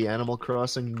bang the Animal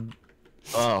Crossing.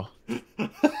 Oh.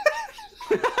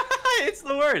 It's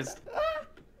the worst.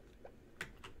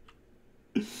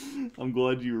 I'm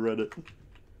glad you read it.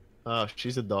 Oh,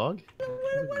 she's a dog? I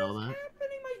didn't know that.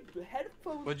 My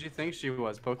headphones. What'd you think she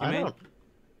was, I Pokemon? don't.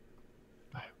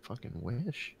 I fucking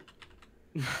wish.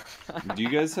 Do you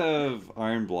guys have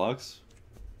iron blocks?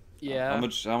 Yeah. How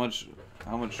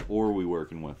much ore are we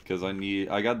working with? Because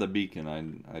I got the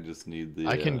beacon. I just need the.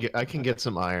 I can get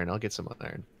some iron. I'll get some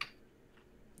iron.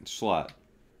 Schlatt.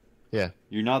 Yeah.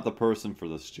 You're not the person for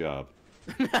this job.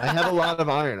 I have a lot of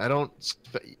iron. I don't,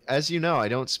 as you know, I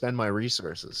don't spend my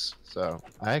resources. So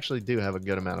I actually do have a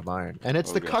good amount of iron, and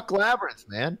it's the Okay. Cuck Labyrinth,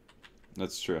 man.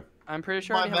 That's true. I'm pretty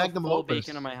sure My I have a magnum full opus.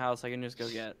 beacon in my house. I can just go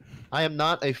get. I am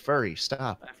not a furry.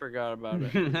 Stop. I forgot about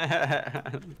it.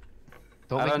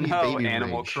 Don't I make don't me know, baby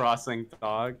Animal rage. Crossing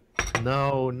dog.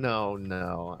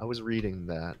 No. I was reading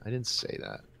that. I didn't say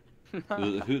that.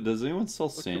 Who does anyone sell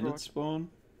What's sand your at spawn?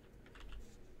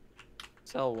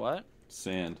 Sell what?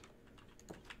 Sand.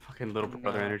 Fucking little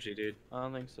brother No. energy, dude. I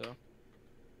don't think so.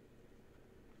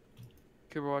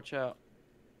 Cooper, watch out.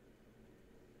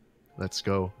 Let's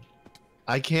go.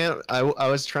 I can't. I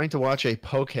was trying to watch a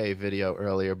Poke video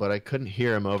earlier, but I couldn't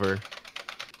hear him over.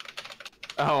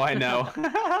 Oh, I know.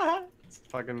 It's a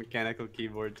fucking mechanical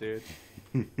keyboard, dude.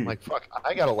 I'm like, fuck,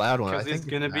 I got a loud one. I Because he's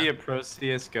think gonna be a pro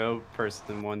CSGO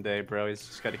person one day, bro. He's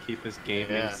just gotta keep his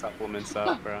gaming Yeah. supplements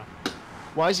up, bro.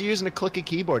 Why is he using a clicky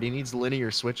keyboard? He needs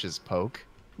linear switches, Poke.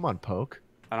 Come on, Poke.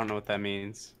 I don't know what that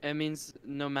means. It means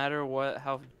no matter what,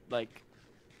 how like,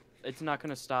 it's not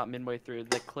gonna stop midway through.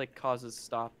 The click causes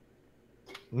stop.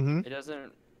 Mm-hmm. It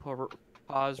doesn't pause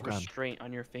Oh, God. restraint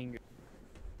on your finger.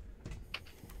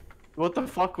 What the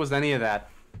fuck was any of that?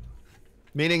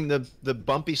 Meaning the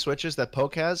bumpy switches that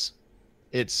Poke has,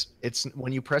 it's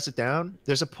when you press it down,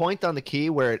 there's a point on the key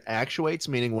where it actuates,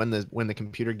 meaning when the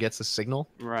computer gets the signal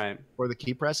Right. for the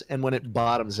key press, and when it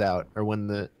bottoms out, or when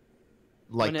the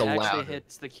when the it actually louder.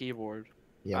 hits the keyboard.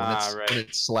 Yeah, when, right. when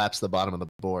it slaps the bottom of the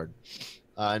board.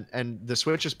 And the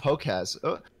switches Poke has.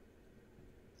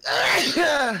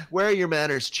 Where are your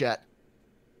manners, chat?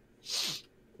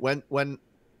 When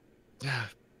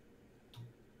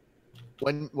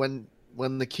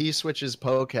the key switches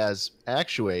Poke has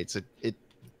actuates, it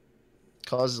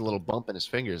causes a little bump in his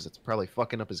fingers. It's probably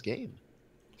fucking up his game.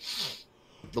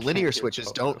 The linear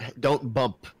switches don't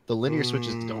bump. The linear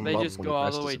switches don't They bump. just when go you all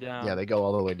press the this. way down. Yeah, they go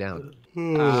all the way down.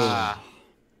 Ah.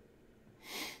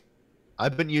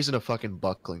 I've been using a fucking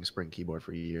buckling spring keyboard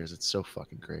for years. It's so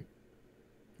fucking great.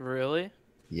 Really?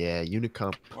 Yeah,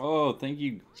 Unicomp. Oh, thank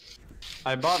you.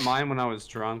 I bought mine when I was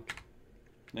drunk.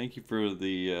 Thank you for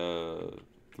the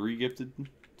 3 gifted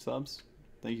subs.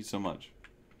 Thank you so much.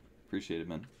 Appreciate it,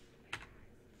 man.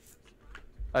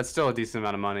 That's still a decent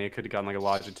amount of money. I could have gotten like a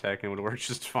Logitech and it would work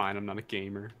just fine. I'm not a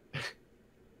gamer.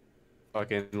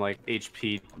 Fucking like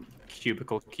HP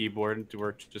cubicle keyboard to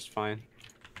work just fine.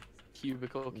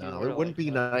 Cubicle No, keyboard, it wouldn't I be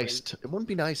like that. nice. It wouldn't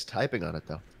be nice typing on it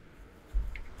though.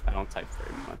 I don't type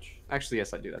very much. Actually,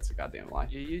 yes, I do. That's a goddamn lie.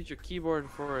 You use your keyboard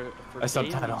for A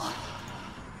subtitle.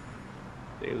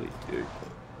 gaming. Daily, dude.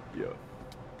 Yeah.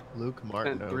 Luke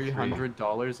Martin. Spent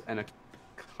 $300 and a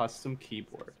custom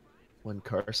keyboard. When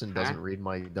Carson doesn't read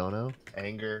my dono,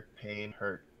 anger, pain,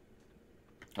 hurt.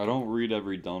 I don't read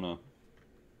every dono.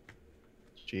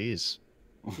 Jeez.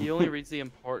 He only reads the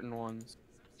important ones.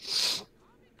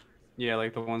 Yeah,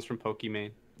 like the ones from Pokimane.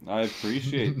 I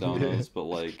appreciate donos, but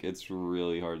like it's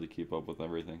really hard to keep up with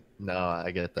everything. No,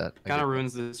 I get that. Kind of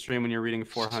ruins the stream when you're reading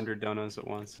 400 donos at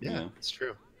once. Yeah, Yeah. it's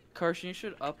true. Carson, you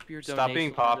should up your donation. Stop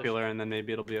being popular and then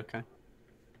maybe it'll be okay.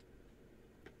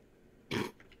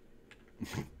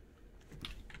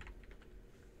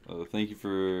 Thank you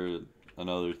for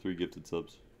another 3 gifted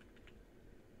subs.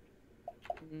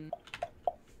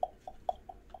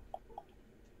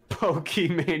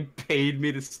 Pokimane paid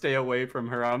me to stay away from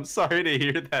her. I'm sorry to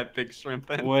hear that, Big Shrimp.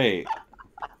 Wait.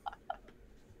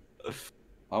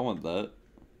 I want that.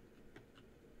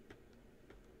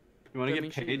 You want to I get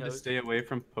mean, she paid to knows. stay away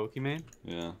from Pokimane?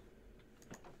 Yeah.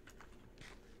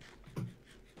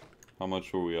 How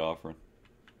much were we offering?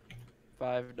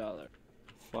 $5.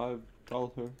 $5?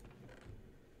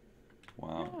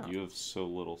 Wow, Yeah. you have so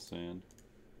little sand.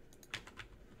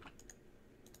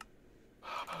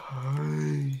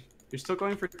 You're still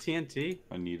going for TNT?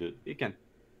 I need it. Beacon.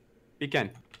 Beacon.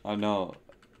 I know.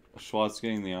 Schwartz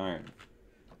getting the iron.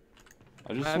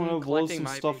 I just I'm want to blow collecting some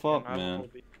my stuff beacon. up, I man. will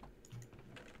be-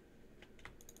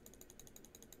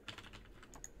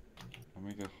 I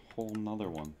make a whole nother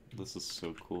one. This is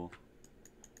so cool.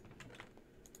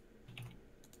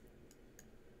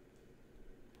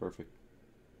 Perfect.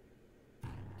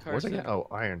 What was I Carson, getting? Oh,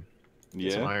 iron.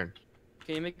 Get some Yeah? iron.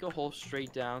 can you make a hole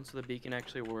straight down so the beacon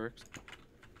actually works?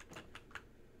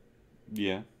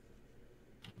 Yeah.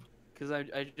 Cause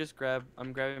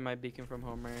I'm grabbing my beacon from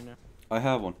home right now. I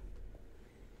have one.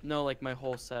 No, like my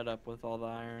whole setup with all the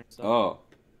iron stuff. Oh.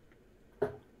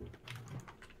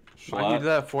 Shall I did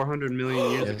that 400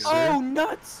 million years Yes. ago. Oh,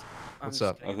 nuts! What's I'm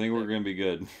up? just I think we're taking gonna be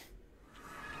good.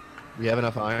 We have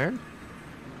enough iron?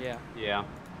 it. Yeah. Yeah.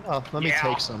 Oh, let me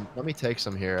take some. Let me take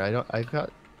some here.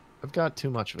 I've got too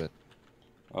much of it.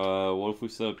 What if we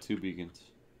set up 2 beacons?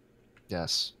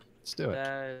 Yes. Let's do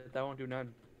it. That won't do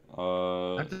none.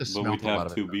 But have to smelt we'd a lot have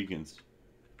of it, 2 though. beacons.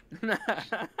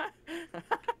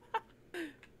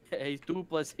 He's 2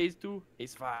 plus he's 2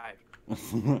 is 5.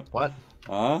 What?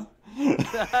 Huh?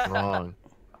 Wrong.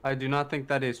 I do not think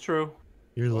that is true.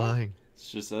 You're lying. It's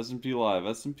just SMP Live.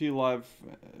 SMP Live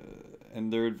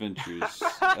and their adventures.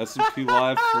 SMP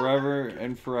Live forever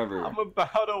and forever. I'm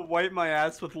about to wipe my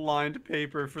ass with lined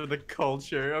paper for the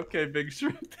culture. Okay, Big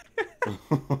Shrimp.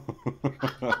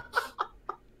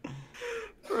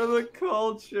 For the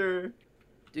culture.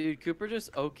 Dude, Cooper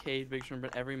just okayed Big Shrimp in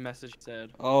every message he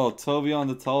said. Oh, Toby on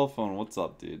the telephone. What's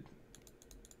up, dude?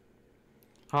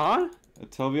 Huh?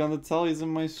 Toby on the telly's in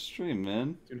my stream,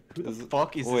 man. Dude, who the Is it-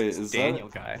 fuck is wait, this is Daniel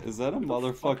that, guy? Is that a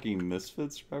motherfucking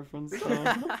Misfits reference? Who Tom?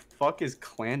 the fuck is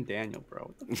Clan Daniel,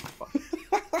 bro? What the fuck?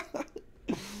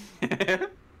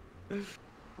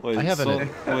 Wait, I haven't-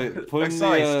 wait, put in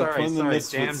Sorry, the, sorry, put in the sorry,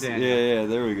 Misfits. damn Yeah, Daniel. yeah,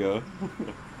 there we go.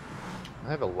 I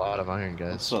have a lot of iron,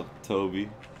 guys. What's up, Toby?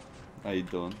 How you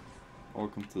doing?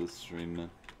 Welcome to the stream, man.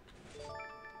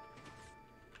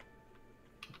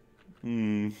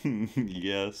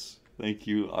 Yes. Thank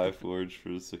you, iForge, for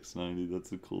the 690.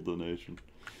 That's a cool donation.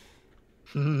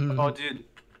 Oh, dude.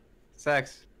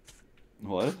 Sex.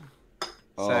 What?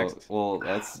 Oh, Sex. well,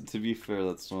 that's, to be fair,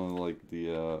 that's one of, like,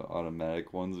 the,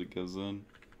 automatic ones it goes in.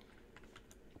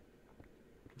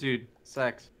 Dude,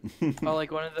 sex. Oh,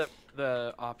 like one of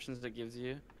the options it gives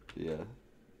you. Yeah.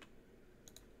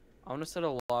 I want to set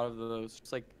a lot of those,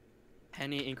 just like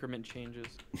penny increment changes.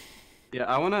 Yeah,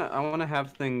 I wanna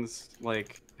have things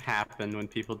like happen when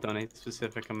people donate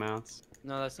specific amounts.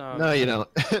 No, that's not. No, you don't.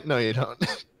 No, you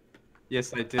don't.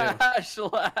 Yes, I do.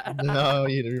 Schlatt. No,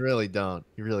 you really don't.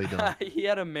 You really don't. He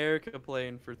had America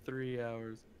playing for 3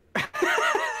 hours.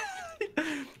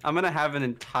 I'm gonna have an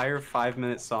entire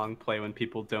 5-minute song play when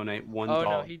people donate $1. Oh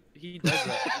no, he does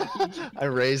that. I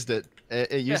raised it.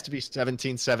 It used to be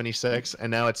 1776, and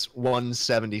now it's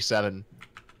 177.60.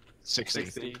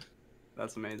 60.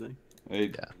 That's amazing. Hey,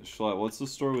 Yeah. Schlatt, what's the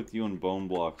story with you and bone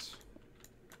blocks?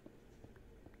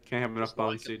 Can't have enough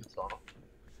bones, dude.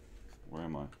 Where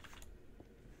am I?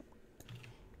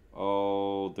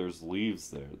 Oh, there's leaves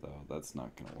there, though. That's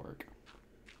not gonna work.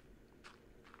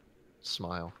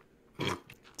 Smile.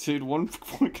 Dude, one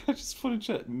guy just put in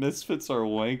chat, misfits are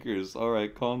wankers.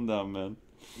 Alright, calm down, man.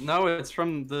 No, it's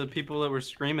from the people that were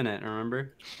screaming it,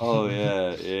 remember? Oh,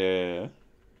 yeah.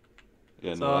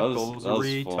 Yeah, no, that was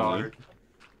funny. retard.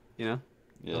 You know?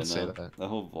 Yeah, Don't say no, that. that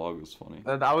whole vlog was funny.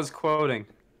 I was quoting.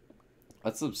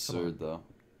 That's absurd, though.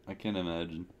 I can't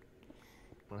imagine.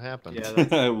 What happened?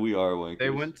 Yeah, We are wankers.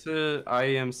 They went to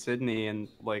IEM Sydney and,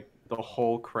 like, the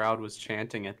whole crowd was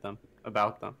chanting at them,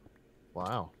 about them.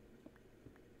 Wow.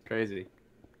 Crazy.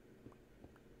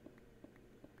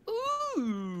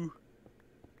 Ooh.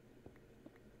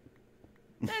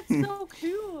 That's so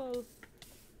cool.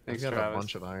 Thanks, I've got Travis. a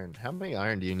bunch of iron. How many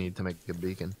iron do you need to make a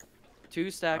beacon? 2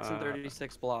 stacks and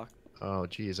 36 block. Oh,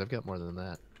 geez, I've got more than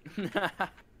that.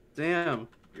 Damn,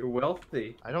 you're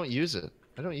wealthy. I don't use it.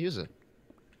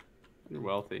 You're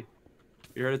wealthy.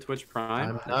 You heard of Twitch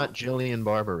Prime? I'm not Jillian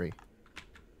Barbary.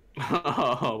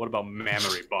 Oh, what about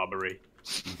Mammary Bobbery?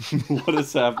 What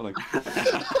is happening?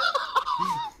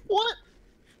 What?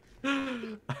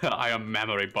 I am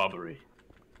Mammary Bobbery.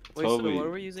 Wait, Toby, so what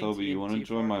are we using Toby, you want to TNT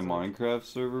join my for? Minecraft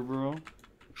server, bro?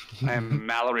 I am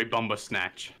Mallory Bumba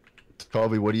Snatch.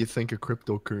 Toby, what do you think of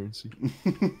cryptocurrency?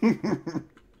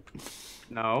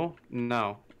 No.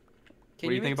 Can What do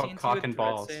you think make about TNT cock with and red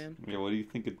balls? sand? Yeah, what do you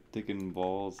think of dick and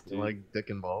balls, Do dude? you like dick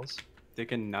and balls?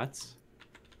 Dick and nuts?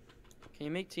 Can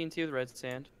you make TNT with red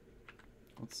sand?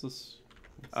 What's this?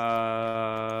 Chat.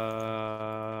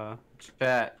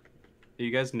 Are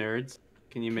you guys nerds?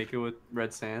 Can you make it with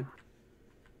red sand?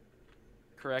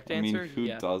 Correct I mean, answer? who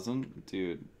Yeah. doesn't?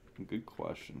 Dude, good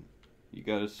question. You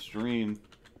gotta stream.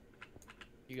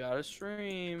 You gotta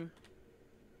stream.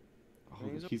 Oh,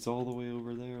 Things are- he's all the way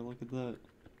over there. Look at that.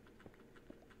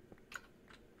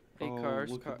 Hey, Oh,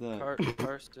 look at that.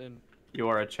 Karsten. You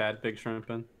are a Chad Big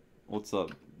Shrimpin. What's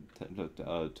up?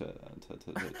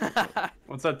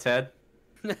 What's up, Ted?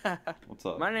 What's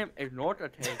up? My name is not a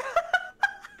Ted.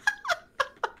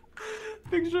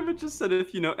 Big Shrimpin just said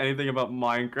if you know anything about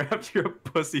Minecraft, you're a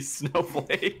pussy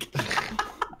snowflake.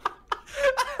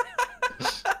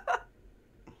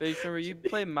 Big remember you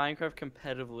play Minecraft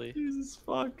competitively. Jesus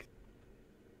fuck.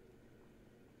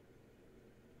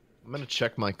 I'm gonna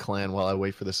check my clan while I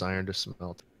wait for this iron to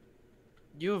smelt.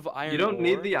 You have iron You don't ore?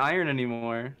 need the iron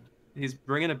anymore. He's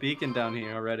bringing a beacon down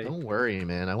here already. Don't worry,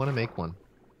 man. I want to make one.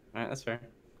 Alright, that's fair.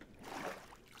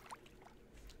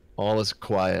 All is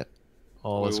quiet.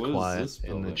 All Wait, is what is quiet this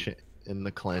in the building? in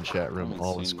the clan chat I room. haven't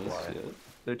All is seen this quiet. yet.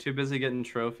 They're too busy getting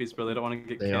trophies, bro. They don't want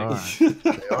to get They kicked. are.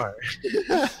 They are.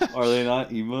 Are they not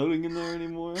emoting in there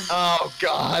anymore? Oh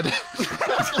God.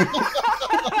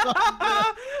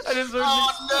 I just heard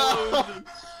Oh, an explosion.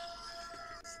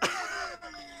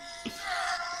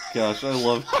 Gosh, I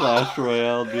love Clash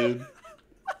Royale, dude.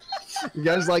 You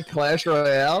guys like Clash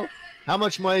Royale? How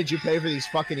much money did you pay for these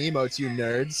fucking emotes, you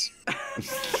nerds?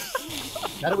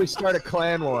 How do we start a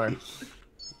clan war?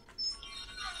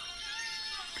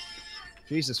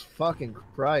 Jesus fucking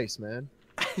Christ, man.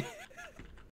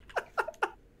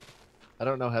 I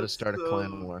don't know how to start a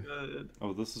clan war. Good.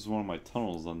 Oh, this is one of my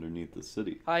tunnels underneath the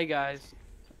city. Hi guys.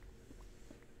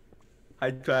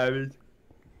 Hi, Travis.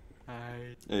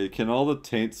 Hi. Hey, can all the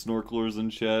taint snorkelers in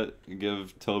chat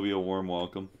give Toby a warm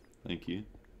welcome? Thank you.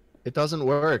 It doesn't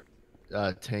work.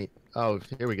 Taint. Oh,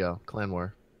 here we go. Clan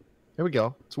war. Here we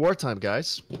go. It's wartime,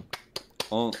 guys.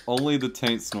 Only the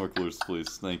taint snorkelers,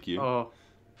 please. Thank you. Oh,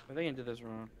 I think I did this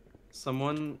wrong.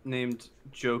 someone named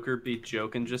Joker Beat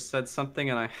Jokin just said something,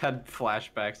 and I had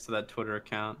flashbacks to that Twitter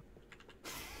account.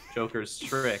 Joker's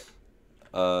trick.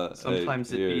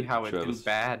 Sometimes hey, it be here, how it do Travis.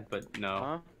 bad, but no.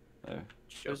 Huh? There.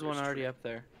 There's one Joker's already trick. up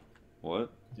there.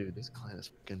 What? Dude, this clan is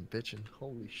fucking bitching.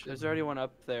 Holy shit. There's already one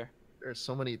up there. There's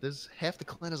so many. There's half the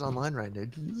clan is online right now.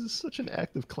 This is such an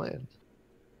active clan.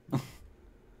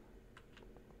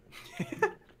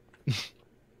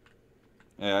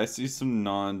 Hey, I see some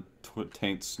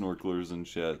non-taint snorkelers in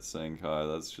chat saying hi.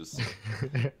 That's just...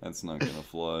 that's not gonna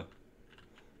fly.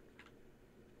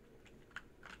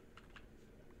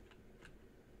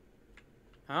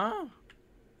 Huh?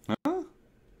 Huh?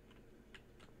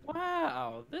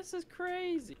 Wow, this is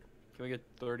crazy. Can we get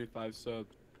 35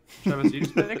 subs? Travis, you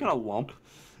just making a lump?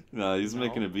 Nah, he's No.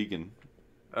 making a beacon.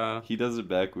 He does it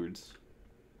backwards.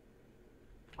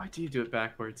 Why do you do it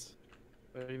backwards?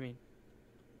 What do you mean?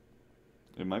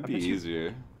 It might I be bet you-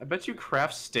 easier. I bet you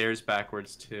craft stairs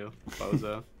backwards too,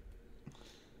 bozo.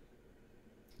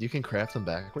 You can craft them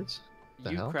backwards? The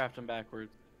You hell? craft them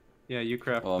backwards. Yeah, you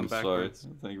craft Oh, them I'm sorry. backwards.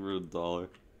 Thank you for $1.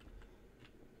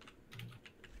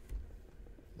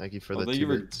 Thank you for Oh, the thank 2 you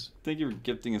for- bits. Thank you for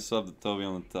gifting a sub to Toby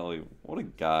on the telly. What a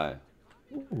guy.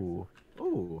 Ooh.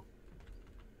 Ooh.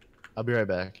 I'll be right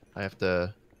back. I have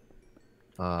to...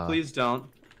 Please don't.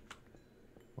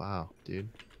 Wow, dude.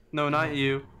 No, not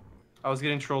you. I was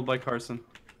getting trolled by Carson.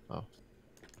 I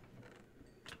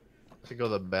could go to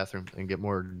the bathroom and get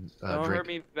more Don't drink. hurt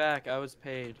me back. I was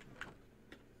paid.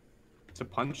 To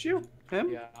punch you?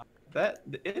 Him? Yeah. That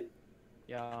it?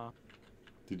 Yeah.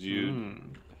 Did you Mm.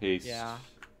 haste? Yeah.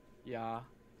 Yeah.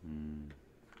 Hmm.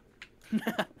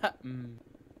 mm.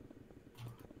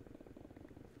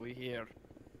 We here.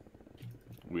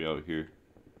 We out here.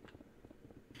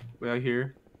 We out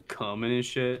here coming and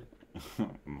shit.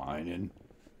 Mining.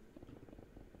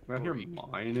 We out here Freak.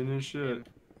 mining and shit.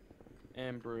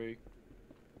 And break.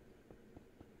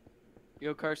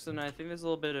 Yo, Carson, I think there's a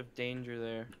little bit of danger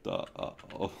there.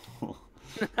 Oh.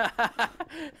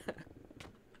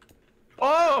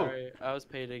 Oh! Sorry, I was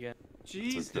paid again.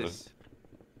 Jesus.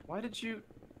 Why did you?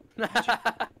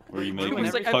 Where you It making was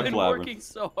It's a like cuck I've been labyrinth. working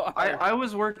so hard. I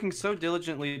was working so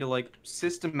diligently to like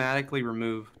systematically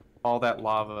remove all that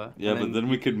lava. Yeah, and but then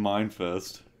we could mine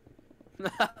fest.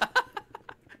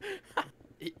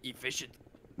 Efficient.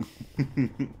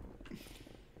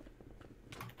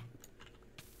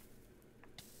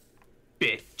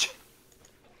 bitch.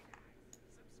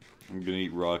 I'm gonna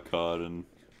eat raw cod and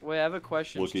Wait, I have a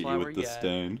question. look at Schlatt, you where with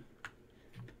disdain.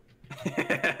 I'm Look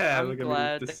at me with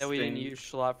glad that we didn't disdain. use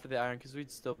Schlatt for the iron, because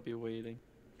we'd still be waiting.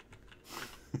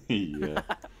 Yeah.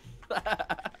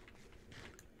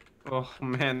 Oh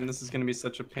man, this is gonna be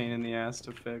such a pain in the ass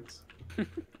to fix.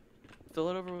 Fill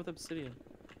it over with obsidian.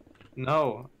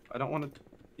 No, I don't want to.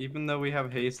 Even though we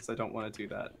have hastes, I don't want to do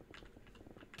that.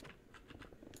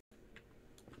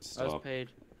 I was Stop. paid.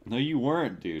 No, you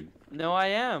weren't, dude. No, I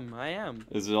am. I am.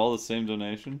 Is it all the same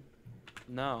donation?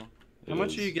 No. How It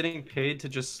much are is. you getting paid to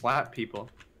just slap people?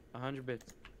 100 bits.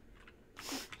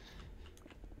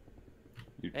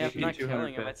 You Hey, I'm cheap. not 200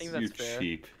 killing him. I bits. think You that's fair.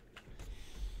 cheap.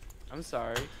 I'm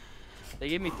sorry. They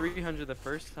gave me 300 the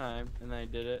first time, and I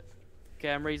did it.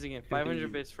 Okay, I'm raising it. Good 500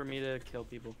 dude. bits for me to kill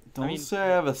people. Don't I mean, say I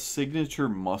have a signature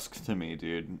musk to me,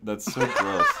 dude. That's so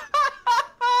gross.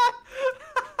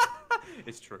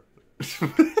 It's true.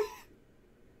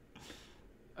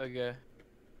 Okay.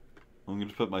 I'm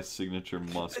gonna put my signature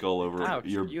musk all over Ouch.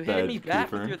 your You bed, hit me back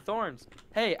Cooper. with your thorns.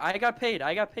 Hey, I got paid.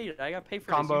 I got paid. I got paid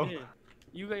for Combo. this.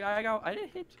 I didn't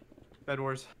hit. Bed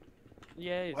Wars.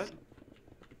 Yes. What?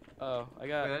 Oh, I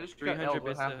got Wait, I just got 300 L'd. What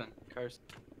bits to happened? Carson.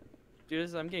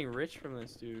 Dude, I'm getting rich from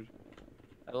this, dude.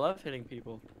 I love hitting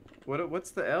people.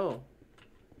 What's the L?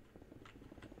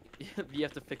 You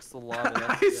have to fix the lava.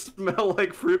 I smell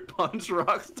like fruit punch,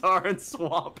 rockstar, and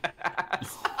swamp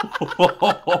ass.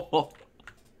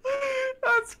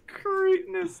 That's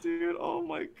greatness, dude. Oh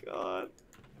my god.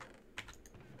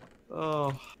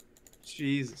 Oh,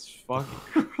 Jesus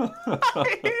fucking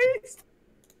Christ.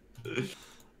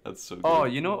 That's so good. Oh,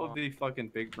 you know what would be fucking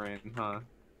big brain, huh?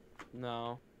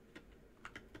 No.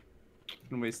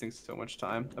 I'm wasting so much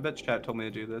time. I bet chat told me to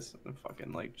do this and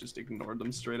fucking like just ignored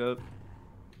them straight up.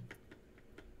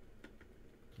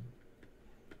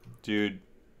 Dude.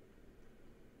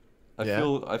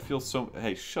 Yeah? I feel so.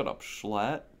 Hey, shut up,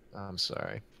 Schlatt. I'm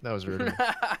sorry. That was rude.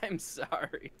 I'm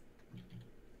sorry.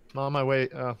 I'm on my way.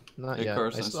 Not Hey, yet.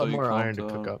 Carson, I I still saw have you more iron to comped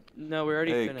cook out. up. No, we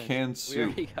already Hey, finished. canned We soup.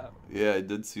 already got. Yeah, I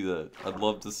did see that. I'd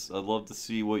love to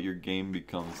see what your game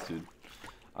becomes, dude.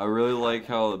 I really like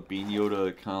how Bean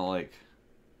Yoda kind of like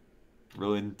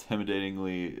really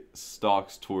intimidatingly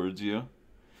stalks towards you.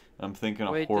 I'm thinking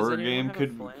a Wait, does horror anyone game have a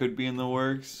flame? could be in the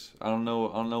works. I don't know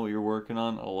what you're working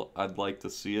on. I'd like to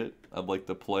see it. I'd like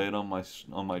to play it on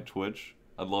my Twitch.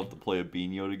 I'd love to play a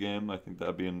Bean Yoda game. I think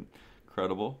that'd be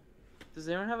incredible. Does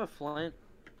anyone have a flint?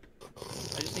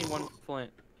 I just need one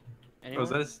flint. Oh, Anyone? is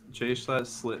that a J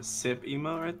slit sip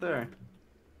emo right there?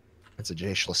 It's a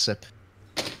J sip.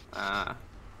 Ah.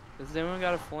 Does anyone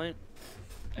got a flint?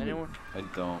 Anyone? I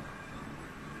don't.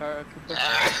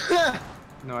 Cooper?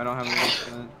 No, I don't have any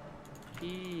flint.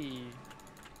 Eee.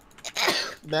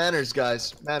 Manners,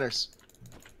 guys. Manners.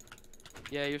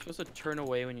 Yeah, you're supposed to turn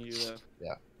away when you do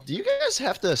that. Do you guys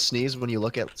have to sneeze when you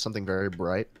look at something very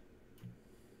bright?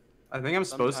 I think I'm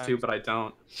supposed to, Sometimes. but I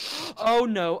don't. Oh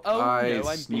no! Oh I no! I'm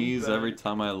being sneeze burned. every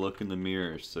time I look in the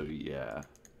mirror, so yeah.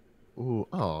 Ooh,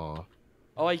 oh.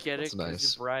 Oh, I get That's it. 'Cause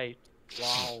nice. you're bright.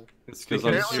 Wow. It's because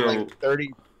I'm Apparently, so. Like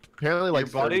Apparently, Your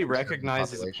like body 30% of the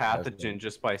recognizes a population has pathogen one.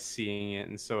 just by seeing it,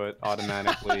 and so it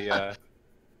automatically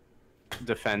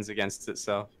defends against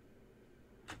itself.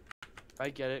 I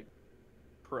get it.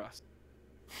 Crust.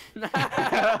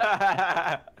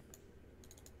 I'm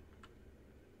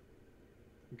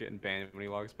getting banned when he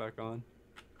logs back on.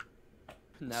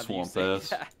 Now that you Swamp say ass.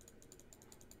 that.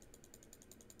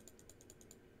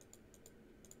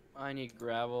 I need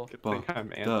gravel. Good thing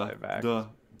I'm anti-vax.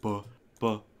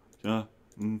 Yeah.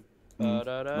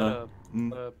 Ba-da-da-da,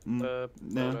 ba- ba-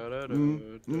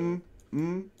 ba-da-da-da-da.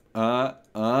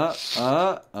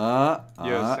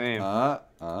 Yo, same.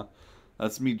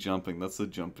 That's me jumping. That's the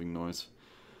jumping noise.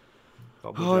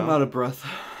 Double Oh, I'm jump. out of breath.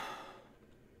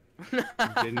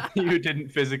 You didn't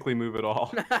physically move at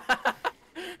all.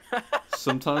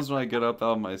 Sometimes when I get up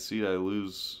out of my seat, I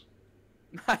lose.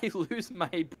 I lose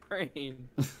my brain.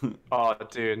 Oh,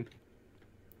 dude.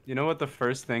 You know what the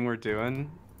first thing we're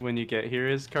doing when you get here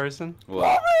is, Carson?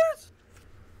 What?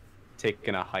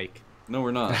 Taking a hike. No,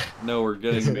 we're not. No, we're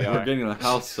getting Yes, we are. we're getting a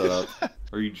house set up.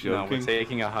 Are you No, we're joking?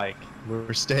 taking a hike.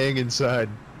 We're staying inside.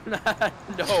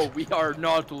 No, we are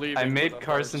not leaving. I made with a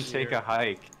Carson horse take here. a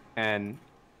hike, and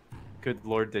good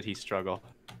lord did he struggle.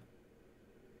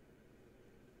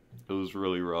 It was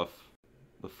really rough.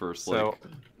 The first So,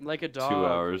 Like a 2 dog.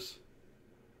 hours.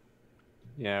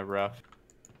 yeah, rough.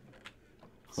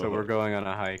 So we're going on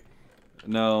a hike.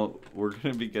 No, we're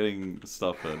gonna be getting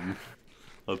stuff in.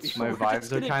 Let's My We're vibes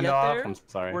just are gonna kind get of off, there, I'm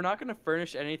sorry. We're not gonna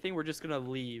furnish anything. We're just gonna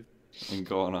leave. and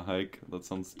go on a hike. That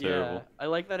sounds terrible. Yeah, I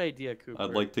like that idea, Cooper.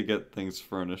 I'd like to get things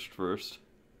furnished first.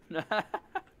 like.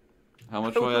 How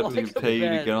much I do I have would to like a pay you to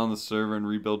bed. get on the server and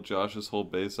rebuild Josh's whole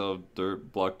base out of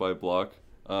dirt, block by block?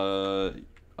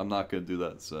 I'm not gonna do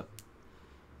that, so.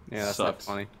 Yeah, that's Sucks.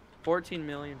 not funny. $14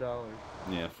 million.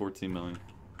 Yeah, 14 million.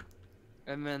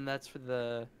 And then that's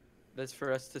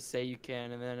for us to say you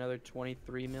can, and then another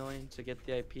 23 million to get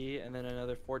the IP, and then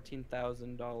another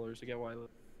 $14,000 to get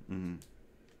wireless. Mm-hmm.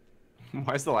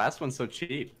 Why is the last one so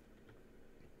cheap?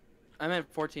 I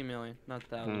meant 14 million, not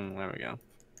thousand. There we go.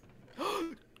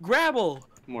 Grabble.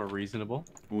 More reasonable.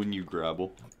 When you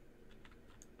grabble.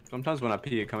 Sometimes when I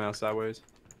pee, it comes out sideways.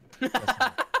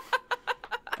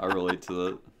 I relate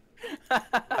to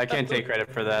I can't take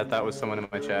credit for that. That was someone in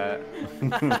my chat.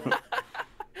 that.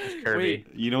 It's Kirby. Wait.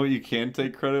 You know what you can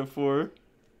take credit for?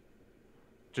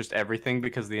 Just everything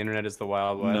because the internet is the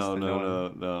Wild West. No,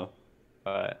 and no.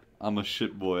 But I'm a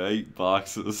shit boy. I eat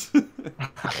boxes.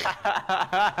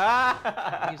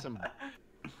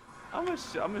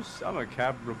 I'm a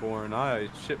Capricorn. I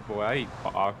shit boy. I eat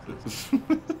boxes.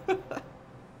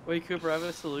 Wait, Cooper, I have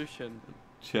a solution.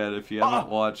 Chad, if you haven't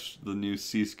watched the new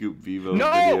C-Scoop Vivo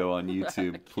No! video on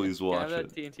YouTube, please Can I watch have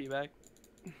it. that TNT back?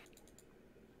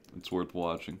 It's worth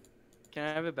watching. Can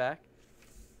I have it back?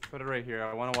 Put it right here.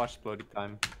 I want to watch Bloody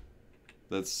Time.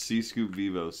 That's C-Scoop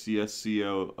Vivo,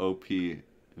 CSCOOP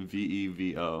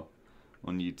VEVO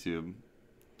on YouTube.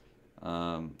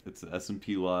 It's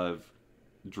SMP Live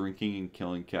drinking and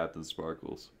killing Captain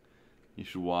Sparkles. You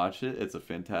should watch it. It's a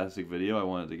fantastic video. I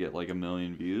wanted to get like 1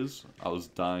 million views. I was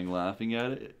dying laughing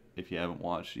at it. If you haven't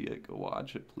watched it yet, go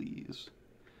watch it, please.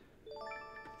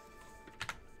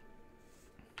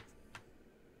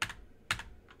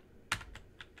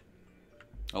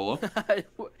 Hello?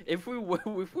 if we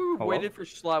Hello? waited for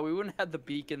Schlot, we wouldn't have the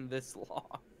beacon this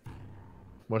long.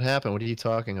 What happened? What are you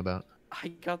talking about? I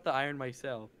got the iron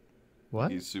myself.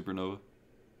 What? He's Supernova.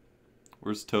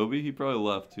 Where's Toby? He probably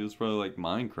left. He was probably like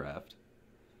Minecraft.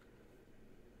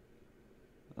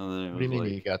 And then it What do you was mean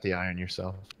like, you got the iron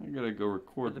yourself? I gotta go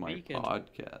record the my beacon.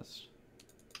 podcast.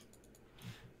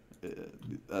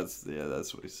 That's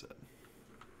what he said.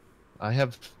 I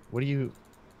have. What do you?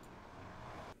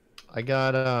 I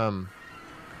got Iron?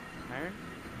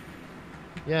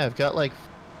 Yeah, I've got like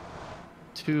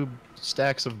 2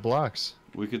 stacks of blocks.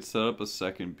 We could set up a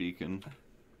second beacon.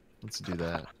 Let's do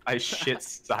that. I shit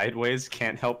sideways.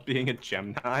 Can't help being a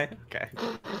Gemini. Okay.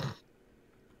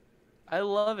 I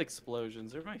love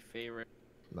explosions. They're my favorite.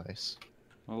 Nice.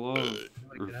 I love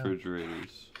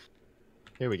refrigerators.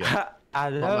 Here we go. I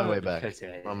On love my way back.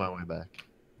 it. On my way back.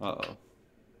 Uh-oh.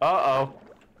 Uh-oh.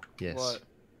 Yes. What?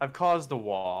 I've caused a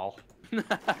wall.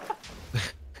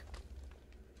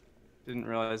 Didn't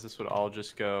realize this would all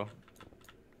just go.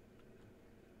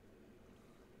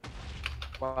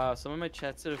 Wow, some of my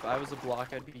chat said if I was a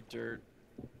block, I'd be dirt.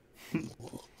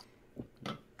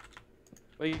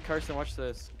 Wait, Carson, watch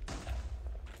this.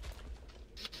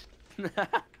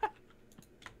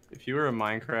 If you were a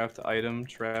Minecraft item,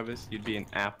 Travis, you'd be an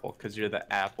apple, because you're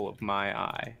the apple of my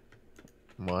eye.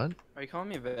 What? Are you calling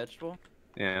me a vegetable?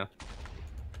 Yeah.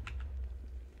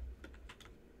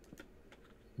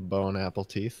 Bone apple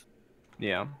teeth.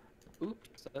 Yeah.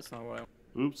 Oops, that's not what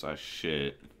Oops, I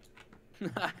shit.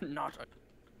 I. Not.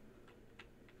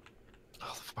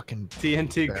 Oh, the fucking.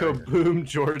 TNT go Barrier. boom,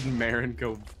 Jordan Marin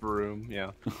go broom.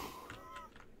 Yeah.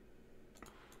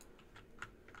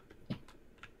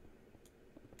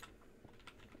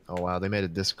 Oh wow, they made a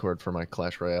Discord for my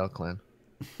Clash Royale clan.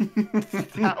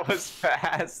 That was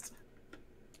fast.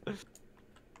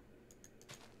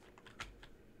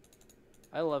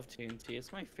 I love TNT.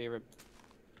 It's my favorite.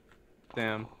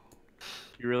 Damn.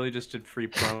 You really just did free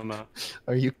promo.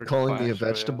 Are you For calling me a Clash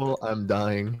Royale. vegetable? I'm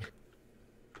dying.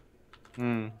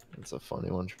 Hmm. That's a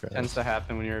funny one, Travis. Tends to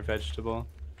happen when you're a vegetable.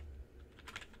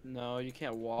 No, you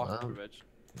can't walk Wow. through veg.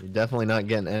 You're definitely not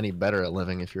getting any better at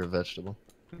living if you're a vegetable.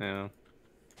 Yeah.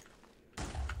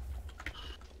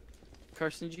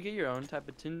 Carson, did you get your own type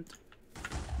of tint?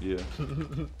 Yeah.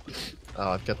 Oh,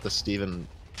 I've got the Stephen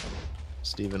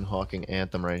Hawking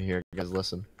anthem right here. Guys,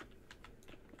 listen.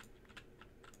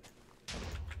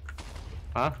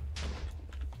 Huh?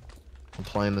 I'm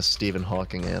playing the Stephen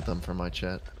Hawking anthem for my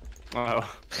chat. Oh.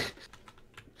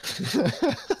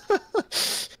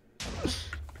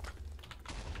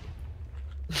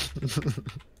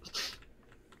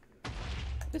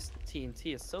 This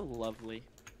TNT is so lovely.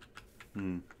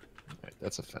 Hmm. Alright,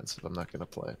 that's offensive. I'm not gonna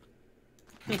play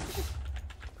it.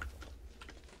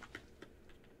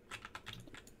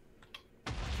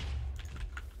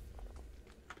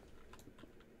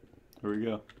 Here we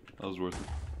go. That was worth it.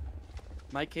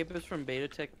 My cape is from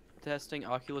beta testing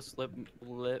Oculus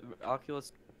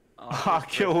Oculus.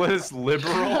 Oculus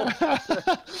liberal? I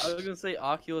was gonna say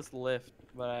Oculus Lift,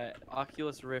 but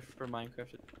Oculus Rift for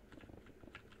Minecraft.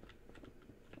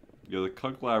 Yeah, the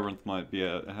Cuck Labyrinth might be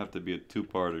have to be a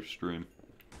two-parter stream.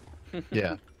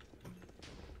 Yeah.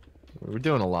 We're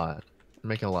doing a lot. We're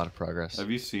making a lot of progress.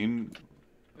 Have you seen?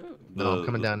 No, I'm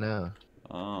coming down now.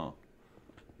 Oh.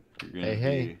 You're gonna Hey,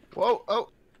 hey. be- Whoa, oh.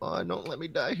 Oh, don't let me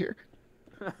die here.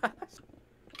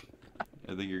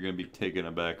 I think you're gonna be taken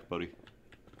aback, buddy.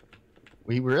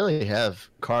 We really have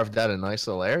carved out a nice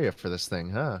little area for this thing,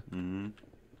 huh? Mm-hmm.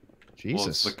 Jesus. Well,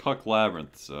 it's the Cuck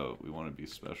Labyrinth, so we want to be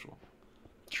special.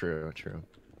 True, true.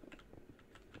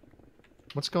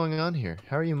 What's going on here?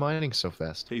 How are you mining so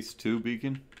fast? Taste 2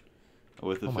 beacon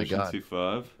with Oh my God. efficiency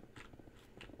 5.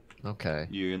 Okay.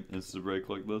 You insta break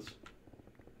like this?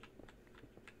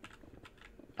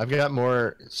 I've got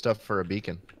more stuff for a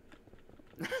beacon.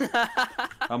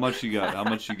 How much you got? How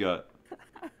much you got?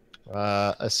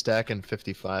 A stack and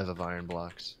 55 of iron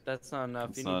blocks. That's not enough.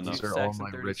 That's You not need enough. two These are all stacks my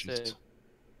and 36. riches.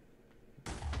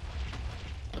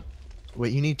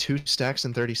 Wait, you need 2 stacks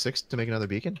and 36 to make another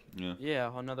beacon? Yeah.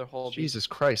 Yeah, another whole. Jesus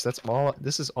Christ, that's all.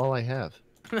 This is all I have.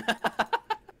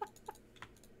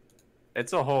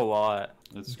 It's a whole lot.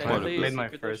 It's Can I quite tell a you a Made bit. my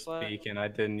secret there, first Slat? beacon. I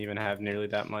didn't even have nearly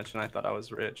that much, and I thought I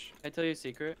was rich. Can I tell you a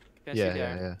secret? Can I Yeah, see the yeah,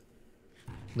 iron?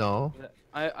 yeah. No?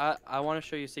 I want to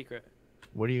show you a secret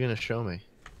What are you gonna show me?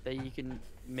 that you can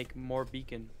make more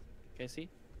beacon. Can I see?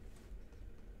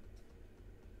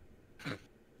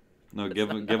 No, give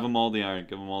him all the iron.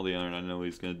 Give him all the iron. I know what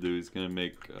he's gonna do. He's gonna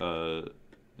make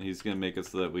it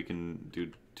so that we can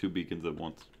do 2 beacons at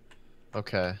once.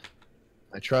 Okay.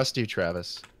 I trust you,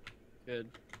 Travis. Good.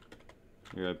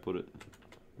 Here, I put it.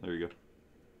 There you go.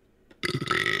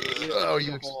 Oh, are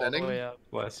you Dig a hole all the extending? way up.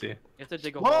 Bless you. You have to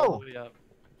dig a Whoa! hole all the way up.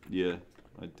 Yeah,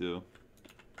 I do.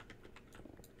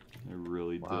 I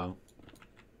really Wow. do.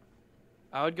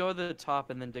 I would go to the top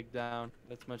and then dig down.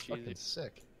 That's much easier. Fucking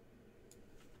sick.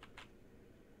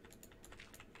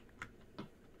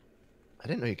 I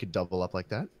didn't know you could double up like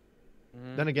that.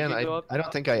 Mhm. Then You again, can I go up-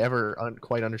 don't think I ever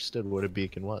quite understood what a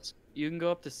beacon was. You can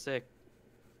go up to 6.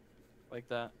 Like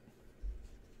that.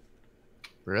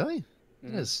 Really?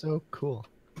 That is so cool.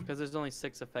 Because there's only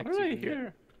 6 effects What did I you can get.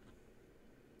 hear?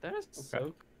 That is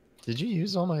so. Did you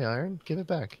use all my iron? Give it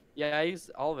back. Yeah, I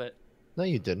used all of it. No,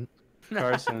 you didn't.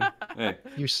 Carson, Hey,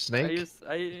 You snake.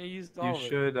 I used all you of it.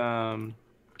 should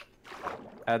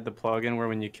add the plugin where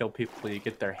when you kill people, you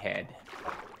get their head.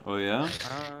 oh yeah, I that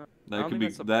don't could think be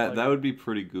that's a that plug. would be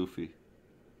pretty goofy.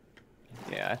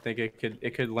 Yeah, I think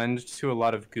it could lend to a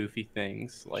lot of goofy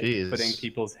things, like Jeez. putting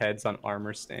people's heads on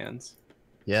armor stands.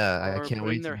 Yeah, I or can't putting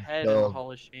wait their to head in the build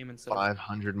Hall of Shame instead of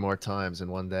 500 more times in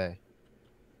one day.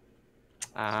 So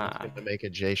Ah, I'm gonna make a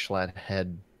J Schlatt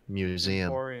head museum.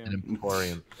 Emporium. An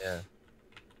emporium. Yeah.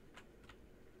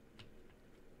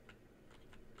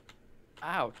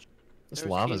 Ouch. This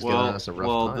There's lava's cheese. giving Well, us a rough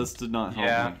well, time. this did not help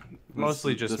Yeah, me.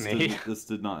 mostly just me. This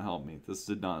did not help me. This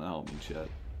did not help me, Chad.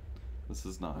 This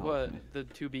is not helping What? me. The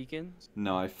 2 beacons?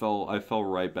 No, I fell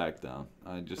right back down.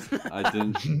 I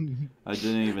didn't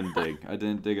even dig. I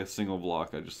didn't dig a single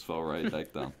block. I just fell right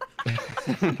back down.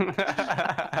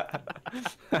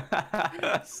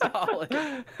 Solid.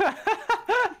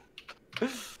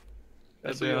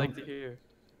 That's what you like to hear.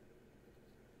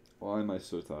 Why am I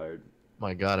so tired?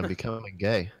 My God, I'm becoming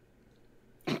gay.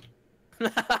 I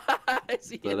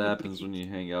see That it. happens when you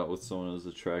hang out with someone as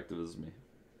attractive as me.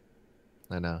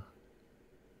 I know.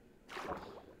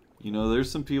 You know, there's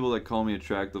some people that call me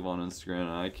attractive on Instagram, and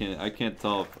I can't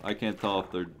tell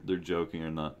if they're joking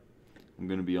or not. I'm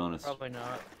gonna be honest. Probably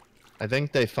not. I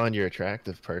think they find your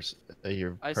attractive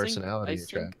your personality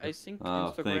attractive. I think Oh,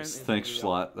 Instagram thanks, is thanks, real.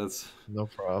 Schlot. That's No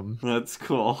problem.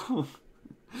 cool.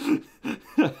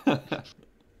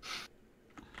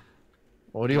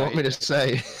 What do you want me to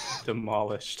say?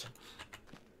 Demolished.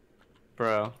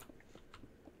 Bro.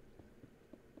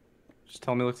 Just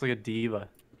tell me it looks like a diva.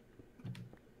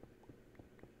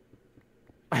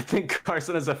 I think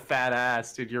Carson has a fat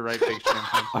ass, dude. You're right, Big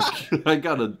Champagne. I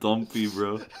got a dumpy,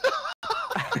 bro.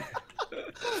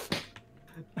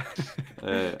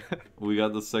 Hey, we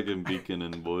got the second beacon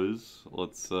in, boys.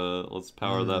 Let's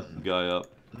power that guy up.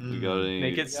 We got any?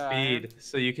 Make it Yeah. speed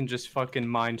so you can just fucking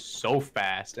mine so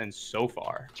fast and so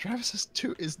far. Travis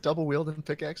is double wielding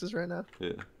pickaxes right now.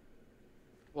 Yeah.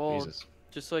 Well, Jesus.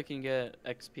 just so I can get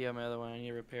XP on my other one, I need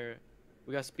to repair it.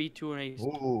 We got speed 2 and 8.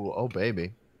 Ooh, oh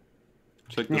baby.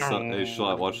 Check this out. Hey,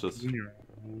 Schlot, watch this.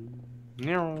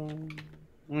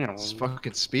 It's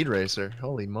fucking speed racer.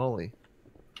 Holy moly.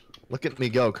 Look at me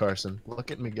go, Carson.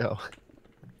 Look at me go.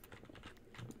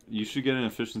 You should get an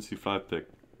efficiency 5 pick.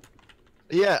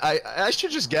 Yeah, I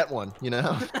should just get one, you know?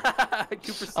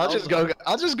 Cooper I'll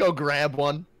sells just go grab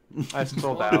one. I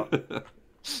sold out.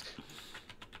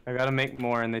 I gotta make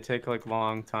more and they take like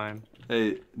long time.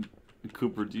 Hey,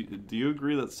 Cooper, do you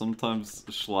agree that sometimes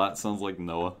Schlot sounds like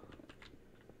Noah?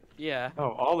 Yeah.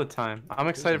 Oh, all the time. I'm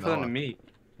excited for them to Noah? meet.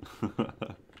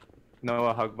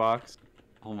 Noah Hugbox.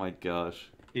 Oh my gosh.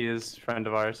 He is a friend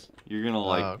of ours. You're gonna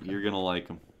like okay. you're gonna like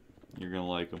him. You're gonna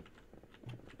like him.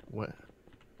 What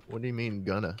do you mean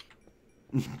gonna?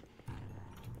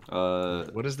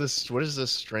 What is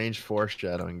this strange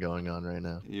foreshadowing going on right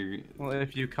now? You're Well,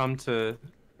 if you come to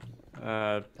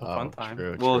a fun time.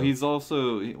 True, well. true. He's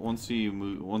also once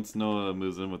Noah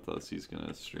moves in with us, he's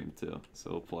gonna stream too. So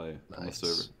he'll play on the Nice.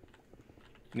 server,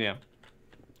 Yeah.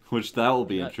 which that will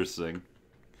be Yeah. interesting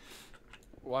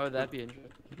Why would that be interesting?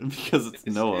 because it's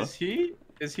Noah.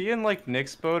 Is he in like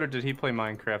Nick's boat or did he play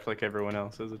Minecraft like everyone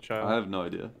else as a child? I have no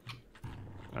idea.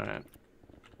 Alright.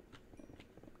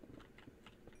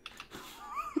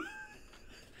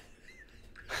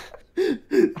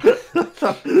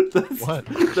 That's, What?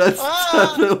 That's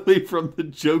Ah! definitely from the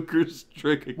Joker's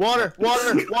trick. again. Water!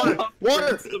 Water! Water!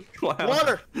 Water! Clown.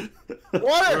 Water! Where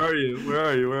Water! are you? Where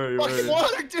are you? Where are you? Where are Fucking you?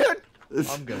 water, dude!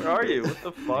 This- I'm good. Where are you? What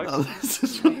the fuck? Oh, this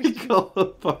is what we call a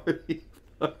party.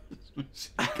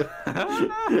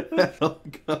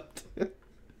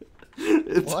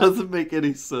 It What? doesn't make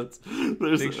any sense.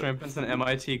 There's Big Shrimp is an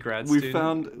MIT grad we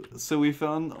student.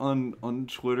 found on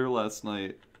Twitter last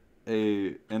night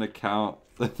an account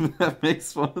that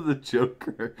makes fun of the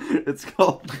Joker. It's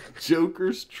called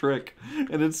Joker's Trick,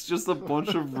 and it's just a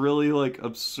bunch of really like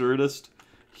absurdist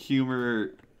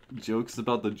humor jokes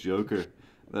about the Joker.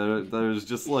 There's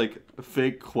just like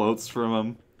fake quotes from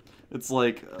him. It's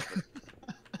like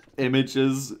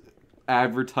images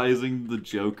advertising the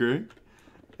Joker.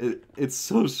 It's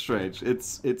so strange.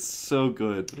 It's so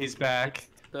good. He's back.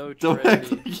 So Don't act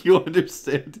trendy. like you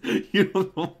understand. You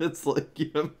don't know what it's like. You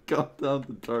haven't gone down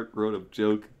the dark road of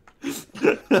joke.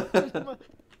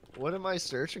 What am I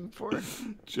searching for?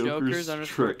 Joker's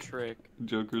 _trick. trick.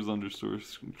 Joker's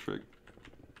 _ trick.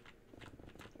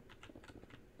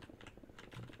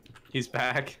 He's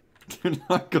back. They're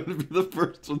not going to be the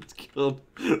first ones killed,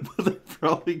 but they're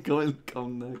probably going to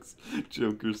come next.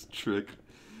 Joker's trick.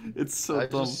 It's so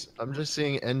dumb. I'm just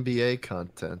seeing NBA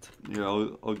content. Yeah,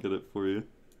 I'll get it for you.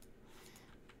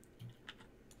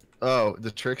 Oh, the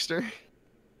trickster?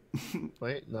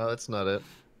 Wait, no, that's not it.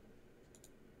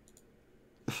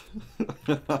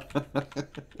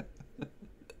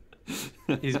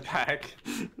 He's back.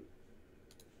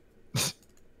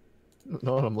 Not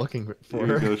what I'm looking for.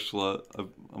 Here you go, Schlot.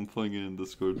 I'm putting it in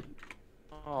Discord.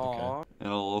 Aww. And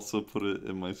I'll also put it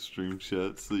in my stream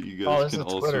chat so that you Oh, guys it's can a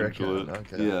also Twitter enjoy account,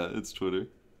 it. okay. Yeah, it's Twitter.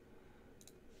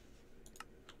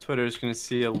 Twitter's gonna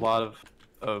see a lot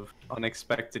of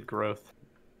unexpected growth.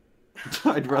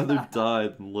 I'd rather die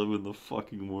than live in the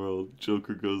fucking world.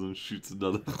 Joker goes and shoots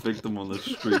another victim on the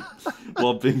street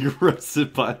while being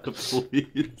arrested by the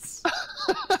police.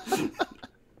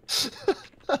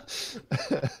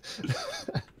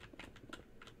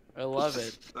 I love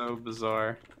it. So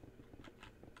bizarre.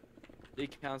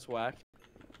 It counts whack.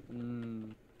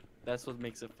 That's what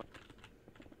makes it fun.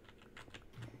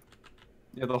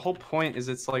 Yeah, the whole point is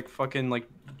it's like fucking like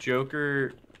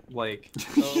Joker like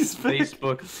He's back.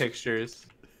 Facebook pictures.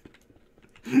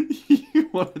 You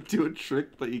want to do a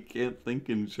trick, but you can't think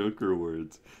in Joker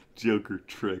words. Joker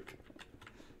trick.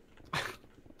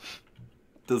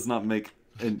 Does not make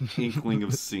an inkling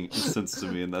of sense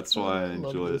to me, and that's why I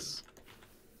enjoy it.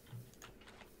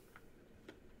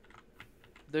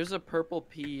 There's a purple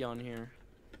P on here.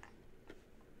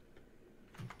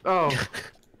 Oh,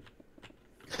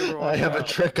 I have a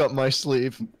trick up my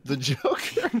sleeve. The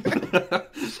Joker.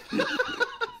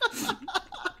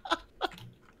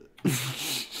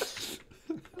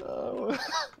 Oh.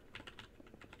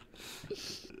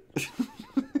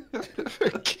 For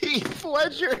Keith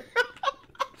Ledger.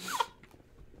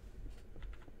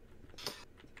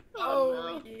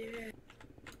 Oh, yeah.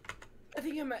 I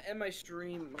think I'm at my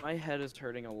stream. My head is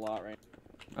hurting a lot right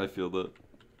I feel that.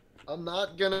 I'm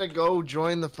not gonna go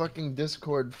join the fucking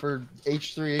Discord for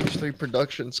H3H3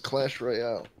 Productions Clash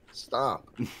Royale. Stop.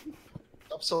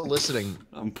 Stop soliciting.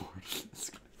 I'm bored of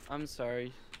this. now. I'm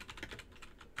sorry.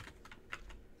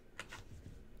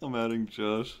 I'm adding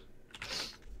Josh.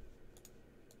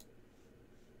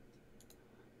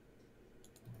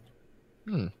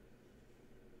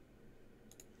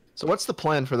 So what's the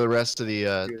plan for the rest of the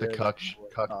Cuck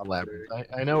Labyrinth?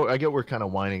 I get we're kind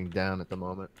of winding down at the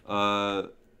moment.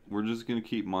 We're just gonna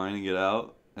keep mining it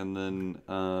out, and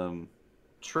then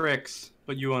tricks,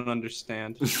 but you won't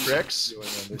understand. Tricks? You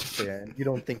don't understand. You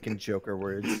don't think in Joker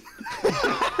words.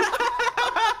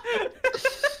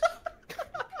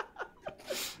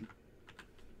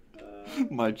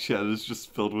 my chat is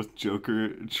just filled with Joker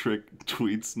trick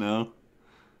tweets now.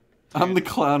 I'm the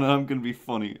clown and I'm gonna be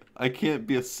funny. I can't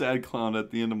be a sad clown at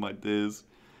the end of my days.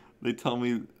 They tell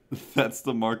me that's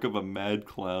the mark of a mad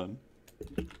clown.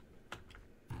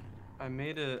 I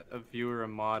made a viewer a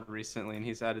mod recently, and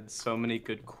he's added so many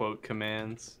good quote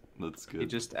commands. That's good. He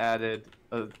just added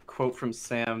a quote from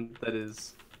Sam that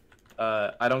is,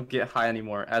 I don't get high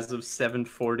anymore. As of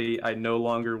 7:40, I no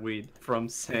longer weed. From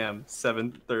Sam,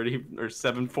 7:30 or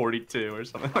 7:42 or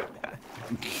something like that.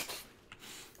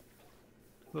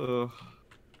 Ugh.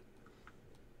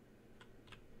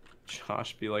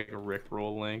 Josh be like a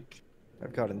Rickroll link.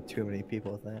 I've gotten too many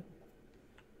people with that.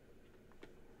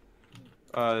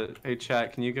 Hey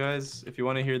chat, can you guys, if you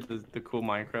want to hear the cool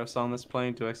Minecraft song that's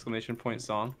playing, do exclamation point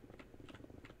song.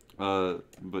 But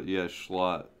yeah,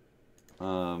 Schlot.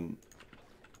 We're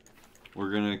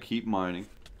gonna keep mining.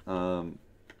 And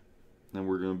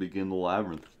we're gonna begin the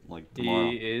labyrinth like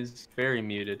tomorrow. He is very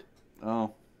muted.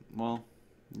 Oh, well,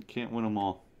 you can't win them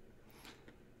all.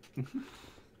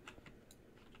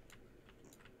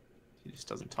 He just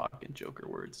doesn't talk in Joker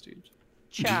words, dude.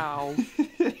 Ciao.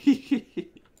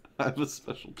 I have a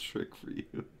special trick for you.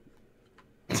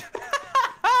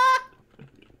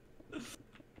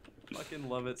 Fucking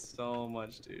love it so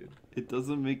much, dude. It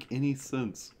doesn't make any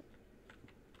sense.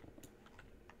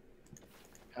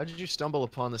 How did you stumble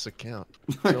upon this account?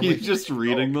 Are you just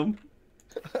reading them?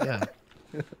 Yeah.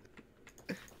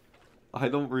 I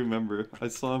don't remember. I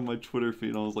saw in my Twitter feed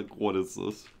and I was like, what is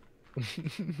this?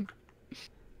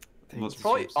 It's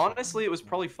probably, honestly, it was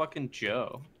probably fucking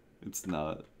Joe. It's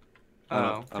not.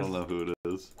 Oh, I don't know who it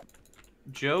is.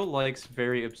 Joe likes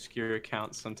very obscure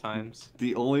accounts sometimes.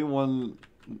 The only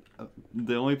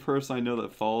person I know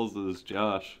that follows it is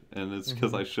Josh, and it's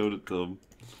because I showed it to him.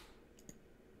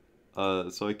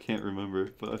 So I can't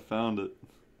remember, but I found it.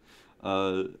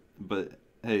 But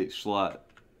hey, Schlot.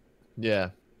 Yeah.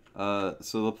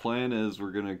 So the plan is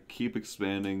we're gonna keep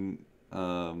expanding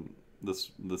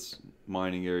this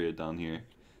mining area down here,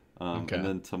 Okay. and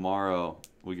then tomorrow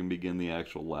we can begin the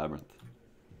actual labyrinth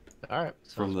All right.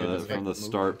 from Sounds good. the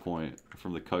start point,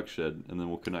 from the cuck shed, and then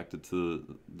we'll connect it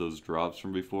to those drops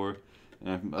from before.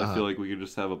 And I feel like we could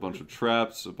just have a bunch of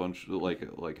traps, a bunch of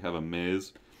like have a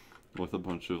maze with a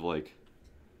bunch of like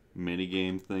mini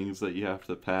game things that you have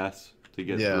to pass to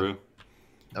get through.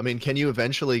 I mean, can you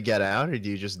eventually get out, or do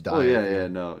you just die? Oh yeah,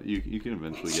 no, you can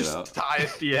eventually get out, Just die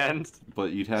at the end.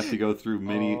 but you'd have to go through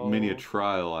many a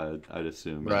trial. I'd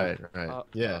assume. Right.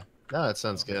 Yeah. No, that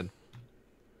sounds good.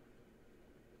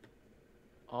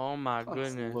 Oh my That's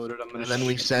goodness. loaded. I'm gonna And then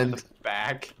we shoot send- in the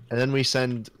back. And then we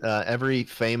send every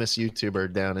famous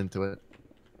YouTuber down into it.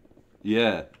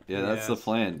 Yeah, that's the Yes.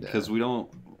 plan. Because we don't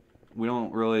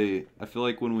really. I feel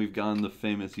like when we've gotten the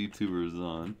famous YouTubers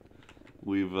on,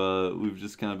 we've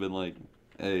just kind of been like,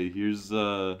 hey, here's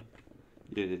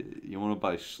you want to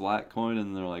buy Schlatt coin,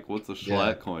 and they're like, "What's a Yeah.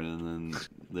 Schlatt coin?" And then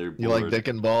they're You like bored. dick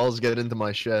and balls? Get into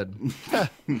my shed. I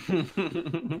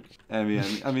mean,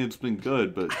 it's been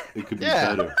good, but it could be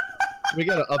Yeah. better. We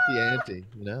gotta up the ante,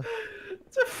 you know?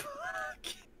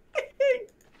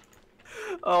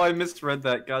 Oh, I misread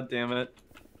that. God damn it.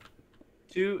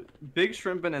 Two Big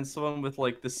Shrimpin and someone with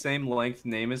like the same length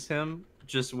name as him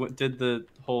just did the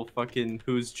whole fucking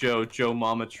 "Who's Joe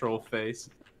Mama troll face."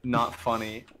 Not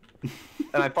funny.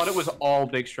 And I thought it was all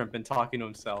Big Shrimpin talking to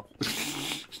himself.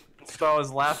 So I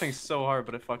was laughing so hard,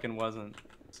 but it fucking wasn't.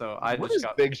 So I What just is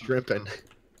got Big Shrimpin?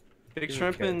 Big He's a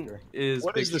Shrimpin character. is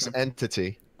What Big is this Shrimpin.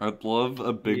 entity? I'd love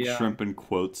a Big Yeah. Shrimp in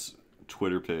Quotes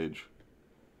Twitter page.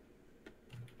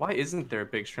 Why isn't there a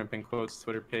Big Shrimpin quotes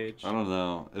Twitter page? I don't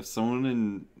know. If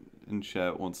someone in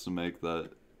chat wants to make that,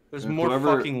 There's if more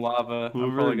whoever- fucking lava. I'm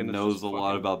whoever probably gonna knows just a lot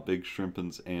fucking- about Big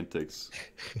Shrimpin's antics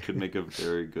could make a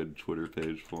very good Twitter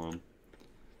page for him.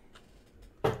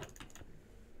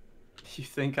 You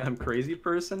think I'm crazy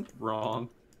person? Wrong.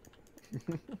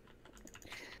 The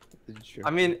Joker. I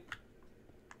mean,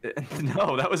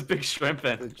 no, that was Big the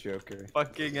Shrimpin. Joker.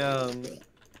 Fucking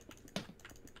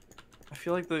I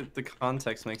feel like the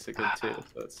context makes it good too,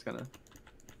 so it's gonna.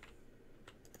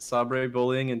 Sabre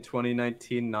bullying in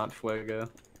 2019, not Fuego.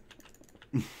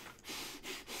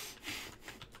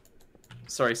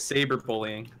 Sorry, saber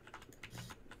bullying.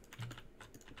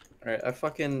 Alright, I'm I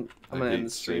gonna end hate the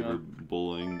stream. saber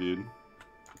bullying, dude.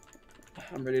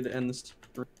 I'm ready to end this.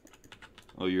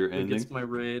 Oh, you're It ending? gets my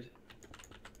raid.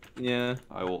 Yeah,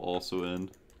 I will also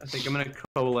end. I think I'm gonna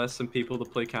coalesce some people to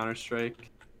play Counter Strike.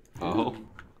 Oh.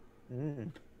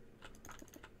 Mm.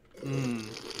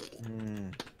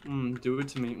 Do it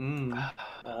to me.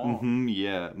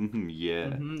 Yeah.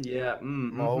 Yeah.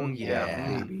 Oh Yeah.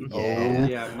 yeah, baby. Oh Yeah.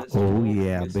 yeah. Mr. Oh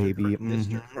yeah, Mr. baby.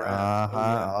 Mr. Crab.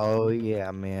 Uh-huh. Oh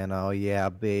yeah, man. Oh yeah,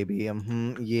 baby.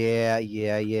 Yeah,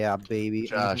 yeah, yeah, baby.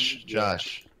 Josh, Yeah.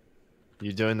 Josh.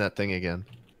 You're doing that thing again.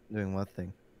 Doing what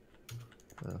thing?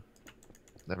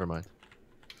 Never mind.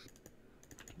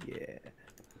 Yeah.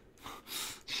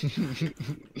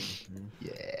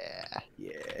 Yeah.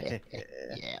 Yeah.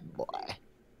 Yeah, boy.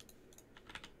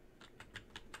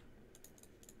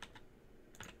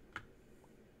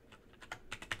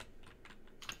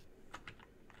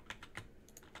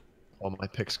 Oh, my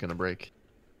pick's gonna break.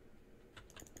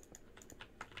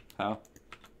 How?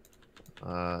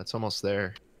 It's almost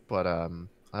there, but I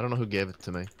don't know who gave it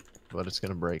to me, but it's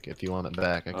gonna break. If you want it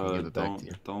back, I can give it back to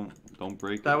you. Don't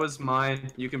break That it. was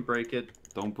mine. You can break it.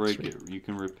 Don't break Sweet. it. You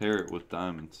can repair it with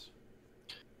diamonds.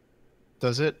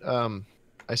 Does it?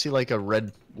 I see like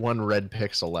one red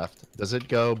pixel left. Does it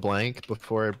go blank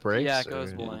before it breaks? Yeah, it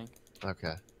goes or- blank.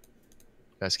 Okay.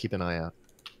 Guys, keep an eye out.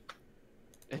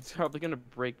 It's probably gonna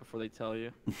break before they tell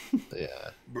you. Yeah.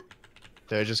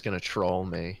 They're just gonna troll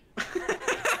me.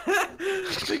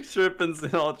 Big Shrimpin's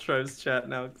in all tribes chat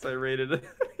now because I rated it.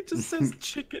 It just says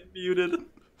chicken muted.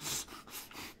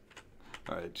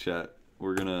 All right, chat.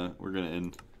 We're gonna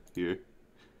end here.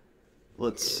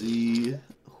 Let's see.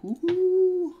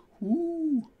 Who?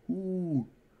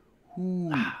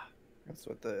 That's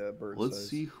what the bird Let's says.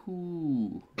 see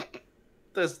who.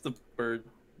 That's the bird.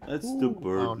 That's the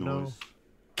bird Oh, no. noise.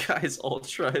 Guys, all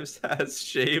tribes has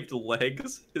shaved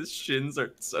legs. His shins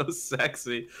are so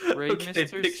sexy. Raid Okay,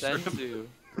 Mr. Big Shrimp. Senzu.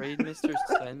 Raid Mr.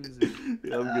 Senzu.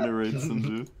 Yeah, I'm gonna raid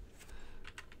Sinzu.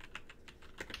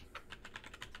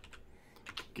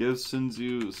 Give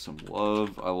Sinzu some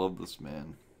love. I love this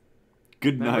man.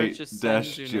 Good Remember, night, it's just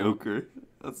Dash Senzu now. Joker.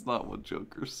 That's not what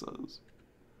Joker says.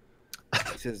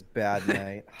 It says bad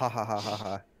night. Ha ha ha ha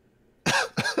ha.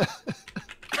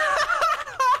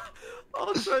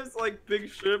 All tribes like Big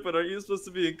Shrimp, but are you supposed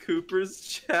to be in Cooper's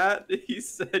chat? He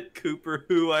said, Cooper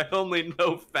who? I only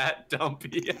know Fat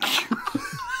Dumpy.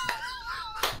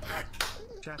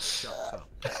 Chat shut up.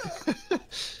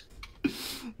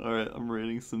 Alright, I'm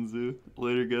raiding Sinzu.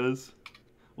 Later, guys.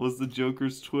 Was the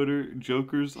Joker's Twitter?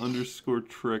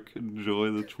 Jokers_trick. Enjoy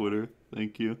the Twitter.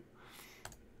 Thank you.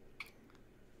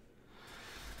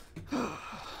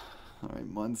 Alright,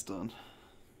 mine's done.